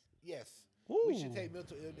illness? Yes. Ooh. We should take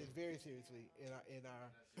mental illness very seriously in our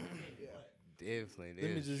yeah. Definitely.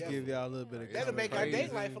 Let me just give y'all a little bit of that'll make our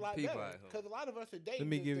dating life a lot people better. Because a lot of us are dating. Let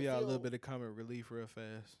me give to y'all a little feel- bit of comic relief real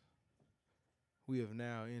fast. We have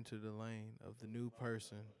now entered the lane of the new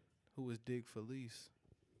person Who was Dick Felice?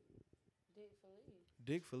 Dick Felice.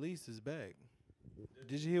 Dick Felice is back.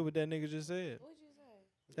 Did you hear what that nigga just said? What'd you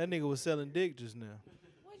say? That nigga was selling dick just now.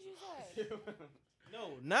 What'd you say?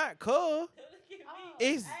 No, not Cub.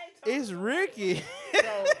 It's Ricky.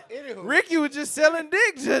 So, anywho. Ricky was just selling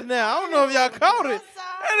dick just now. I don't know if y'all caught it.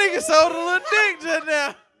 That nigga sold a little dick just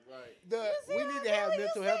now. We need to have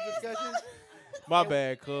mental health discussions. My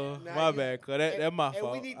bad, Cub. Nah, My you- bad, Cub. That's my and we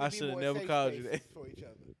fault. need to I be should have more never safe called you spaces that. for each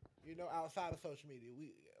other. You know, outside of social media,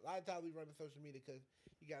 a lot of times we run on social media because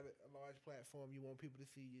you got a large platform. You want people to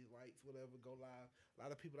see you, likes, whatever, go live. A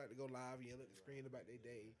lot of people like to go live, yell at the screen about their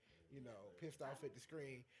day, you know, pissed off at the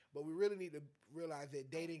screen. But we really need to realize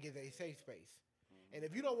that dating is a safe space. And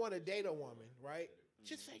if you don't want to date a woman, right,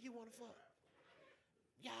 just say you want to fuck.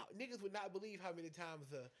 Y'all niggas would not believe how many times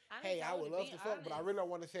hey, I would love to fuck, but I really don't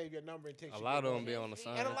want to save your number and text A you. lot of them be on the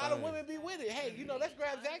same And a lot of thing. women be with it. Hey, you know, let's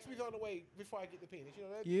grab Zaxby's on the way before I get the penis. You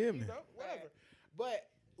know, Yeah, you man. know, whatever. But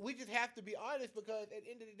we just have to be honest because at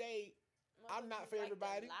the end of the day, I'm not for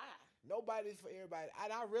everybody. Nobody's for everybody.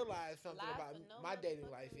 And I realize something about my dating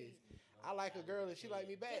life is I like a girl and she like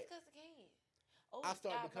me back. Just 'cause it can. I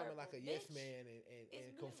start becoming like a yes man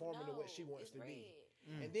and conforming to what she wants to be.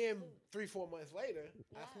 And then 3-4 months later,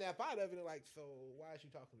 I snap out of it and like, so why is you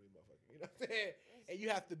talking to me, motherfucker? You know what I'm saying? And you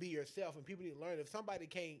have to be yourself, and people need to learn if somebody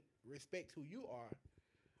can't respect who you are,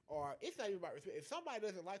 or it's not even about respect. If somebody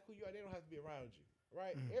doesn't like who you are, they don't have to be around you,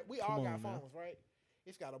 right? We all Come got on, man. phones, right?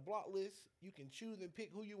 It's got a block list. You can choose and pick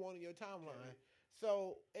who you want in your timeline.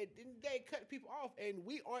 So at the end of the day, cut people off, and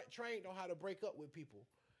we aren't trained on how to break up with people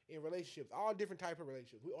in relationships, all different type of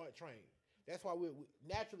relationships. We aren't trained. That's why we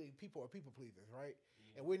naturally people are people pleasers, right?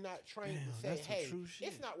 And we're not trained to say, that's some hey, true shit.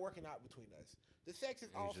 it's not working out between us. The sex is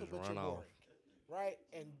You awesome, just but run you're off. boring, right?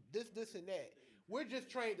 And this and that. We're just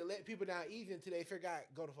trained to let people down easy until they figure out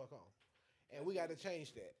go the fuck on, and we got to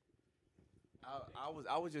change that.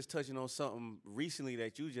 I was just touching on something recently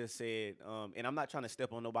that you just said, and I'm not trying to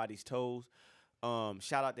step on nobody's toes.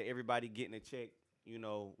 Shout out to everybody getting a check, you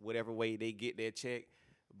know, whatever way they get their check.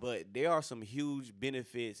 But there are some huge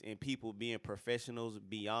benefits in people being professionals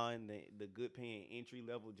beyond the good paying entry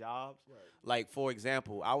level jobs. Right. Like, for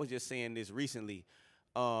example, I was just saying this recently.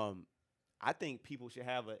 I think people should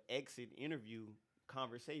have an exit interview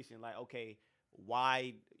conversation. Like, okay,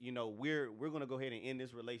 why, you know, we're gonna go ahead and end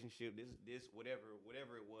this relationship, this whatever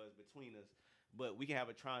it was between us. But we can have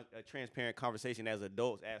a transparent conversation as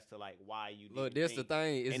adults as to like why you did. Look, that's the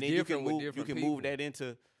thing. It's and then different with different You can people. move that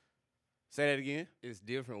into. Say that again. It's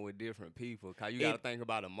different with different people. Cause you It- gotta think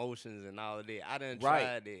about emotions and all of that. I done Right.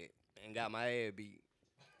 tried that and got my ass beat.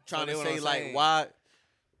 Trying So to that's what say I'm like saying. why.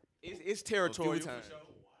 It's territorial. times.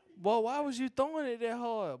 Boy, why was you throwing it that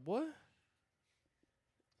hard, boy?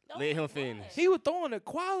 Let him finish. He was throwing the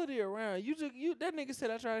quality around. That nigga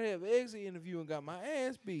said I tried to have an exit interview and got my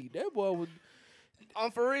ass beat. That boy was.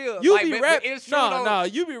 I'm for real. You Like, be but rapping. it's true No, though.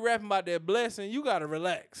 you be rapping about that blessing. You gotta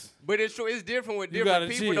relax. But it's true. It's different with You different gotta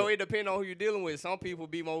people. chill. Though it depends on who you're dealing with. Some people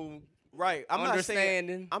be more Right. I'm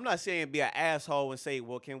understanding. not saying be an asshole and say,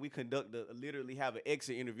 well, can we literally have an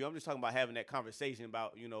exit interview? I'm just talking about having that conversation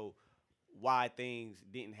about, you know, why things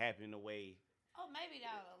didn't happen the way. Oh, maybe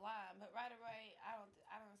down the line, but right away, I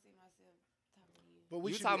don't see myself talking to you. But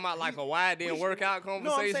we You should talking be- about like a why it didn't work out No, I'm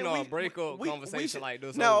conversation saying or a we- breakup we conversation should- like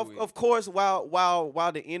this? Now, over with? of course,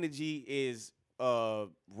 while the energy is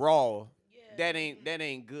raw, that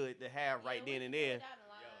ain't good to have right then and there.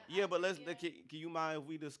 Yeah, but can you mind if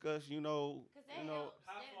we discuss, you know,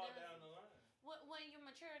 When you're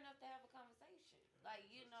mature enough to have a conversation, like,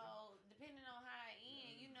 you know, depending on how it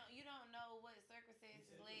ends, you don't know what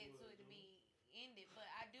circumstances led to it to be ended, but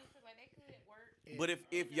I do feel like they could work. But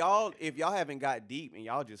if y'all haven't got deep and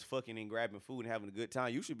y'all just fucking and grabbing food and having a good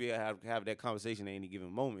time, you should be able to have that conversation at any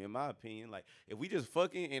given moment. In my opinion, like if we just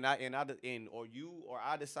fucking or you or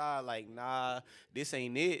I decide like nah, this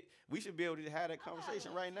ain't it, we should be able to have that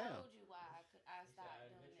conversation right now. Told you why I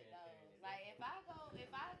stopped doing it though. Like if I probably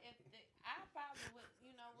would,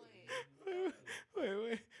 you know what?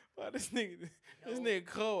 Wait. Why this nigga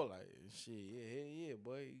cold like shit? Yeah,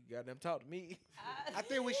 boy. You goddamn talk to me. I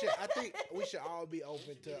think we should all be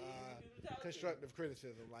open to constructive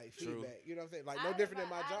criticism, like True. feedback. You know what I'm saying? Like no different than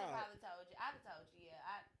my job. I'd have told you,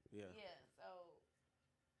 yeah. So,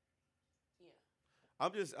 yeah.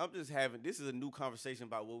 I'm just having this is a new conversation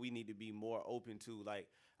about what we need to be more open to. Like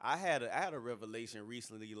I had a revelation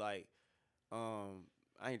recently. Like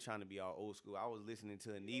I ain't trying to be all old school. I was listening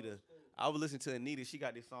to Anita. She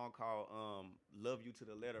got this song called "Love You to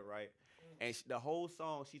the Letter," right? And the whole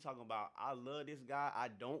song she talking about, I love this guy. I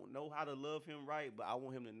don't know how to love him right, but I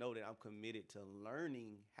want him to know that I'm committed to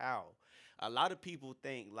learning how. a lot of people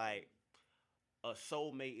think like a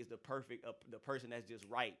soulmate is the person that's just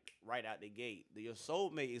right out the gate. Your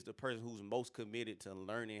soulmate is the person who's most committed to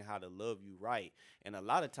learning how to love you right. And a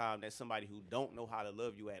lot of times that's somebody who don't know how to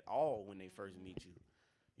love you at all when they first meet you.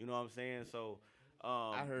 You know what I'm saying? So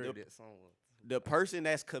I heard that somewhere. The person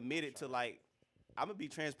that's committed to like, I'm gonna be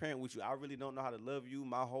transparent with you. I really don't know how to love you.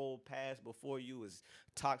 My whole past before you is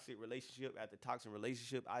toxic relationship after toxic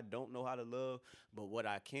relationship. I don't know how to love, but what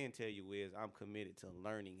I can tell you is I'm committed to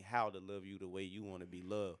learning how to love you the way you want to be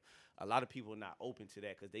loved. A lot of people are not open to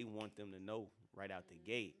that because they want them to know right out the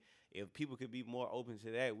gate. If people could be more open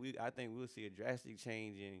to that, I think we'll see a drastic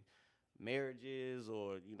change in marriages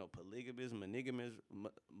or polygamous, monogamous.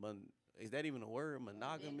 Is that even a word?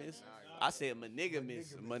 Monogamous? I said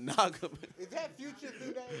monogamous. Monogamous. Is that Future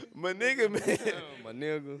today? Monogamous.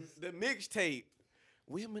 Monogamous. The mixtape.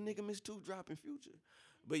 We're monogamous too, dropping Future.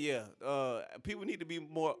 But yeah, people need to be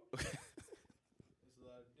more.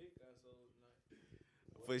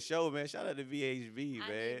 For sure, man. Shout out to VHB, man.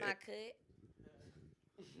 I need my cut.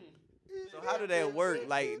 So how did that work?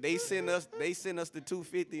 Like they send us the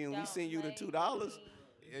 $250 and we send you the $2.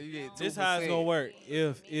 This how it's gonna work.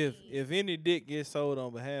 If any dick gets sold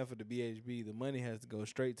on behalf of the BHB, the money has to go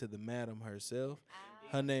straight to the madam herself.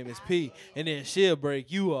 Her name is P, and then she'll break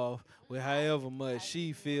you off with however much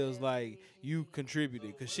she feels like you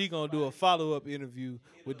contributed, cause she gonna do a follow-up interview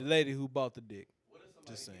with the lady who bought the dick.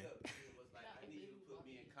 Just saying. Put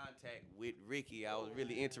me in contact with Ricky. I was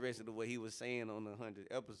really interested in what he was saying on the 100th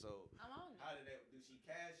episode. How did that? Do she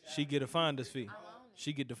cash out? She get a finder's fee.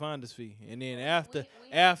 She get the finder's fee, and then after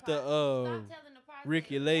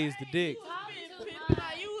Ricky lays the dick.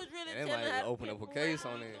 They might open up a case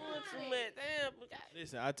on it.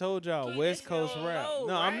 Listen, I told y'all West Coast rap.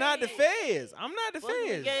 No, I'm not the feds. I'm not the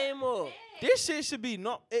feds. Game up. This shit should be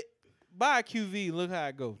buy a QV. Look how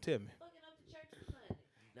it go. Tell me.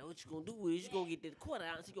 Now what you gonna do is you gonna get that quarter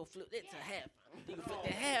ounce. You gonna flip that to half. You gonna flip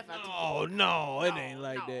that half out. Oh no, it ain't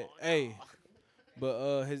like that. Hey,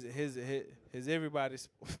 but has everybody?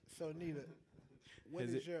 So Nita, what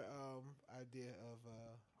is your idea of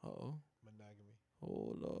monogamy?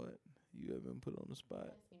 Oh Lord, you have been put on the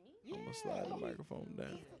spot. I'm gonna slide the microphone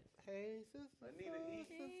down. Hey, sister.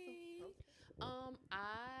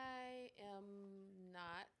 I am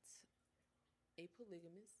not a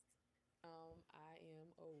polygamist. I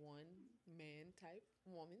am a one-man type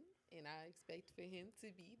woman, and I expect for him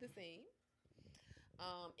to be the same.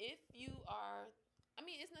 If you are,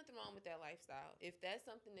 it's nothing wrong with that lifestyle. If that's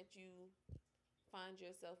something that you find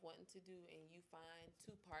yourself wanting to do, and you find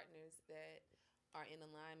two partners that are in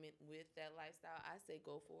alignment with that lifestyle, I say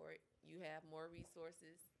go for it. You have more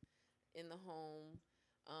resources in the home.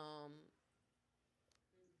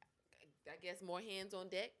 I guess more hands on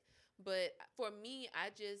deck. But for me, I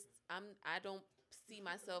don't see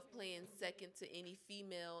myself playing second to any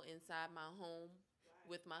female inside my home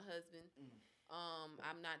with my husband.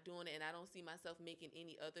 I'm not doing it, and I don't see myself making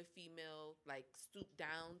any other female like stoop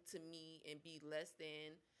down to me and be less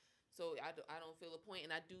than. So I don't feel a point.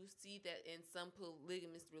 And I do see that in some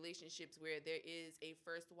polygamous relationships where there is a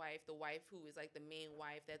first wife, the wife who is like the main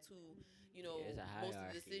wife, that's who, most of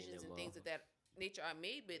the decisions and things of that nature are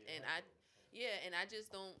made with. And I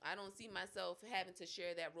don't see myself having to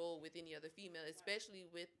share that role with any other female, especially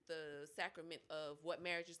with the sacrament of what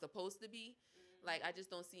marriage is supposed to be. Like, I just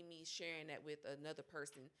don't see me sharing that with another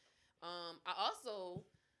person. I also...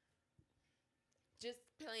 just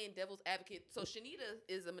playing devil's advocate. So Shanita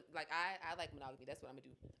is I like monogamy. That's what I'm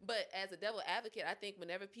gonna do. But as a devil advocate, I think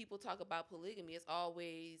whenever people talk about polygamy, it's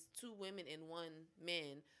always two women and one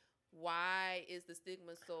man. Why is the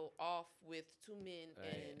stigma so off with two men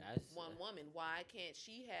and one woman? Why can't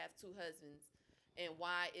she have two husbands? And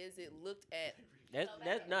why is it looked at? That's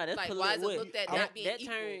like why is it looked at not being that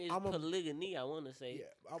equal? term is polygamy. I want to say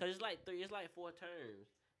because it's like four terms.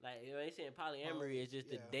 Like, you know what I'm saying? Polyamory is just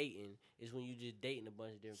the dating. It's when you just dating a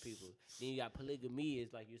bunch of different people. Then you got polygamy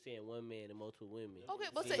is like you're saying one man and multiple women. Okay,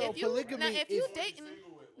 but so if you dating,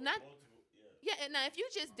 not now if you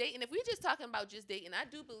just dating, if we're just talking about just dating, I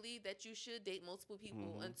do believe that you should date multiple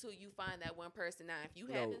people until you find that one person. Now, if you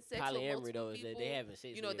having sex with multiple people, they having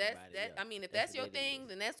sex with that's everybody, if that's your thing,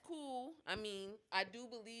 then that's cool. I do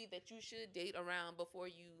believe that you should date around before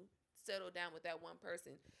you settle down with that one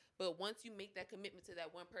person. But once you make that commitment to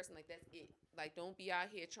that one person, like that's it. Like don't be out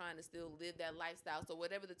here trying to still live that lifestyle. So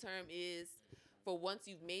whatever the term is for once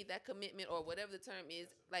you've made that commitment or whatever the term is,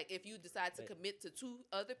 like if you decide to commit to two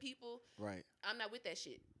other people, right? I'm not with that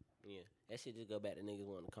shit. Yeah, that shit just go back to niggas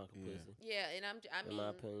wanting to conquer pussy. Yeah, and I mean, in my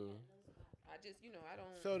opinion. I just, I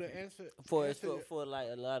don't. So the answer For like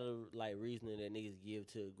a lot of like reasoning that niggas give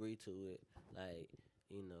to agree to it, like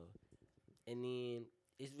and then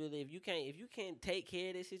it's really if you can't take care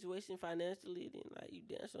of this situation financially, then like you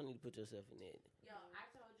damn sure need to put yourself in it. Yo, I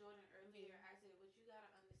told Jordan earlier. I said, what you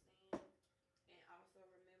gotta understand and also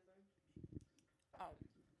remember,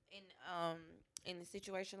 in a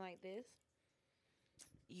situation like this,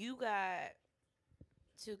 you got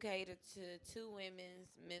to cater to two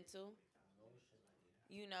women's mental.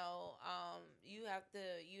 You have to,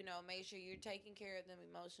 make sure you're taking care of them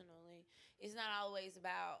emotionally. It's not always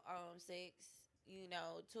about sex.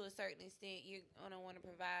 To a certain extent, you're gonna want to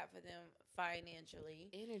provide for them financially.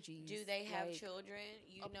 Energies. Do they have like, children?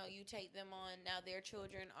 You take them on. Now their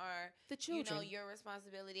children are the children. Your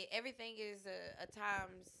responsibility. Everything is a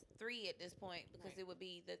times 3 at this point because it would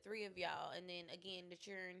be the 3 of y'all, and then again the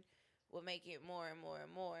churn will make it more and more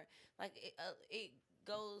and more. Like it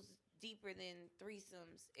goes deeper than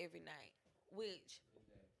threesomes every night, which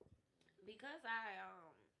because I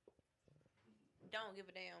don't give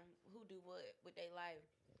a damn who do what with their life.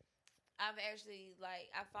 I've actually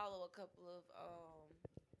I follow a couple of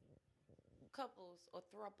couples or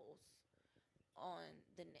thruples on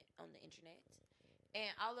the internet, and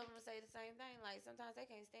all of them say the same thing. Like sometimes they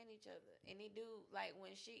can't stand each other, and they do. Like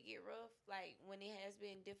when shit get rough, like when it has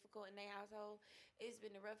been difficult in their household, it's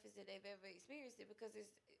been the roughest that they've ever experienced it because it's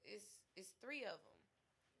 3 of them.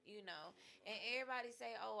 And everybody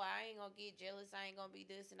say, oh, I ain't gonna get jealous, I ain't gonna be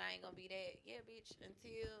this and I ain't gonna be that. Yeah, bitch,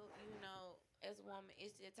 until as a woman,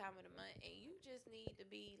 it's the time of the month and you just need to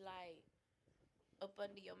be up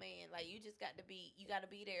under your man. Like you gotta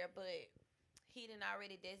be there, but he done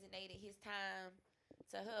already designated his time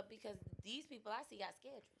to her because these people I see got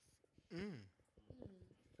schedules.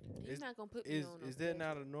 He's not gonna put me on. Is that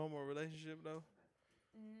not a normal relationship though?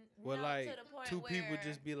 Well, no, like to the point 2 people where,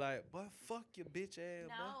 just be like, "Boy, fuck your bitch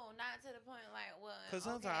ass." No, not to the point like what? Cause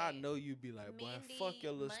sometimes I know you be like, "Boy, fuck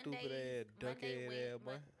your little stupid ass, duck ass,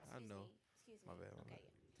 boy." I know. Excuse me. My bad. Okay.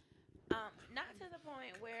 Not to the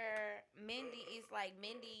point where Mindy is like,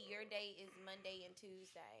 Mindy, your day is Monday and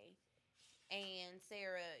Tuesday, and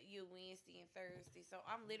Sarah, you Wednesday and Thursday. So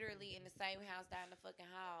I'm literally in the same house down the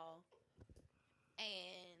fucking hall,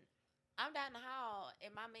 and I'm down the hall,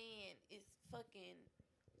 and my man is fucking.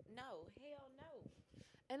 No, hell no.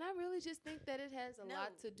 And I really just think that it has a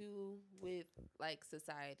lot to do with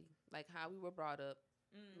society, like how we were brought up.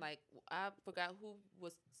 Like I forgot who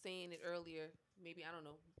was saying it earlier. Maybe I don't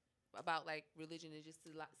know about religion is just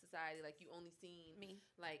society. Like you only seen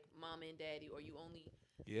like mom and daddy, or you only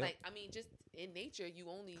just in nature you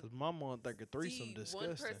only. Cause my mom think a threesome disgusting.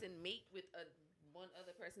 One person mate with one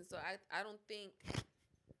other person. So I don't think.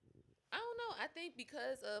 I don't know. I think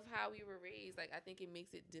because of how we were raised, I think it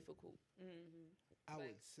makes it difficult. Mm-hmm. I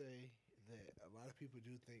would say that a lot of people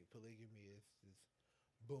do think polygamy is just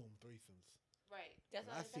boom threesomes. Right. That's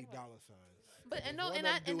what I see dollar signs. But and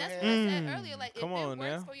that's what I said earlier. Like if it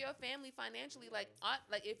works for your family financially, like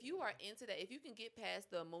if you are into that, if you can get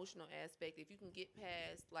past the emotional aspect, if you can get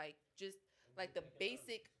past just the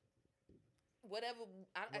basic whatever.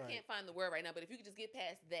 I can't find the word right now, but if you could just get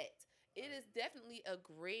past that. It is definitely a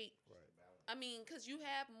great. I mean, because you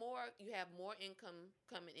have more income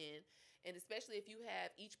coming in, and especially if you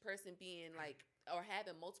have each person being or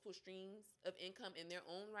having multiple streams of income in their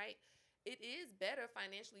own right, it is better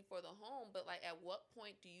financially for the home. But at what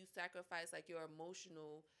point do you sacrifice your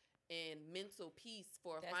emotional and mental peace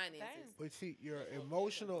for finances? But see, your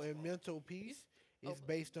emotional and mental peace is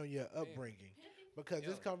based on your upbringing. Because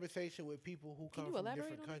this conversation with people who come from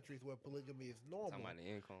different countries where polygamy is normal,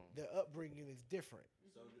 their upbringing is different.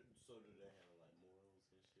 So do they have morals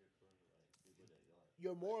and shit for people that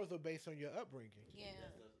your morals are based on your upbringing. Yeah.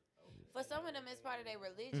 For some of them, it's part of their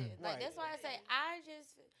religion. That's why I say I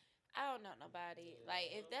don't know nobody.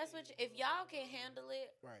 If that's if y'all can handle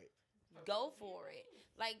it, go for it.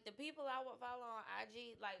 The people I would follow on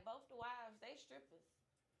IG, both the wives, they strippers.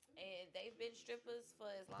 And they've been strippers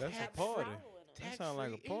for as long as I've been following them. That sounds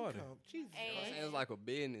like a party. Sounds like a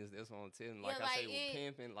business. That's what I'm telling. Like I say with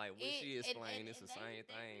pimping, what she explained, it's the same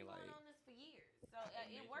thing. They've been on this for years, so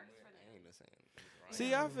it works for them. Ain't the same.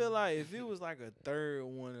 See, I feel like if it was a third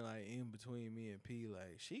one in between me and P,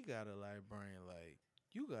 she gotta bring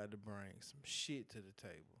you got to bring some shit to the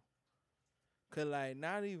table. Cause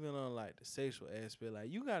not even on the sexual aspect,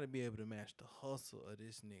 you gotta be able to match the hustle of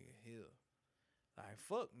this nigga here.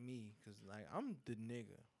 Fuck me, cause I'm the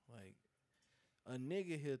nigga. A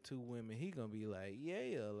nigga here 2 women, he gonna be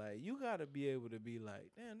yeah. You gotta be able to be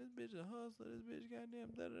damn, this bitch a hustler, this bitch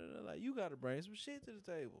goddamn da da da. You gotta bring some shit to the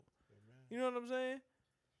table. You know what I'm saying?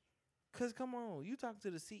 Cause come on, you talking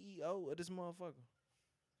to the CEO of this motherfucker.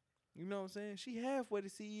 You know what I'm saying? She halfway the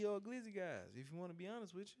CEO of Glizzy Guys. If you want to be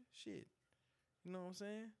honest with you, shit. You know what I'm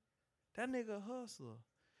saying? That nigga a hustler.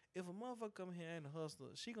 If a motherfucker come here and ain't a hustler,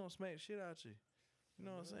 she gonna smack the shit out you. You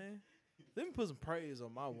know what I'm saying? Let me put some praise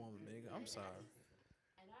on my woman, nigga. I'm sorry.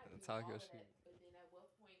 And I agree with Talk all your of shit. that, but then at what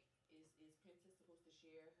point is Princess supposed to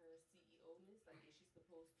share her CEO-ness? Like, is she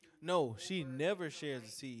supposed to? No, she never shares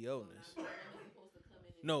the CEO-ness.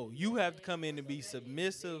 No, you have to come in and be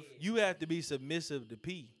submissive. You have to be submissive to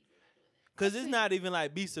P. Because it's not even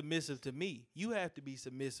like be submissive to me. You have to be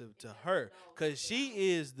submissive to her. Because she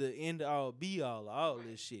is the end all be all of all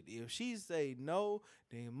this shit. If she say no,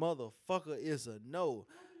 then motherfucker is a no.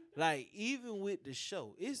 Like, even with the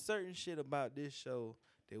show, it's certain shit about this show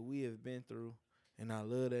that we have been through. And I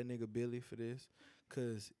love that nigga Billy for this.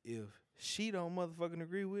 Because if she don't motherfucking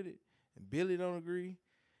agree with it, and Billy don't agree,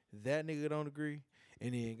 that nigga don't agree,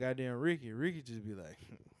 and then goddamn Ricky just be like,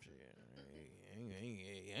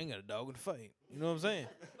 I ain't got a dog in the fight. You know what I'm saying?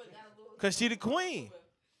 Because she the queen.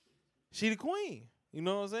 She the queen. You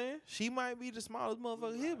know what I'm saying? She might be the smallest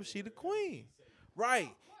motherfucker here, but she the queen.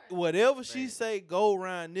 Right. Whatever she say, go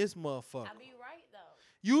around this motherfucker. I be right though.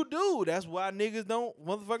 You do. That's why niggas don't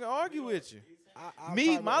motherfucking argue with you.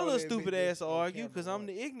 Me, my little stupid ass argue because I'm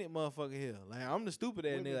the ignorant motherfucker here. Like, I'm the stupid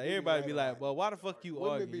ass nigga. Like, everybody be like, well, why the fuck you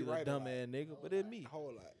argue, you little dumb ass nigga? But it's me.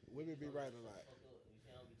 Whole lot. Women be right a lot.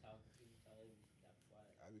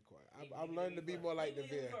 I be quiet. I'm learning to be more like the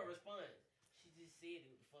bear. She just said it.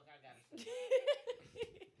 What the fuck I gotta say?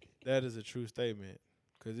 That is a true statement.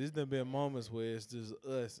 Because there's done been moments where it's just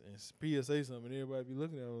us and Pia say something and everybody be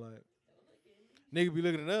looking at her like, nigga be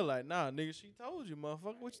looking at her like, nah, nigga, she told you,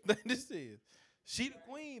 motherfucker. What you think this is? She the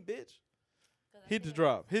queen, bitch. Hit the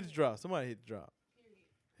drop. Hit the drop. Somebody hit the drop.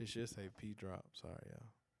 It should say P drop. Sorry, y'all.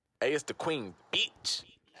 Hey, it's the queen, bitch.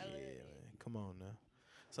 Yeah, man. Come on now.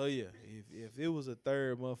 So, yeah, if it was a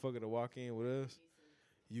third motherfucker to walk in with us,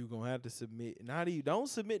 you going to have to submit. Not even, don't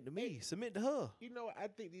submit to me. Submit to her. You know, I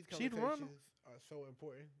think these She the runner. conversations are so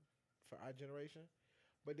important for our generation,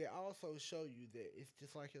 but they also show you that it's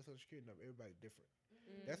just like your social security number. Everybody's different.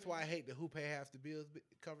 Mm-hmm. That's why I hate the who pay half the bills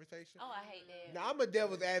conversation. Oh, I hate that. Now, I'm a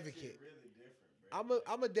devil's advocate.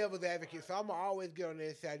 I'm a devil's advocate, so I'm going to always get on there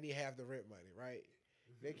and say I need half the rent money, right?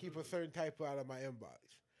 They keep a certain typo out of my inbox.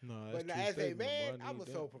 No, But that's now, true as a statement, man, boy. I I'm need a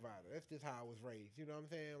that. sole provider. That's just how I was raised. You know what I'm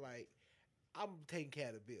saying? Like, I'm taking care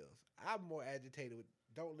of the bills. I'm more agitated with,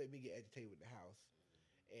 don't let me get agitated with the house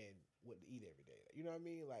and what to eat every day. You know what I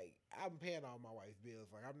mean? Like, I'm paying all my wife's bills.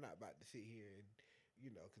 Like, I'm not about to sit here and, you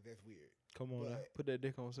know, because that's weird. Come on now. But- Put that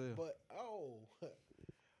dick on sale. But,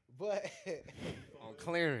 but. On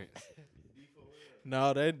clearance.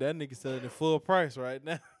 No, that nigga selling it full price right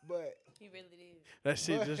now. But. He really did. That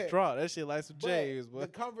shit just dropped. That shit like some J's, boy. The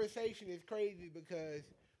conversation is crazy because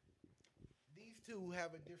these two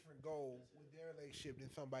have a different goal with their relationship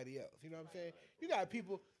than somebody else. You know what I'm saying? You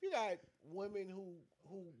got women who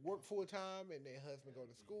work full time and their husband go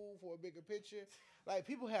to school for a bigger picture. Like,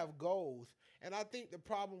 people have goals. And I think the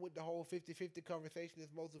problem with the whole 50-50 conversation is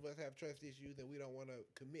most of us have trust issues and we don't want to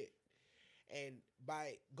commit. And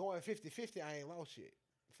by going 50-50, I ain't lost shit.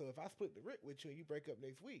 So if I split the rent with you and you break up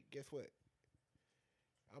next week, guess what?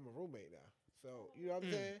 I'm a roommate now. So, you know what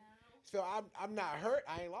I'm saying? So I'm not hurt.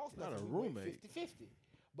 I ain't lost Not nothing. a We went roommate. 50-50.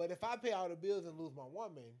 But if I pay all the bills and lose my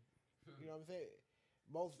woman, you know what I'm saying?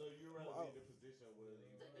 So you're rather be in a position where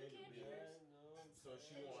you pay the bills, so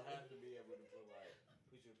she won't have to be able to put you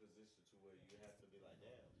in a position to where you have to be like,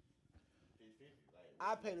 damn, 50-50. Like,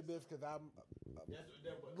 I pay the bills because I'm a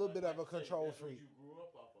little bit of a control freak. you grew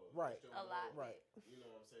up off of. Right. That's your A lot. mold. Right. You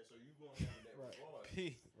know what I'm saying? So you're going to have that Right. regard.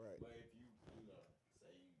 Right. But if you know,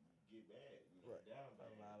 say you get mad, you Right. get down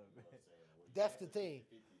bad, you know what I'm saying? Well, you That's have the to thing.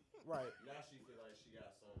 50-50. Right. Now she feel like she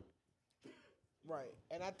got some. Right.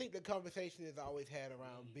 And I think the conversation is always had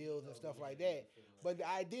around bills and stuff like that. But the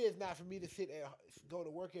idea is not for me to go to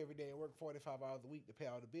work every day and work 45 hours a week to pay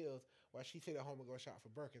all the bills while she sit at home and go shop for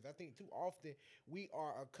Birkins. I think too often we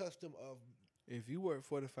are accustomed of. If you work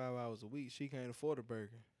 45 hours a week, she can't afford a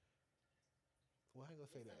burger. Well, I ain't gonna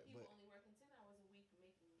say that, People only working 10 hours a week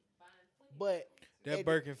buying food. but That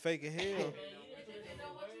Birkin fake as hell.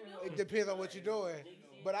 it depends on what you're doing.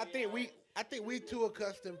 But I think we too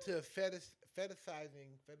accustomed to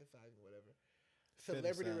fetishizing whatever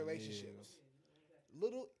celebrity Fetishizing, relationships.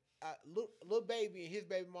 Little baby and his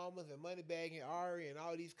baby mamas and Moneybag and Ari and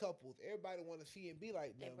all these couples. Everybody want to see and be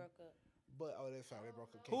like They them. broke up. But they broke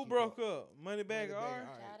up. Who broke up? Moneybag or Ari?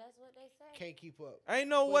 Child, that's what they say. Can't keep up. Ain't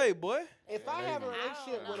no But way, boy. If I have a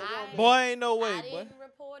relationship with a woman, Boy, ain't no way, I boy. didn't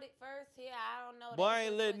report it first here. I don't know Boy, I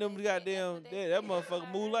ain't letting them goddamn that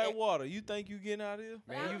motherfucker move like water. You think you getting out of here?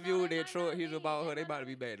 Man, you viewed that truck. He's about her. They about to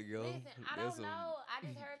be back together. Listen, I don't know. I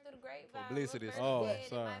just heard through the grapevine. Publicity Lil' stuff. Oh, Furry said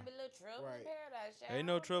sorry. It might be a little trouble in paradise. Child. Ain't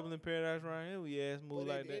no trouble in paradise around here. We ass move But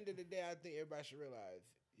like at the that. end of the day, I think everybody should realize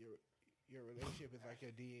your relationship is like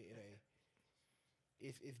your DNA.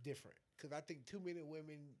 It's different because I think too many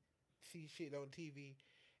women see shit on TV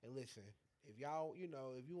and listen. If y'all,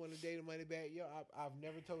 if you want to date a money bag, I've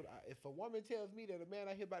never told. If a woman tells me that a man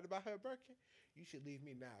out here about to buy her a Birkin, you should leave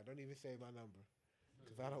me now. Don't even save my number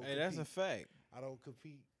because I don't. Hey, that's a fact. I don't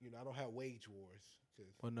compete. I don't have wage wars.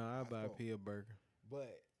 Well, no, I buy a Pia burger.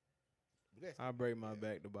 But that's I break my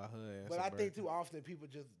back to buy her ass. But a I think burger. too often people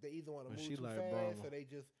they either want to But move she too like fast, Brahma. or they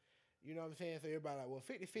just, you know what I'm saying. So everybody like, well,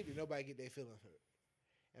 50-50, nobody get their feelings hurt.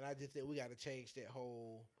 And I just think we got to change that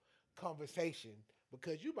whole conversation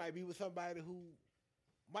because you might be with somebody who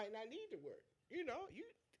might not need to work. You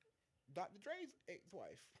Dr. Dre's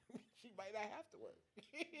ex-wife, she might not have to work.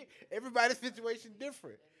 Everybody's situation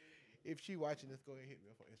different. If she watching this, go ahead and hit me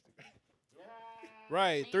up on Instagram.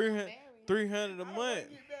 Right, 300 a month.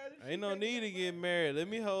 Ain't no need to get married. Let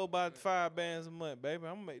me hold about 5 bands a month, baby.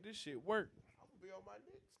 I'm gonna make this shit work. I'm gonna be on my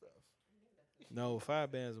neck stuff. No, 5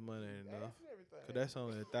 bands a month ain't enough. Cause that's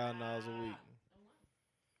only $1,000 a week.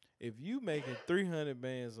 If you making 300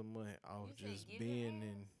 bands a month off just being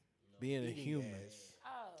a human,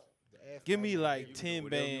 give me like 10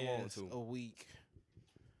 bands a week.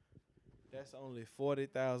 That's only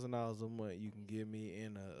 $40,000 a month you can give me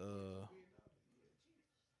in a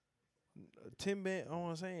 10 band. I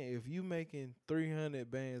want to say if you making 300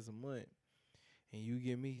 bands a month and you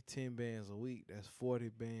give me 10 bands a week, that's 40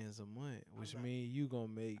 bands a month, which means you gonna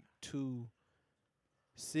make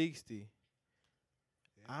 260.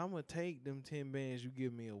 I'm gonna take them 10 bands you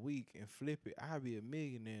give me a week and flip it. I'll be a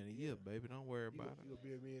millionaire in a year, baby. Don't worry about it. You'll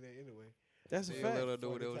be a millionaire anyway. That's a fact. Let her do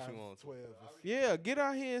whatever she wants. Yeah, get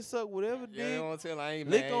out here and suck whatever Yeah, dick. you wanna tell her I ain't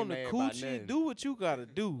Lick mad, on the ain't mad about coochie. nothing. Do what you gotta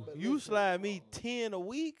do. You slide me 10 a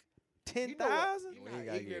week, 10,000. You ain't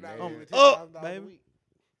gotta get I'm married. up, $10,000 a baby. week.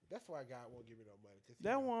 That's why God won't give me no money.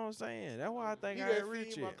 That's what I'm saying. That's why I think He I ain't done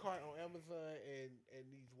rich seen my yet. cart on Amazon and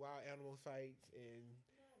these wild animal sites, and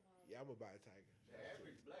I'm gonna buy a tiger. The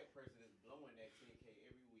average black person is blowing that 10K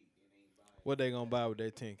every week and ain't buying. What they gonna buy with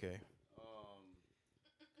that 10K?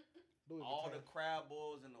 All the crab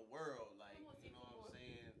balls in the world, like you know what I'm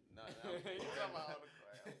saying.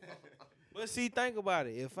 But see, think about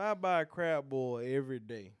it. If I buy a crab boil every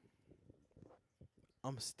day,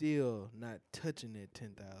 I'm still not touching that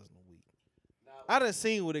 10,000 a week. I done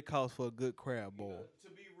seen what it costs for a good crab boil. To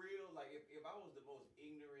be real, like if I was the most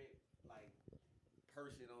ignorant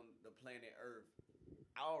person on the planet Earth,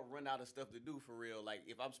 I'll run out of stuff to do for real. Like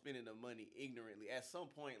if I'm spending the money ignorantly, at some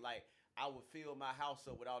point, I would fill my house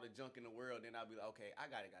up with all the junk in the world. Then I'll be like, okay,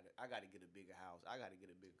 I gotta get a bigger house. I gotta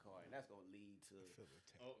get a bigger car, and that's gonna lead to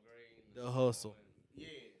The hustle.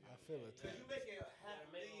 Yeah, I feel it. Cause you making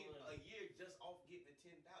 $500,000 a year just off getting the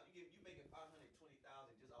 10,000. You making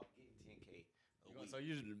 $520,000 just off getting 10K a week. So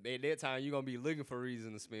you at that time you gonna be looking for a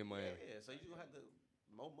reason to spend money. Yeah, so you gonna have to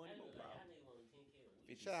more money, more problem.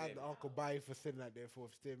 Shout out to Uncle Bobby for sitting out there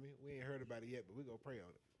fourth stimmy. We ain't heard about it yet, but we gonna pray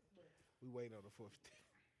on it. We waiting on the fourth stimmy.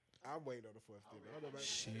 I'm waiting on the fourth stimmy. I don't know about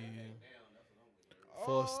Shit.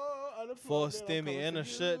 unemployment, For I'm stimmy coming and for a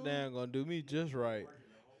you. shutdown gonna do me just right.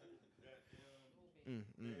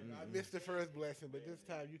 I missed the first blessing, but this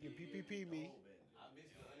time you can PPP me.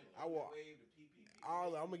 I will.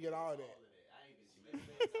 I'm gonna get all that.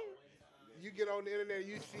 You get on the internet,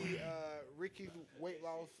 you see Ricky's weight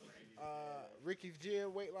loss, Ricky's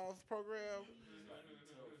gym weight loss program.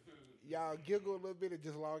 Y'all giggle a little bit and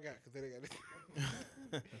just log out because they got it.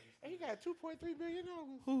 And he got $2.3 million.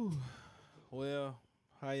 Whew. Well,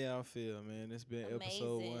 how y'all feel, man? It's been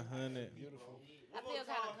episode Amazing. 100. Beautiful. I feel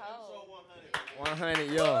kind of cold.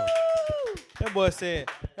 100, yo. That boy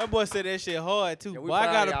said that shit hard too. Yeah, we boy, I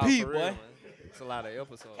proud of gotta y'all pee, for real, boy. man. It's a lot of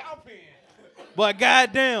episodes. Boy,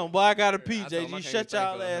 goddamn, boy, I gotta pee. I told him I JG, can't shut even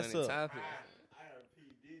y'all think of ass 100 up. topics.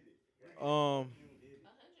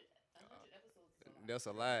 That's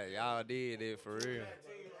a lie. Y'all did it for real.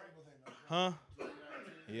 Huh?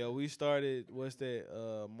 Yeah, we started. What's that?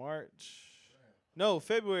 March? No,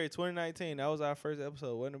 February 2019. That was our first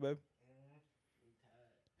episode, wasn't it, baby?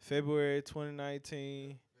 February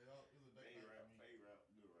 2019.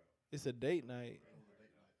 It's a date night.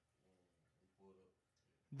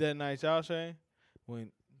 That night, y'all saying? When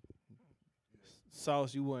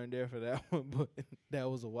Sauce, you weren't there for that one, but that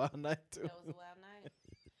was a wild night too. That was a wild night.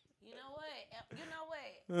 You know what?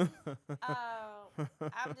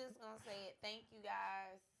 I'm just gonna say it. Thank you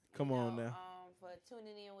guys. Come on now. For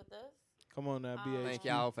tuning in with us. Come on now, BHQ. Thank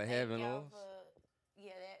y'all for having y'all us.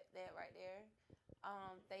 Yeah, that right there.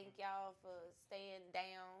 Thank y'all for staying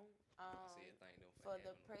down. For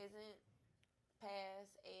the present,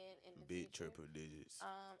 past, and in the Big future. triple digits.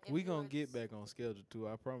 If We you gonna were get back on schedule too.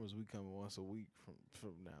 I promise we coming once a week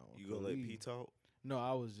from now on. You gonna let P talk? No,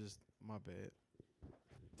 I was just my bad.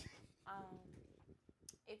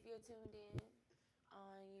 If you're tuned in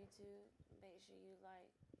on YouTube, make sure you like,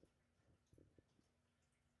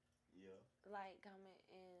 comment,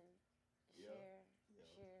 and share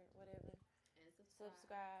whatever. And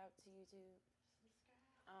Subscribe to YouTube.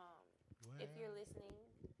 If you're listening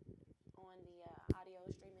on the audio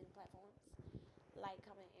streaming platforms, like,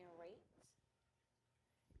 comment, and rate.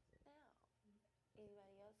 Now,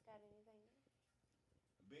 anybody else got anything?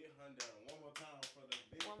 Big Honda. One more time for the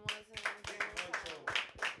big. One more time.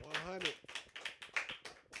 100.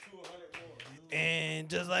 200 more. And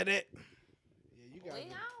just like that. Yeah, you got.